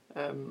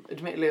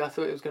 Admittedly, I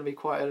thought it was going to be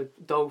quite a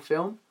dull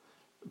film,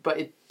 but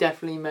it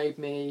definitely made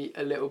me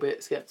a little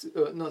bit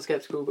not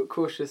skeptical, but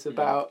cautious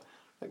about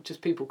like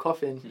just people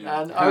coughing.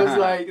 Yeah. And I was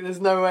like,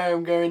 there's no way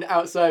I'm going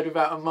outside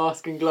without a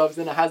mask and gloves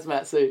and a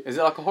hazmat suit. Is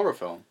it like a horror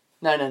film?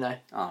 No.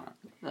 Oh.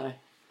 No.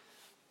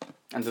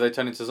 And do they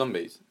turn into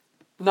zombies?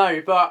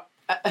 No, but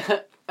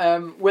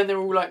when they're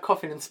all like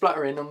coughing and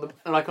spluttering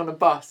on a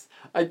bus,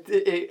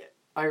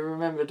 I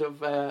remembered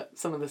of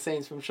some of the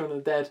scenes from Shaun of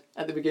the Dead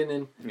at the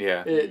beginning.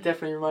 Yeah. It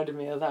definitely reminded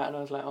me of that, and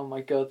I was like, oh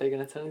my god, they're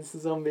going to turn into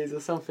zombies or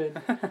something.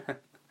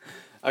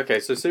 Okay,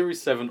 so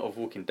Series 7 of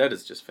Walking Dead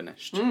has just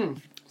finished. So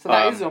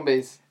that is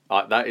zombies.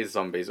 That is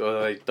zombies,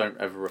 although they don't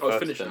ever refer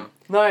to them.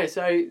 Now. No,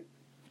 so...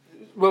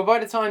 Well, by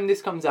the time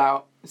this comes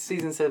out,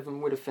 Season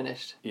 7 would have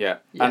finished. Yeah,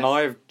 Yes. and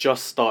I've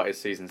just started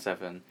Season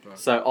 7. Right.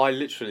 So I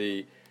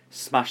literally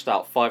smashed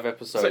out 5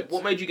 episodes. So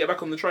what made you get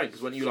back on the train?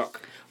 Because when you like...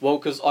 Well,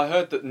 because I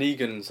heard that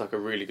Negan's like a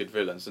really good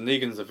villain. So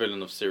Negan's a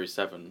villain of Series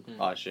 7,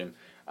 I assume.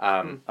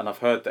 And I've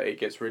heard that it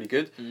gets really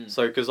good.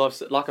 So, because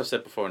like I've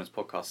said before in this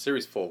podcast,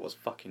 Series 4 was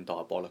fucking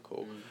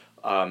diabolical.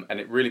 And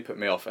it really put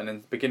me off. And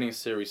then the beginning of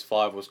Series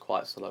 5 was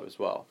quite slow as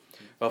well.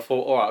 But I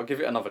thought, alright, I'll give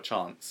it another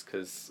chance,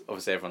 because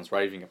obviously everyone's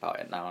raving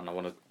about it now and I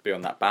want to be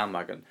on that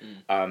bandwagon.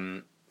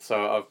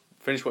 So I've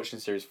finished watching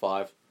Series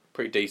 5,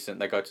 pretty decent.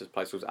 They go to this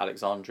place called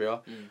Alexandria.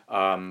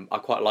 I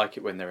quite like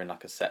it when they're in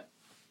like a set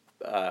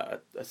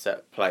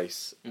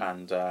place,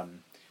 and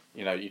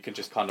you know, you can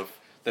just kind of,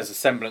 there's a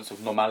semblance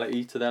of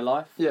normality to their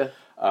life. Yeah.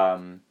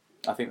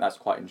 I think that's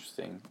quite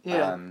interesting.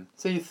 Yeah.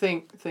 So you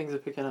think things are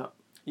picking up?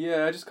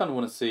 Yeah, I just kind of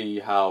want to see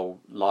how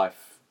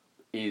life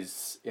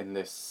is in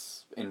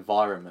this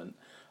environment.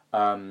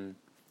 And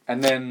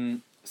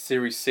then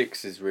Series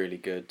 6 is really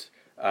good.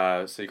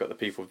 So you've got the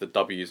people with the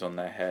W's on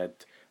their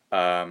head.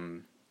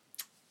 And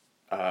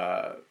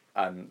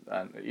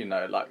you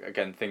know, like,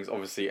 again, things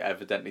obviously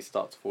evidently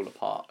start to fall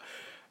apart.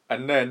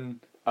 And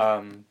then,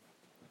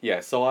 yeah,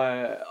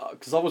 so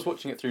because I was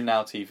watching it through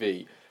Now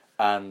TV,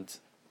 and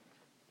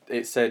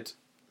it said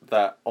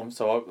that on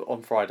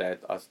Friday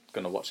I was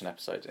going to watch an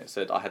episode, and it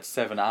said I had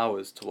 7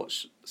 hours to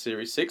watch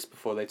Series 6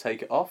 before they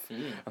take it off,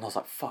 and I was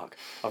like, fuck,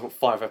 I've got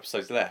 5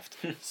 episodes left.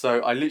 So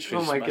I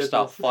literally smashed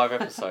out 5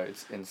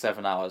 episodes in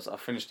 7 hours. I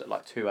finished at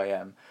like 2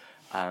 a.m.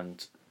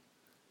 and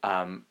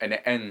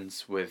it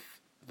ends with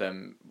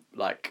them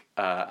like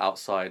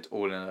outside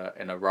all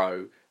in a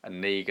row,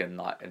 and Negan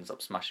like ends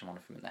up smashing one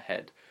of them in the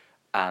head,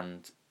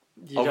 and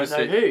you don't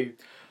know who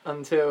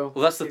until...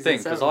 Well, that's the thing,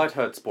 because 7. I'd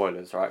heard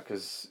spoilers, right?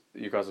 Because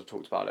you guys have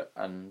talked about it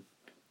and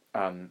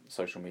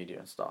social media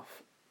and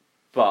stuff.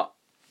 But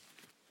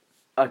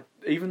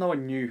even though I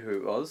knew who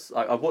it was,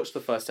 I watched the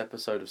first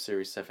episode of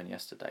Series 7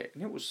 yesterday,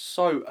 and it was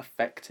so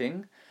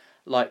affecting.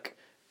 Like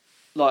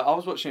I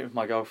was watching it with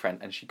my girlfriend,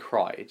 and she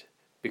cried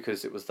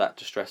because it was that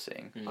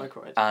distressing. I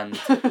cried.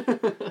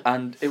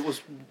 And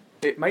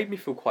it made me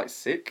feel quite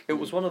sick. It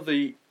was one of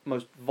the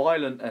most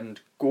violent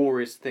and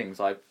goriest things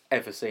I've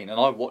ever seen, and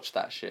I watched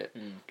that shit.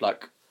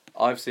 Like,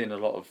 I've seen a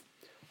lot of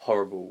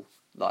horrible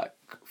like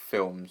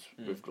films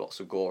with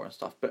lots of gore and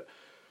stuff, but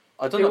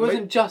I don't know. It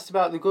wasn't just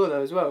about the gore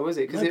though, as well, was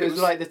it? Because No, it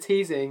was like the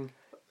teasing.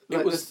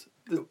 Like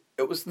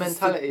it was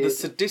mentality. the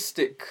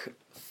sadistic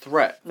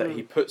threat that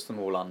he puts them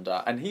all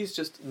under, and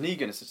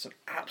Negan is just an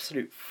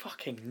absolute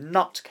fucking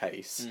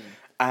nutcase.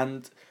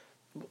 And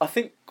I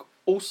think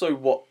also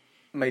what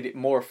made it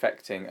more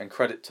affecting, and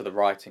credit to the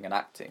writing and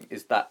acting,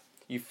 is that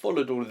you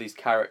followed all of these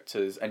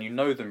characters and you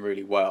know them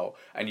really well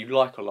and you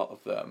like a lot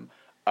of them,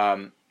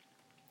 and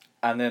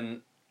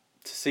then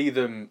to see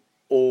them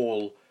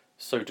all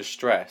so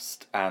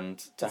distressed, and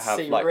to have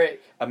like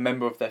Rick. a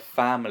member of their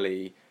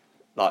family,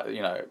 like,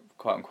 you know,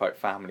 quote unquote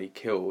family,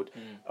 killed,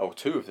 or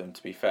 2 of them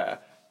to be fair,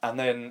 and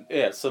then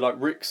so like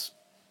Rick's,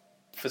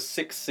 for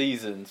 6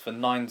 seasons, for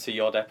 90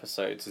 odd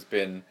episodes, has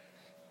been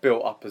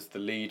built up as the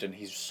lead, and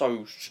he's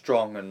so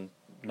strong and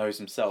knows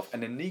himself,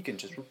 and then Negan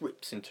just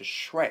rips into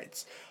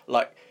shreds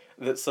like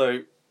that. So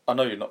I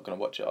know you're not going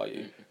to watch it, are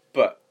you?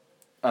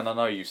 And I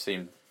know you've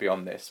seen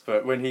beyond this,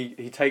 but when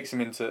he takes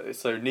him into,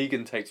 so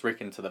Negan takes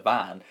Rick into the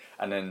van,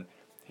 and then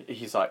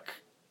he's like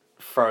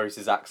throws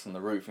his axe on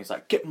the roof, and he's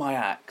like, get my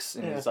axe,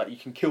 and he's like, you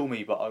can kill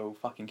me, but I will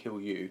fucking kill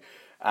you,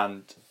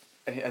 and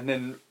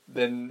then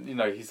you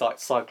know, he's like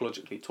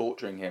psychologically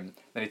torturing him.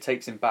 Then he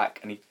takes him back,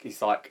 and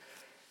he's like,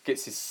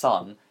 gets his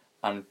son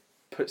and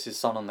puts his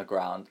son on the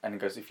ground, and he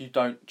goes, if you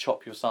don't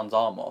chop your son's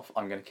arm off,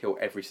 I'm going to kill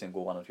every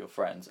single one of your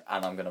friends,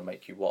 and I'm going to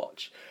make you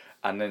watch.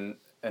 And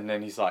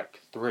then he's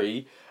like,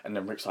 3, and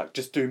then Rick's like,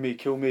 just do me,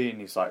 kill me, and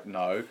he's like,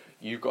 no,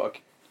 you've got to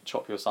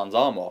chop your son's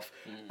arm off.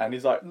 And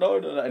he's like, no,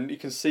 and you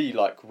can see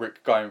like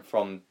Rick going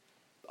from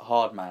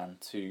hard man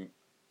to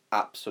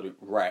absolute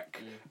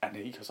wreck, and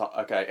he goes like,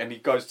 okay, and he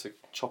goes to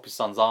chop his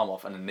son's arm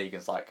off, and then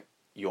Negan's like,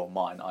 you're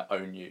mine, I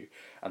own you.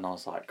 And I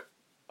was like,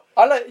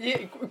 I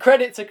like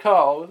credit to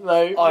Carl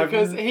though,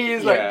 because he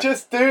is like,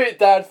 just do it,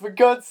 Dad, for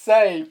God's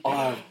sake.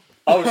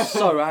 I was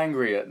so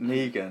angry at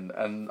Negan,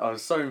 and I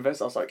was so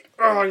invested. I was like,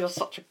 oh, you're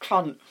such a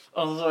cunt.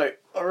 I was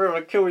like, I really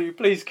want to kill you,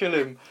 please kill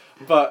him.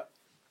 But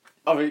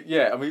I mean,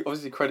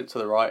 obviously credit to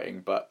the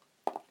writing, but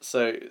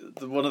so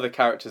one of the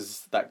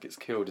characters that gets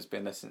killed has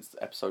been there since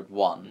episode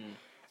 1.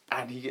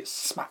 And he gets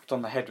smacked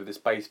on the head with this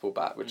baseball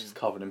bat, which is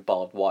covered in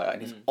barbed wire,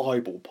 and his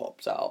eyeball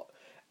pops out,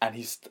 and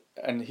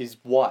his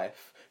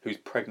wife, who's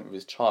pregnant with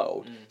his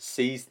child,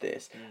 sees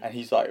this, and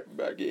he's like,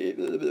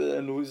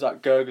 and he's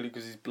like gurgling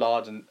because he's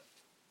blood, and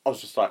I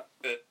was just like,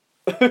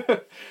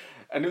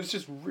 and it was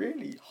just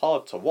really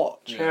hard to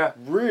watch. Yeah.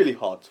 Really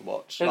hard to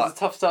watch. It was Like, a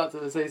tough start to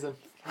the season.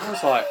 I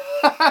was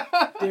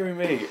like, dearie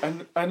me.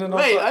 And then I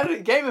was Mate,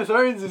 like, Game of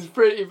Thrones is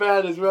pretty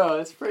bad as well.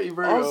 It's pretty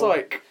brutal. I was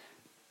like,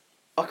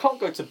 I can't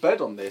go to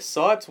bed on this,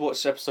 so I had to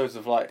watch episodes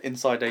of like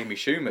Inside Amy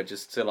Schumer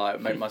just to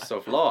like make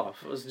myself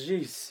laugh. It was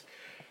jeez.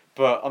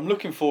 But I'm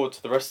looking forward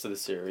to the rest of the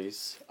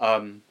series.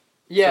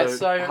 Yeah,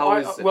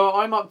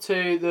 I'm up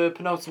to the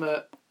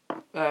penultimate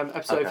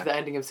episode for the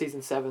ending of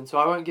season 7, so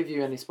I won't give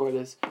you any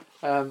spoilers.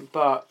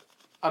 But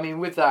I mean,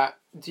 with that,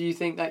 do you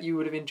think that you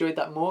would have enjoyed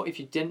that more if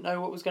you didn't know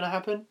what was going to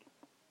happen?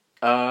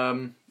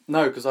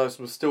 No, because I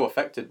was still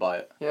affected by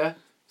it. Yeah.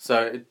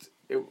 So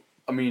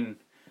I mean,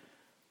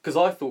 because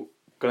I thought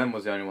Glenn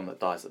was the only one that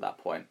dies at that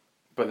point,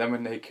 but then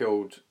when they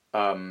killed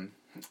Abraham,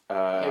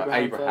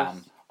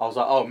 I was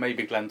like, oh,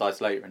 maybe Glenn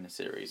dies later in the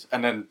series,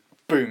 and then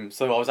boom.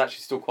 So I was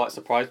actually still quite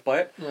surprised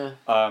by it. Yeah.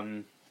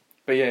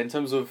 But yeah, in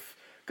terms of,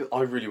 cause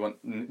I really want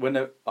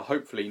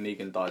hopefully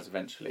Negan dies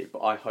eventually,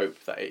 but I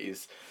hope that it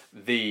is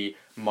the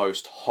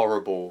most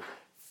horrible,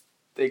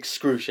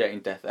 excruciating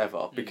death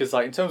ever. Because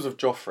like in terms of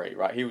Joffrey,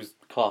 right, he was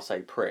class A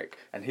prick,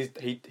 and his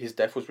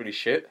death was really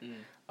shit.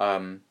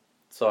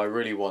 So I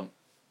really want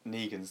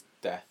Negan's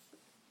death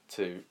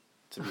to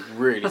be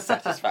really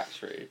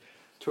satisfactory.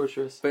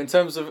 Torturous. But in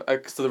terms of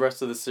so the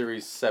rest of the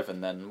series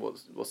 7, then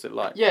what's it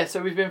like? Yeah,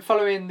 so we've been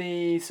following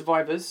the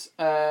survivors,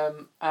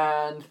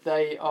 and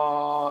they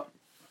are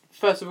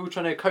first of all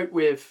trying to cope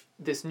with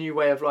this new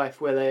way of life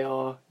where they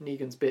are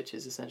Negan's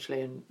bitches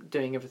essentially and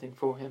doing everything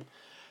for him.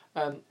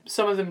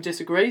 Some of them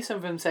disagree. Some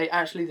of them say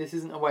actually this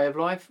isn't a way of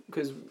life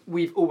because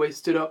we've always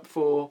stood up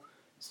for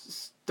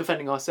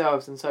defending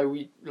ourselves, and so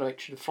we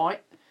should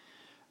fight.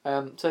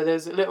 So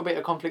there's a little bit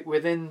of conflict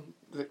within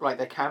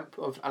the camp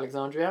of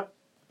Alexandria.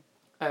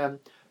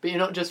 But you're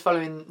not just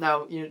following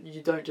now.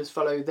 You don't just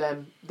follow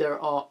them. There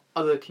are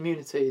other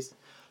communities.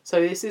 So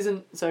this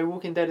isn't. So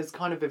Walking Dead has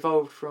kind of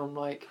evolved from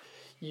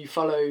you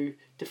follow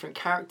different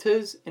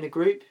characters in a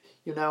group.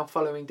 You're now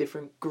following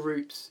different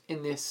groups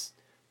in this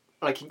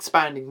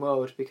expanding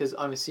world, because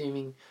I'm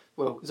assuming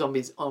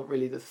zombies aren't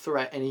really the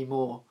threat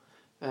anymore,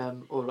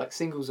 or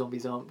single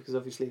zombies aren't, because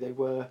obviously they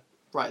were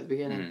right at the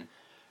beginning.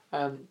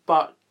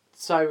 But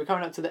so we're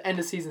coming up to the end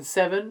of season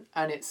 7,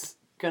 and it's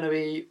going to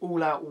be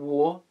all out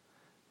war.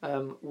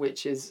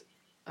 Which is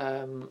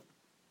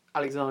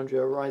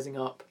Alexandria rising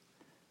up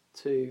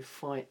to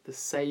fight the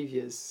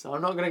Saviours. So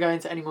I'm not going to go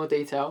into any more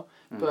detail,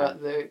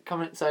 but the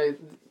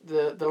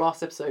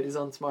last episode is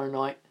on tomorrow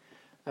night,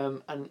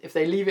 and if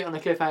they leave it on a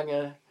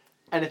cliffhanger,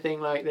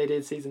 anything like they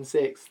did season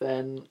 6,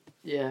 then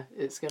yeah,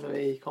 it's going to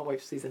be. Can't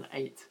wait for season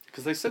 8.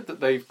 Because they said that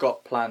they've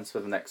got plans for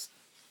the next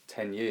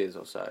 10 years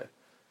or so,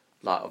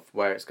 of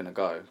where it's going to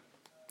go.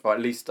 Or at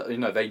least,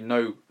 they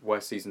know where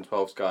season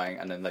 12's going,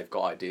 and then they've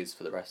got ideas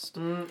for the rest.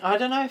 I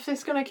don't know if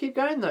it's going to keep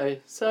going, though.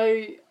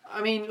 So,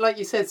 I mean, like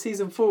you said,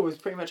 season 4 was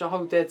pretty much a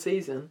whole dead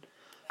season.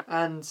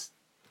 And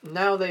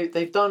now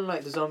they've done,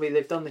 the zombie,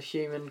 they've done the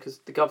human, because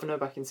the governor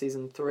back in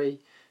season 3,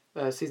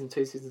 season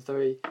 2, season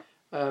 3.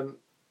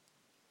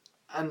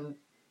 And,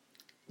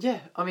 yeah,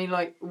 I mean,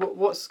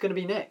 what's going to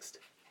be next?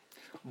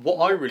 What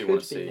I really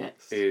want to see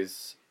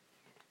is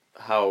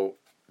how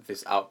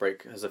this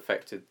outbreak has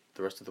affected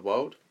the rest of the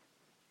world.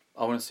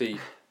 I want to see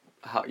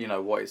how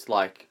what it's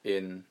like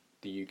in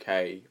the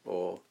UK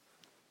or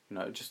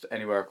just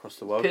anywhere across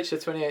the world. Picture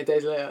 28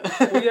 days later.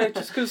 Well, yeah,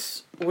 just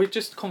because we're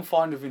just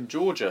confined within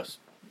Georgia,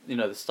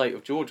 the state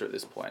of Georgia at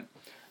this point,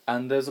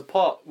 and there's a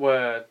part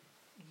where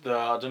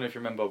I don't know if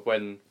you remember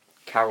when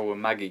Carol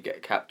and Maggie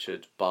get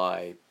captured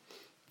by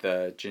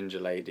the ginger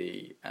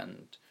lady,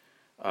 and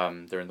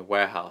they're in the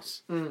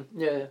warehouse.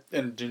 Yeah.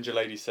 And ginger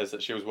lady says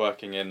that she was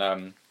working in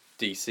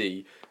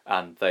DC,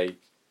 and they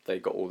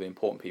got all the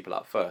important people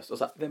out first. I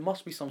was like, there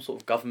must be some sort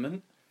of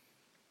government,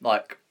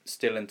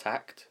 still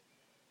intact.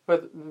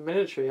 Well, the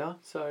military are,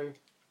 so...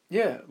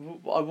 Yeah,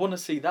 I want to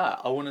see that.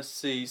 I want to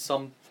see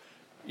some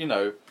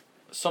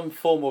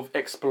form of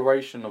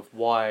exploration of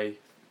why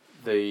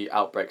the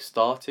outbreak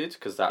started,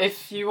 because that...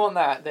 If you want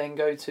that, then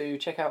go to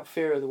check out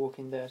Fear of the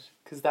Walking Dead,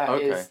 because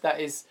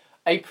that is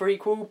a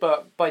prequel,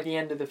 but by the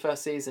end of the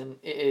first season,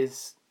 it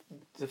is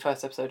the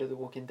first episode of The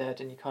Walking Dead,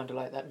 and you kind of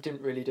like that.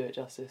 Didn't really do it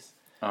justice.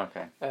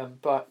 Okay.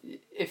 But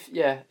if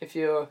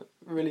you're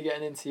really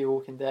getting into your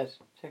Walking Dead,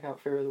 check out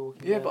Fear of the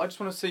Walking Dead. Yeah, but I just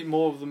want to see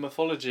more of the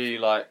mythology.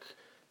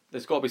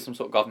 There's got to be some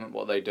sort of government.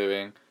 What are they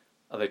doing?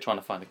 Are they trying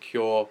to find a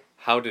cure?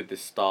 How did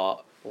this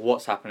start?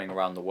 What's happening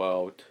around the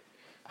world?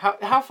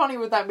 How funny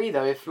would that be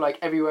though if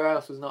everywhere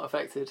else was not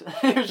affected?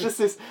 It was just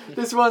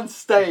this one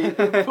state,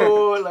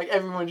 poor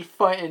everyone just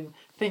fighting,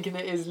 thinking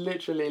it is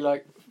literally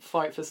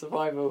fight for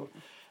survival.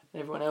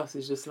 Everyone else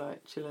is just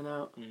chilling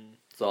out.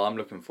 So I'm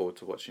looking forward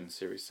to watching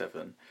Series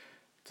 7.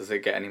 Does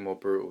it get any more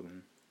brutal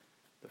than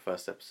the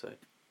first episode?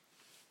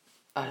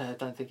 I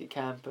don't think it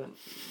can, but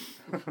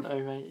no,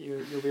 mate,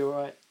 you'll be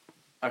alright.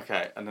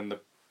 Okay, and then the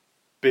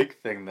big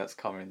thing that's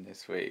coming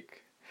this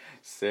week.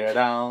 Sit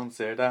down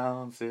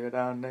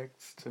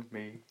next to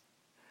me.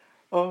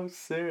 Oh,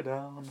 sit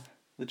down.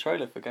 The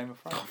trailer for Game of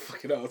Thrones. Oh,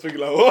 fucking hell. I was thinking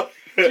like, what?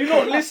 Do you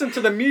not listen to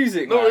the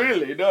music, man? Not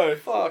really, no.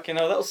 Fucking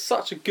hell, that was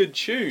such a good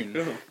tune.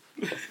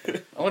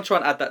 I want to try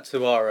and add that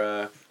to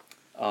our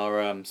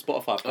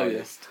Spotify playlist. Oh,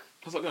 yeah.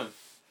 How's that going?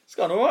 It's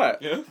gone alright.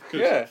 Yeah?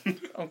 Good. Yeah.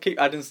 I'll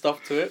keep adding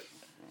stuff to it.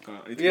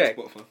 Alright, I need to Yeah, get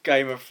Spotify.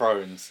 Game of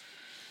Thrones.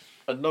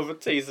 Another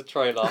teaser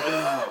trailer.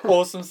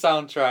 Awesome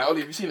soundtrack.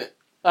 Ollie, have you seen it?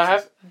 I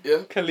have.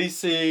 Yeah?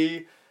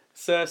 Khaleesi,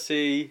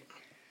 Cersei,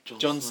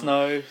 Jon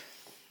Snow.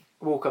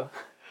 Walker.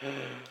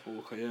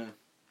 Walker, yeah.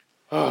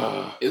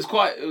 It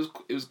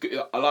was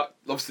good. I like,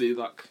 obviously,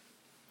 like,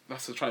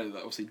 that's the trailer that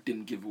obviously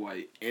didn't give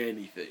away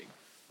anything.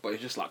 But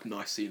it's just like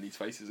nice seeing these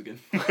faces again.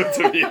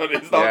 To be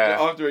honest, Yeah.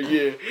 after a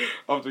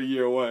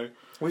year away.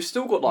 We've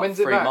still got like When's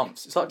it 3 back?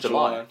 months. It's like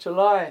July.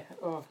 July.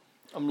 Oh.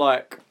 I'm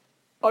like,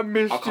 I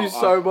missed you can't-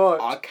 so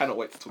much. I cannot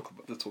wait to talk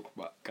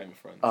about Game of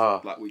Thrones.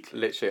 Oh, like weekly.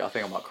 literally, I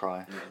think I might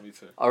cry. Yeah, me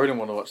too. I really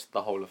want to watch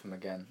the whole of them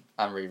again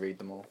and reread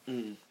them all.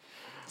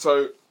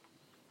 So,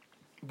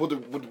 what do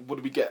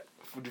we get?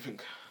 What do you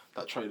think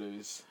that trailer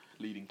is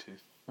leading to?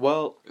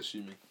 Well,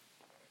 Assuming.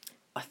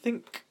 I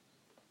think.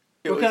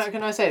 Well,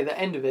 can I say, the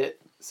end of it,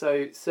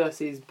 so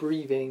Cersei's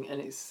breathing and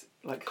it's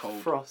like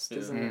Cold. frost, Yeah.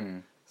 isn't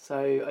it?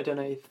 So I don't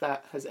know if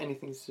that has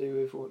anything to do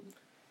with what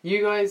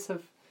you guys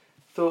have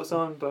thoughts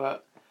on,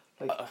 but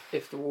like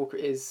if the Walker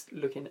is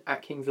looking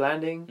at King's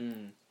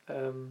Landing.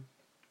 Well,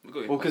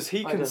 because he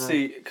I can don't know.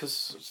 see.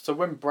 So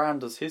when Bran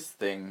does his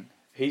thing,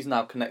 he's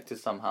now connected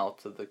somehow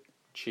to the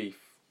chief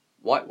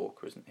White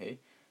Walker, isn't he?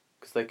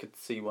 Because they could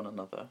see one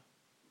another.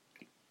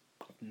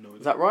 No,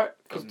 Is that right?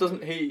 Because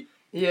doesn't he?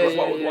 Yeah,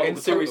 In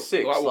Series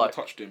 6, White Walker like-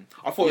 touched him.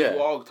 I thought Yeah. White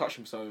Walker touched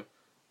him, so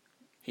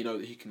he knows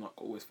that he can like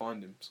always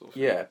find him. Sort of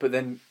thing. Yeah, but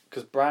then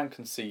because Bran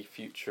can see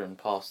future and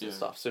past and Yeah.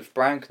 stuff. So if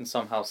Bran can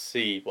somehow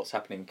see what's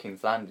happening in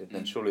King's Landing,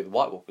 then surely the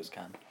White Walkers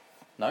can.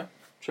 No?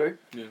 True.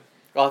 Yeah.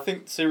 I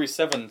think Series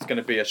 7 is going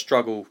to be a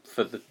struggle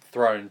for the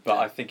throne, but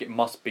I think it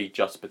must be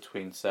just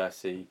between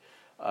Cersei.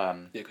 Yeah,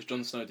 because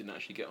Jon Snow didn't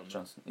actually get on.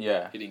 Johnson.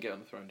 Yeah. He didn't get on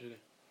the throne, did he?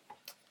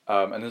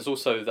 And there's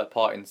also that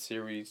part in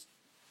Series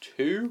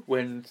 2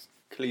 when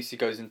Khaleesi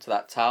goes into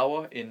that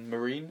tower in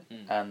Marine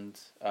and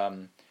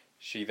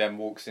she then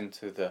walks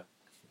into the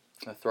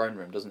throne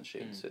room, doesn't she,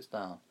 and sits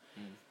down.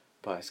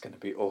 But it's going to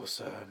be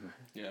awesome.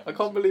 Yeah. I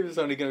can't believe it's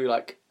only going to be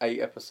like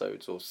 8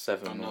 episodes or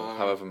 7 I or know.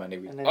 however many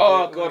we. And then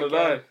Oh do it god, I again.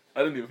 know. I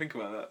didn't even think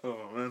about that.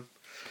 Oh man.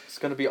 It's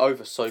going to be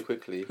over so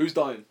quickly. Who's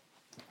dying?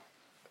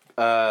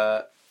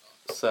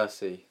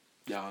 Cersei.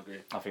 Yeah, I agree.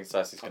 I think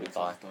Cersei's going to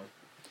die. Cersei's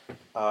dying.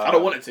 I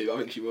don't want it to, but I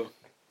think she will.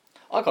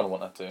 I kind of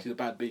want her She's a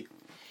bad bee.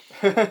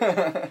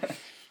 to.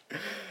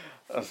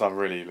 So I'm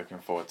really looking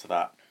forward to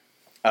that.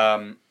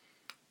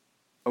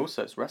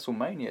 Also, it's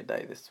WrestleMania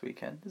Day this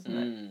weekend,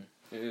 isn't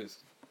it? It is.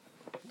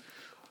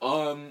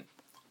 I'm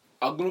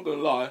not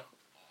gonna lie,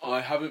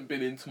 I haven't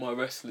been into my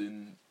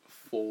wrestling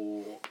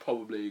for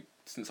probably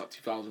since like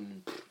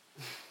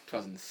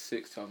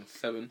 2006,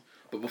 2007.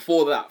 But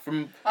before that,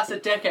 That's a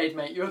decade,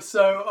 mate. You're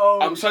so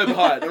old. I'm so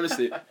behind,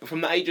 honestly. But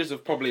from the ages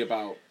of probably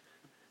about,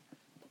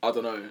 I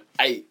don't know,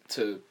 8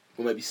 to,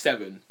 or maybe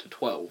 7 to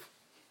 12,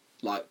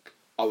 like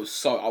I was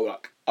so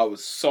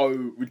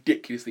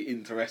ridiculously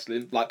into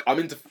wrestling. Like I'm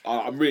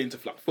really into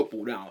like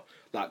football now.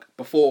 Like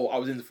before I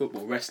was into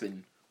football,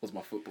 wrestling was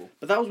my football.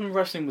 But that was when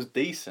wrestling was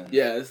decent.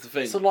 Yeah, that's the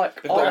thing. So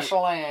like,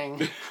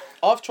 Wrestling.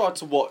 I've tried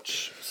to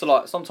watch. So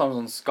like, sometimes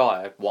on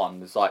Sky One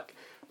there's like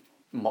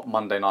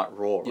Monday Night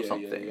Raw or Yeah,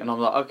 something, yeah. and I'm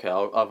like, okay,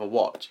 I'll have a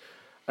watch,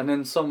 and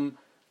then some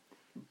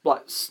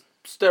like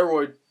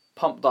steroid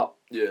pumped up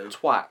Yeah.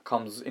 twat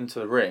comes into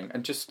the ring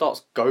and just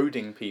starts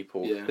goading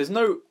people. Yeah. There's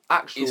no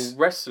actual It's-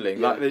 wrestling.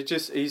 yeah. Like they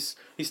just he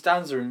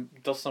stands there and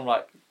does some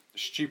like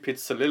stupid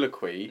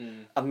soliloquy,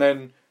 and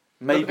then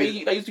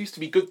maybe They used to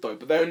be good though,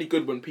 but they're only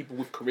good when people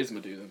with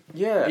charisma do them.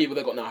 yeah. People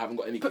they got now haven't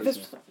got any But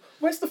charisma.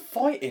 where's the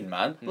fighting,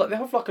 man? Like they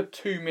have like a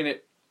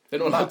 2-minute. They're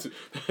not allowed to.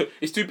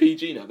 It's too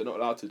PG now. They're not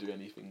allowed to do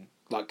anything.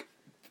 Like,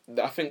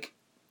 I think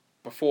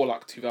before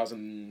like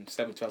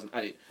 2007,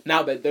 2008.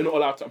 Now they're not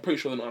allowed to. I'm pretty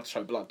sure they're not allowed to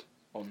show blood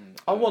on.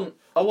 I want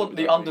the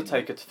WWE.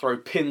 Undertaker to throw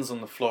pins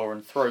on the floor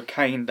and throw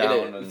Kane down.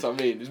 Innit? And That's what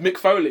I mean. It's Mick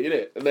Foley, isn't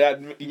it? And they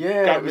had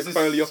Yeah, grabbed it was Mick this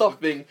Foley off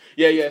soft the thing.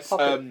 Yeah, yes.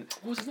 puppet.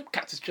 What was his name?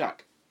 Cactus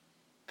Jack.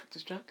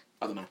 Cactus Jack.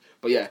 I don't know,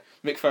 but yeah,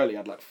 Mick Foley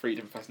had like 3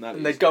 different personalities.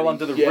 and they'd go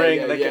under the ring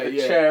and they'd get a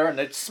chair and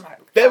they'd smack.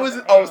 There was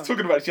I was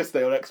talking about this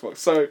yesterday on Xbox.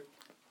 So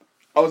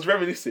I was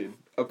reminiscing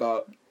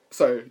about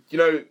you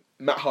know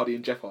Matt Hardy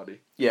and Jeff Hardy.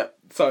 Yeah.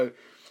 So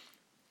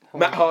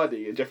Matt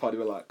Hardy and Jeff Hardy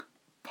were like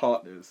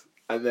partners,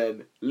 and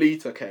then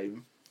Lita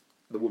came,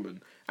 the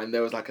woman, and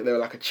they were like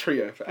a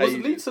trio for Was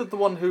ages. Lita the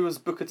one who was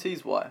Booker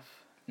T's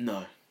wife?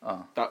 No,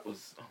 Oh. that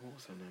was what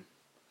was her name?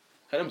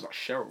 Her name was like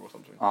Cheryl or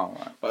something. Oh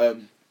right. But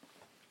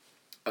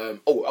I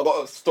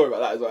got a story about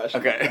that as well.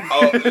 Actually.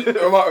 Okay.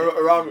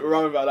 Remind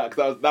me about that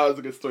because that was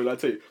a good storyline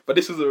too. But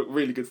this was a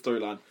really good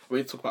storyline. We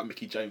need to talk about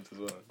Mickey James as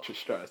well. Trish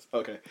Stratus.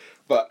 Okay,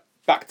 but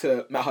back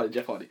to Matt Hardy and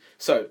Jeff Hardy.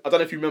 So I don't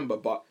know if you remember,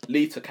 but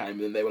Lita came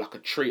and then they were like a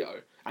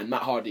trio, and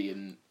Matt Hardy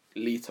and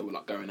Lita were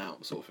like going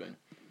out sort of thing,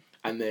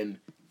 and then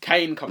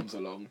Kane comes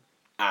along,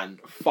 and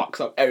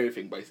fucks up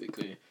everything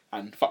basically,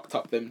 and fucked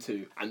up them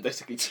too, and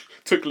basically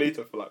took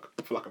Lita for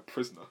like a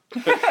prisoner.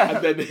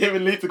 And then him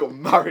and Lita got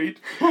married.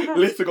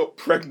 Lita got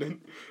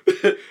pregnant,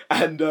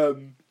 and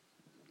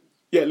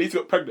Lita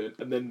got pregnant,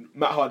 and then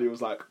Matt Hardy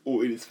was like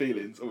all in his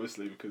feelings,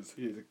 obviously, because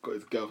he's got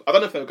his girl. I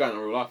don't know if they were going in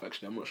real life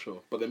actually. I'm not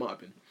sure, but they might have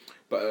been.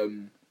 But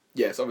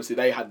so obviously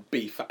they had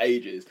beef for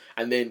ages,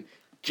 and then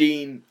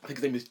Gene, I think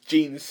his name was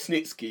Gene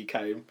Snitsky,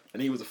 came,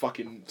 and he was a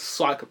fucking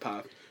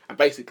psychopath, and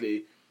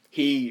basically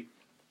he,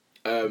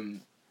 I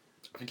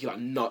think he like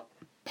nut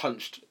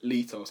punched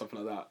Lita or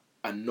something like that,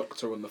 and knocked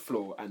her on the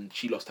floor, and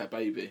she lost her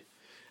baby,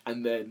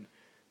 and then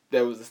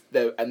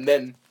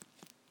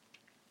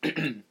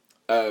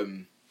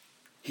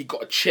he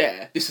got a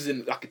chair. This is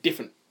in like a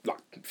different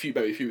few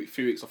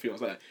weeks or few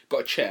months later.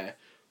 Got a chair,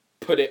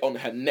 put it on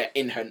her neck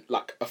in her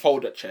like a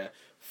folded chair,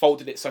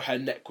 folded it so her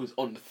neck was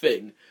on the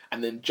thing,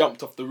 and then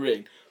jumped off the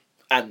ring,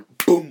 and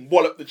boom,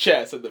 walloped the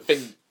chair so the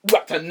thing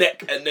whacked her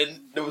neck, and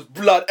then there was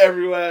blood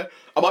everywhere.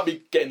 I might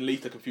be getting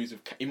Lita confused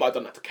with. He might have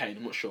done that to Kane.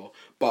 I'm not sure,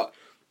 but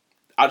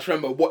I just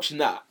remember watching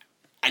that.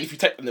 And if you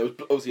take them, there was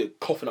obviously a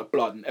coughing up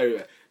blood and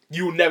everywhere.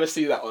 You will never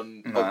see that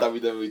on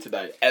WWE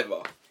today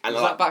ever. And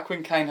was that back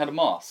when Kane had a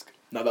mask?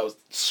 No, that was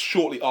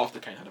shortly after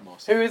Kane had a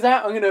mask. Who is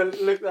that? I'm going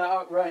to look that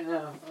up right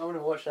now. I want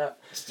to watch that.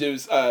 It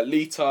was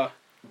Lita,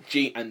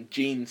 Gene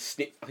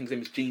Snitsky. I think his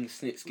name is Gene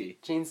Snitsky.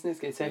 Gene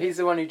Snitsky. So he's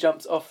the one who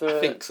jumps off the... I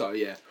think so,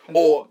 yeah.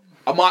 Or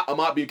I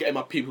might be getting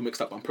my people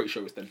mixed up. I'm pretty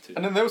sure it's them too.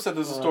 And then they also said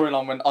there's a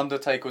storyline when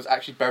Undertaker was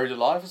actually buried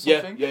alive or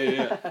something.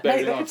 Yeah.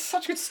 Mate, it's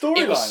such a good storyline.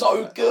 It was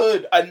so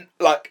good, and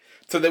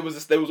so there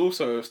was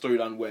also a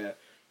storyline where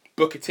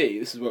Booker T.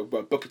 This is where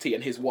Booker T.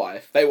 and his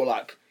wife, they were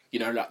like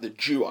the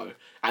duo,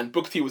 and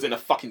Booker T was in a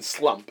fucking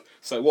slump.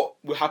 So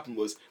what happened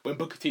was when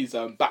Booker T's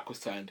back was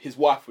turned, his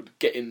wife would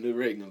get in the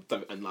ring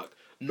and like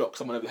knock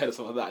someone over the head or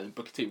something like that, and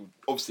Booker T would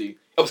obviously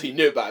he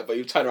knew about it, but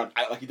he would turn around,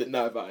 act like he didn't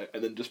know about it,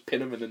 and then just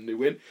pin him, and then they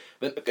win.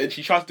 Then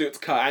she tries to do it to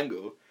Kurt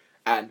Angle,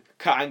 and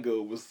Kurt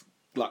Angle was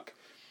like,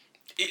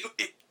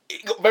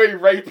 it got very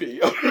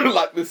rapey.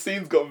 Like the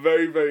scenes got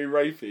very, very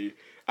rapey,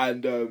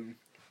 and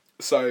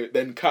so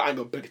then Kurt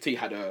Angle and Booker T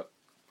had a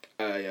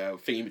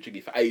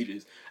thingy-majiggy for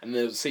ages, and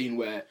there was a scene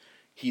where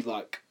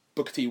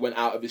Booker T went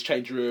out of his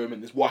change room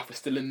and his wife was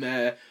still in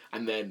there,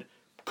 and then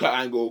Kurt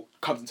Angle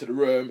comes into the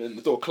room and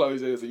the door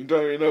closes and you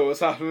don't really know what's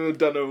happening,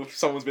 don't know if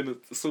someone's been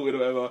assaulted or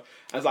whatever. And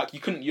it's like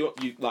you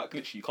literally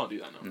you can't do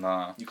that now.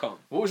 Nah. You can't.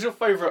 What was your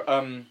favourite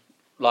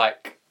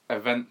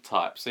event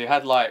type? So you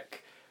had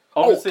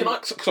obviously...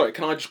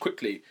 can I just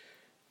quickly,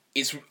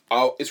 it's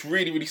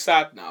really, really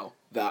sad now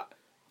that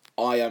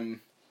I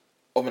am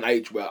of an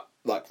age where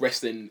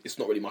wrestling is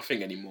not really my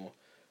thing anymore,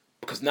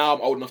 because now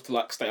I'm old enough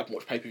to stay up and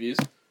watch pay-per-views.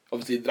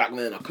 Obviously back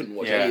then I couldn't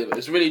watch any of it.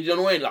 It's really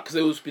annoying, because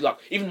it would be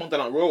even Monday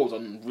Night Raw was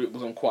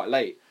on quite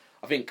late.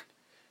 I think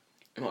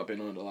it might have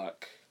been on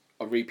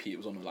a repeat. It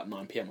was on at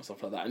 9 PM or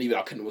something like that. And even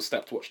I couldn't stay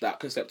up to watch that. I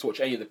couldn't stay up to watch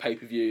any of the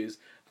pay-per-views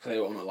because they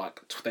were on at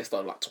they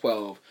started at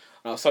 12.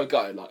 And I was so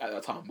gutted at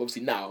that time.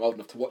 Obviously now I'm old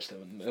enough to watch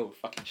them, and they're all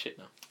fucking shit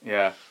now.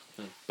 Yeah.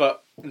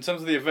 But in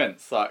terms of the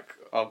events, I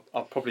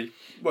probably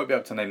won't be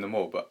able to name them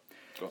all, but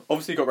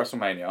obviously you've got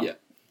WrestleMania. Yeah.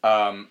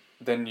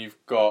 Then you've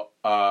got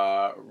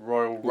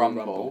Royal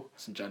Rumble.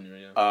 It's in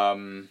January,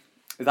 yeah.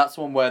 That's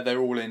the one where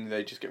they're all in,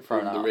 they just get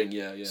thrown out. In the ring,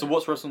 yeah. So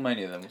what's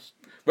WrestleMania then?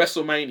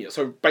 WrestleMania.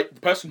 So the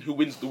person who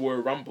wins the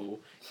Royal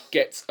Rumble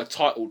gets a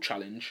title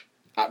challenge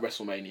at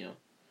WrestleMania.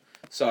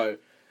 So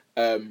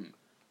Royal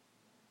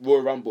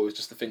Rumble is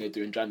just the thing they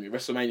do in January.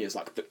 WrestleMania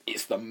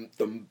is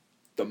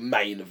the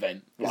main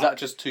event. Is that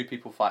just two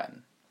people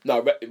fighting?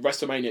 No,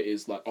 WrestleMania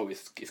is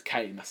it's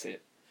Kane. That's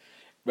it.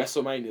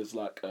 WrestleMania is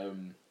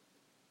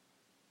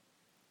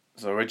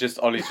So Ollie's just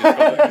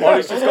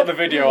got the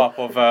video up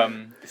of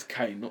it's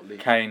Kane, not Lee.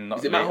 Kane, not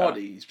Is it Matt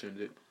Hardy he's trying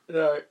to do?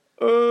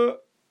 No.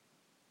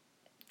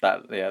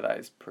 That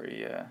is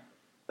pretty.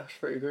 That's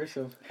pretty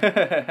gruesome.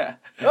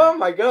 Oh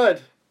my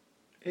god,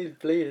 he's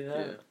bleeding out.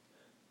 Yeah.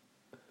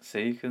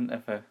 See, you couldn't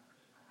ever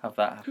have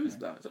that happen. Who's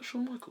that? Is that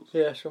Shawn Michaels?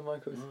 Yeah, Shawn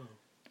Michaels. Oh.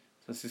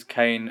 So this is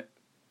Kane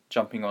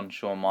jumping on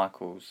Shawn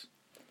Michaels.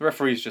 The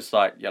referee's just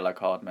yellow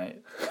card,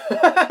 mate.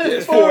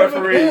 It's 4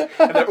 referees,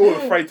 and they're all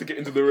afraid to get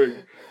into the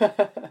ring.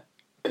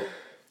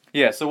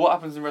 Yeah, so what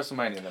happens in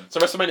WrestleMania then? So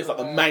WrestleMania is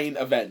the main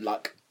event.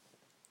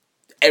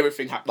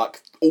 Everything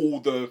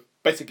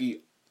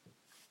basically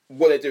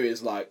what they do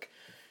is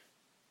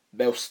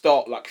they'll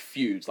start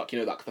feuds,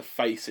 the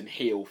face and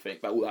heel thing,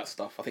 all that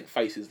stuff. I think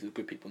face is the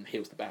good people and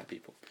heel's the bad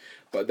people.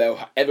 But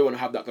everyone will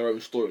have their own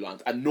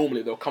storylines, and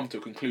normally they'll come to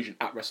a conclusion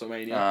at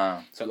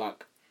WrestleMania. So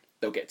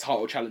they'll get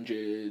title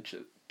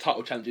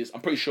challenges.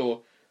 I'm pretty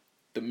sure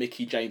the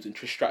Mickey James and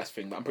Trish Stratus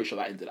thing, but I'm pretty sure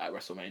that ended at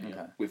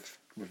WrestleMania with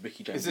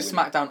Mickey James. Is this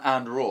SmackDown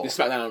and Raw? This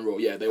SmackDown and Raw,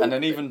 yeah. And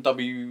then even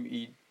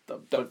WCW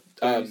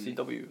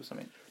or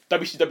something.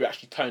 WCW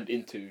actually turned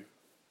into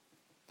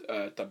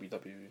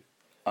WWE.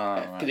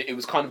 Because it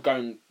was kind of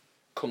going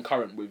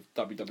concurrent with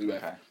WWF.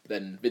 Okay.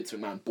 Then Vince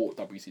McMahon bought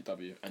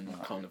WCW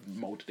and kind of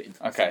moulded it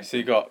into. Okay, so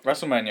you got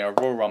WrestleMania,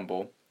 Royal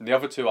Rumble. The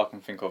other two I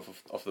can think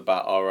of off the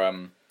bat are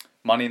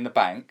Money in the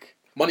Bank.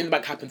 Money in the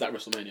Bank happens at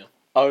WrestleMania.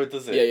 Oh,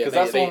 does it? Yeah, Because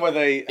that's the one where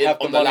they have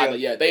on the the money ladder.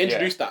 Yeah, they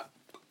introduced that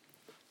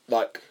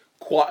like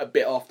quite a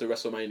bit after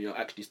WrestleMania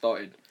actually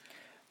started.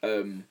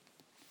 And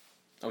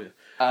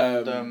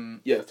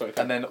yeah, sorry.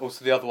 And then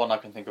also the other one I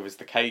can think of is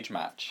the cage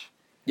match.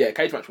 Yeah,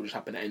 cage match will just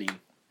happen at any.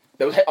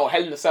 There was Hell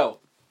in a Cell.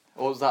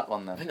 What was that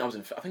one then? I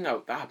think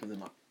that happened in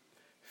like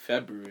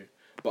February.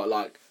 But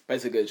like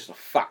basically it's just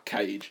a fat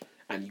cage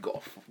and you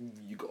got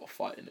to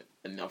fight in it,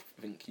 and I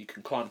think you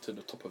can climb to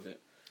the top of it.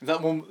 Is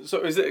that one?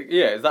 So is it?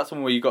 Yeah, is that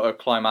someone where you got to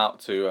climb out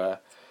to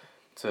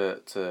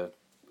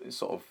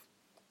sort of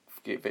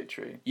get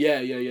victory?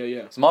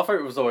 Yeah. So my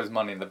favourite was always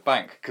Money in the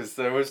Bank because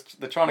they're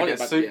trying to get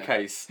a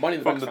suitcase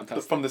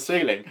from the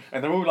ceiling,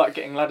 and they're all like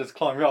getting ladders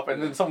climbing up,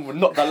 and then someone would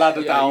knock the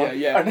ladder down.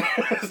 Yeah. And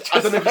I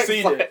don't know if you've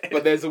seen it,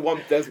 but there's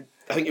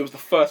I think it was the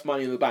first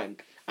Money in the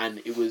Bank, and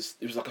it was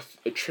like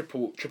a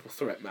triple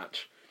threat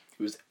match.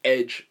 It was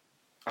Edge.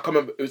 I can't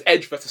remember. It was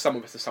Edge versus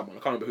someone. I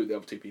can't remember who the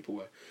other two people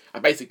were.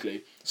 And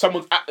basically,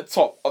 someone's at the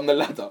top on the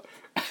ladder,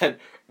 and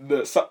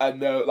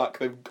they're like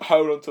they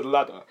hold onto the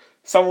ladder.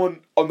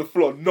 Someone on the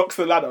floor knocks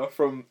the ladder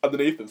from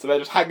underneath them, so they're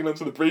just hanging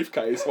onto the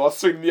briefcase while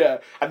swinging in the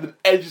air. And then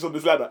Edge is on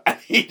this ladder, and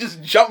he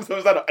just jumps on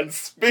his ladder and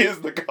spears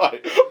the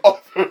guy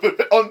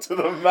onto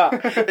the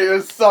mat. It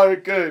was so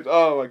good.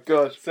 Oh my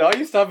gosh! So I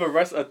used to have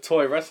a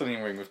toy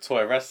wrestling ring with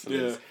toy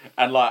wrestlers,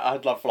 and like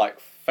I'd love like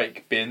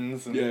fake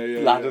bins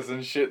and ladders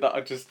and shit that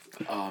I just.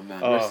 Oh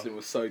man, wrestling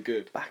was so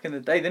good back in the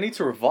day. They need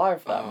to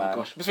revive that, man. Oh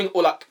gosh, I think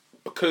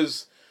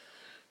because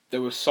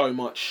there was so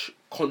much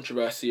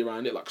controversy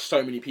around it. Like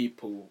so many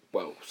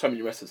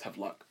wrestlers have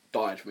like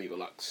died from either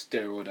like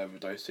steroid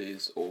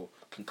overdoses or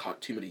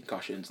too many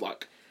concussions.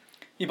 Like,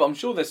 yeah, but I'm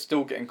sure they're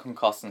still getting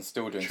concussed and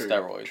still doing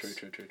steroids.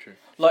 True.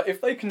 Like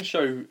if they can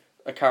show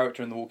a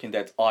character in The Walking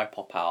Dead's eye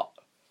pop out,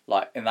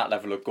 like in that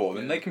level of gore,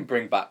 then they can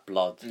bring back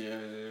blood. Yeah.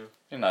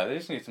 You know, they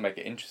just need to make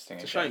it interesting.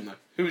 It's a shame though.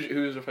 Who was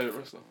your favourite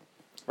wrestler?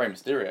 Rey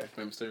Mysterio.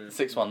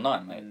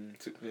 619, mate.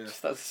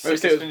 That's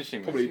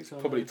finishing.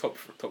 Probably top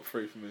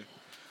three for me.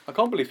 I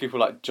can't believe people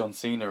like John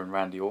Cena and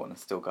Randy Orton are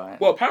still going.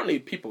 Well, apparently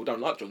people don't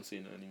like John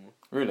Cena anymore.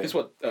 Really? That's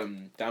what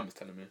Dan was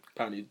telling me.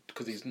 Apparently,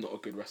 because he's not a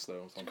good wrestler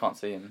or something. You can't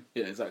see him.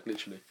 Yeah, exactly.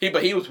 Literally.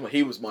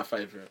 He was my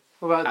favourite.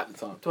 What about at the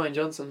time? Dwayne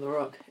Johnson, The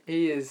Rock?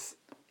 He is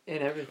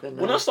in everything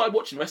now. When I started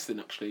watching wrestling,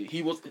 actually,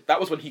 that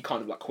was when he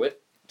kind of like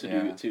quit to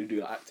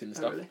do like, acting and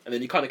stuff, really? And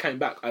then he kind of came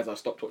back as I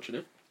stopped watching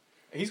him.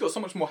 He's got so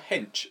much more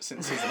hench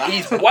since he's an actor.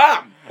 He's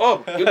wham! Oh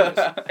goodness!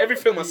 Every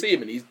film I see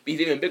him in, he's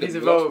even bigger. He's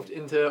evolved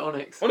into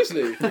Onyx.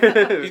 Honestly,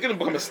 he's gonna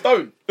become a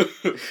stone.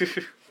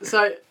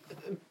 So,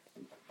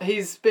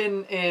 he's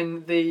been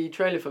in the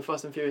trailer for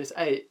Fast and Furious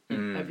 8.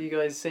 Have you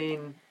guys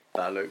seen?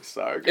 That looks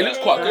so good. It looks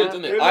quite good,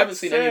 doesn't it? I haven't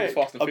seen any of the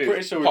Fast and Furious. I'm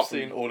pretty sure we've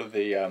seen all of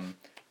the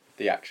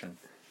action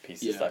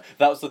pieces. Though.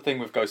 That was the thing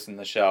with Ghost in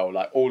the Shell.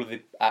 Like all of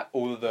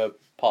the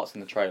parts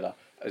in the trailer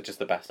are just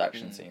the best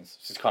action scenes.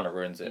 It just kind of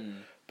ruins it.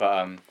 But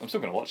I'm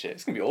still going to watch it.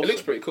 It's going to be awesome. It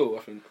looks pretty cool,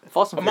 I think.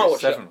 Fast and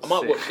Furious 7 I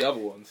might watch the other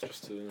ones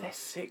just to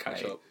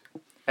catch up.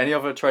 Any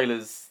other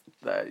trailers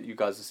that you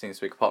guys have seen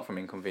this week apart from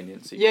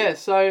Inconvenience? Yeah,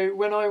 so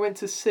when I went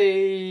to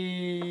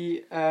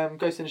see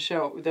Ghost in the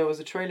Shell, there was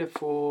a trailer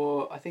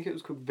for, I think it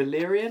was called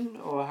Valerian,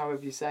 or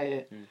however you say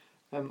it.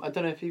 I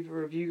don't know if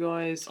either of you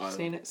guys have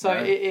seen it. So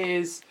it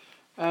is...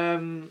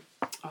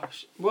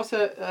 what's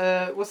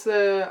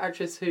the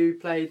actress who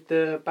played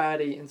the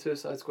baddie in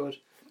Suicide Squad?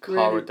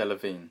 Cara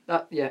Delevingne.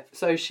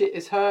 So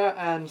it's her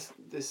and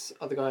this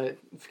other guy.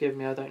 Forgive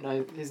me, I don't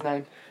know his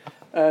name.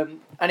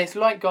 And it's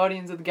like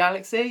Guardians of the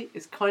Galaxy.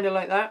 It's kind of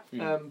like that,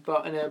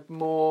 but in a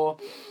more.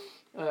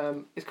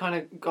 It's kind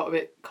of got a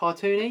bit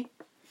cartoony.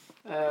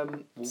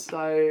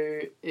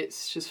 So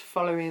it's just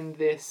following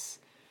this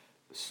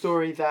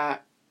story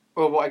that,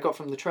 or what I got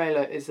from the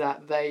trailer is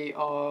that they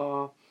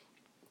are,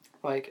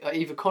 like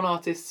either con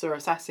artists or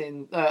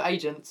assassin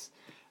agents,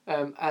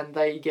 and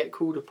they get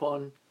called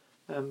upon.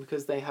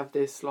 Because they have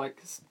this like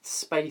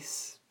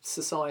space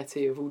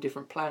society of all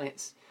different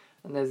planets,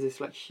 and there's this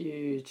like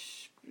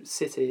huge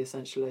city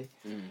essentially,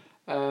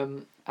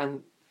 and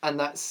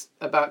that's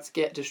about to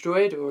get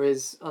destroyed or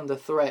is under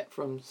threat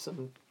from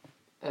some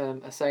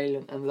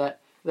assailant, and that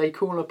they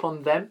call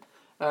upon them,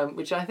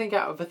 which I think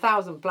out of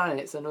 1,000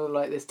 planets and all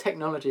like this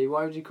technology,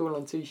 why would you call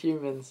on 2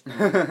 humans?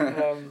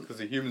 Because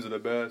the humans are the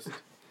best.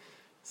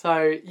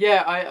 So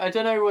yeah, I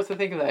don't know what to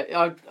think of that.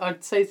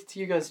 I'd say to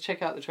you guys,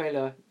 check out the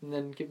trailer and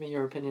then give me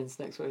your opinions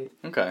next week.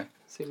 Okay.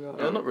 See what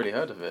I've not really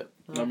heard of it.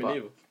 No, me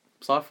neither.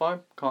 Sci-fi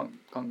can't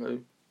go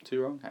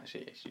too wrong.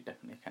 Actually, yes, you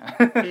definitely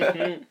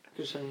can.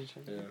 Good change.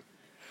 Yeah.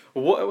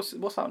 Well, what else?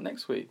 What's out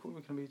next week? What are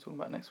we going to be talking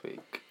about next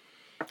week?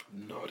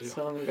 No idea.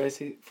 So I'm going to go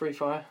see Free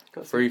Fire.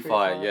 Free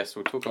Fire, yes,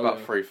 we'll talk about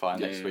Free Fire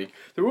next week.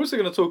 We're also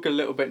going to talk a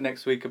little bit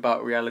next week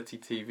about reality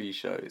TV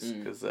shows,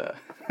 because Oh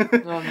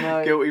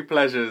no. guilty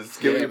pleasures.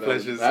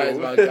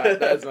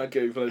 That is my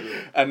guilty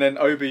pleasure. And then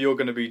Obi, you're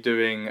going to be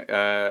doing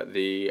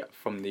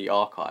from the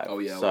archive. Oh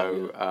yeah.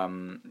 So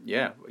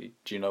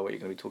do you know what you're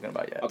going to be talking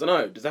about yet? I don't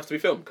know. Does it have to be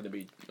filmed? Can it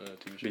be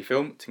TV show? Be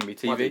filmed? Can it be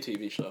TV? Might be a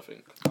TV show, I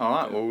think. All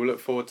right. Well, we'll look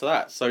forward to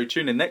that. So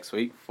tune in next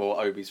week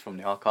for Obi's from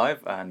the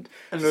archive and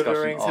Lord of the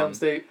discussion Rings on. Helm's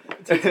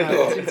Deep. 2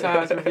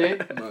 Towers review.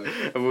 No.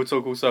 And we'll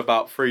talk also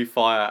about Free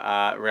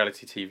Fire,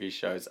 reality TV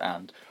shows,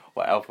 and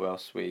whatever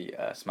else we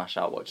smash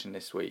out watching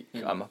this week.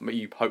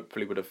 You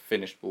hopefully would have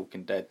finished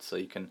Walking Dead, so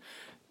you can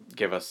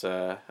give us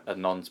a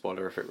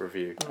non-spoilerific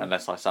review,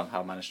 unless I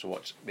somehow managed to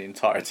watch the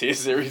entirety of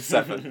Series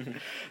 7.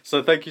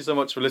 So thank you so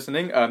much for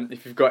listening.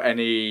 If you've got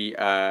any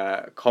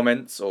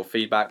comments or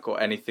feedback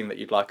or anything that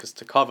you'd like us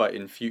to cover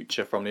in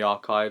future from the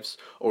archives,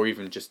 or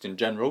even just in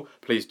general,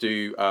 please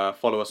do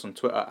follow us on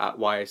Twitter at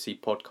YAC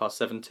Podcast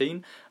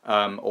 17,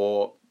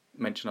 or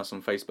mention us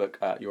on Facebook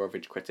at Your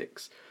Average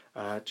Critics.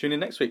 Tune in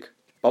next week.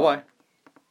 Bye-bye.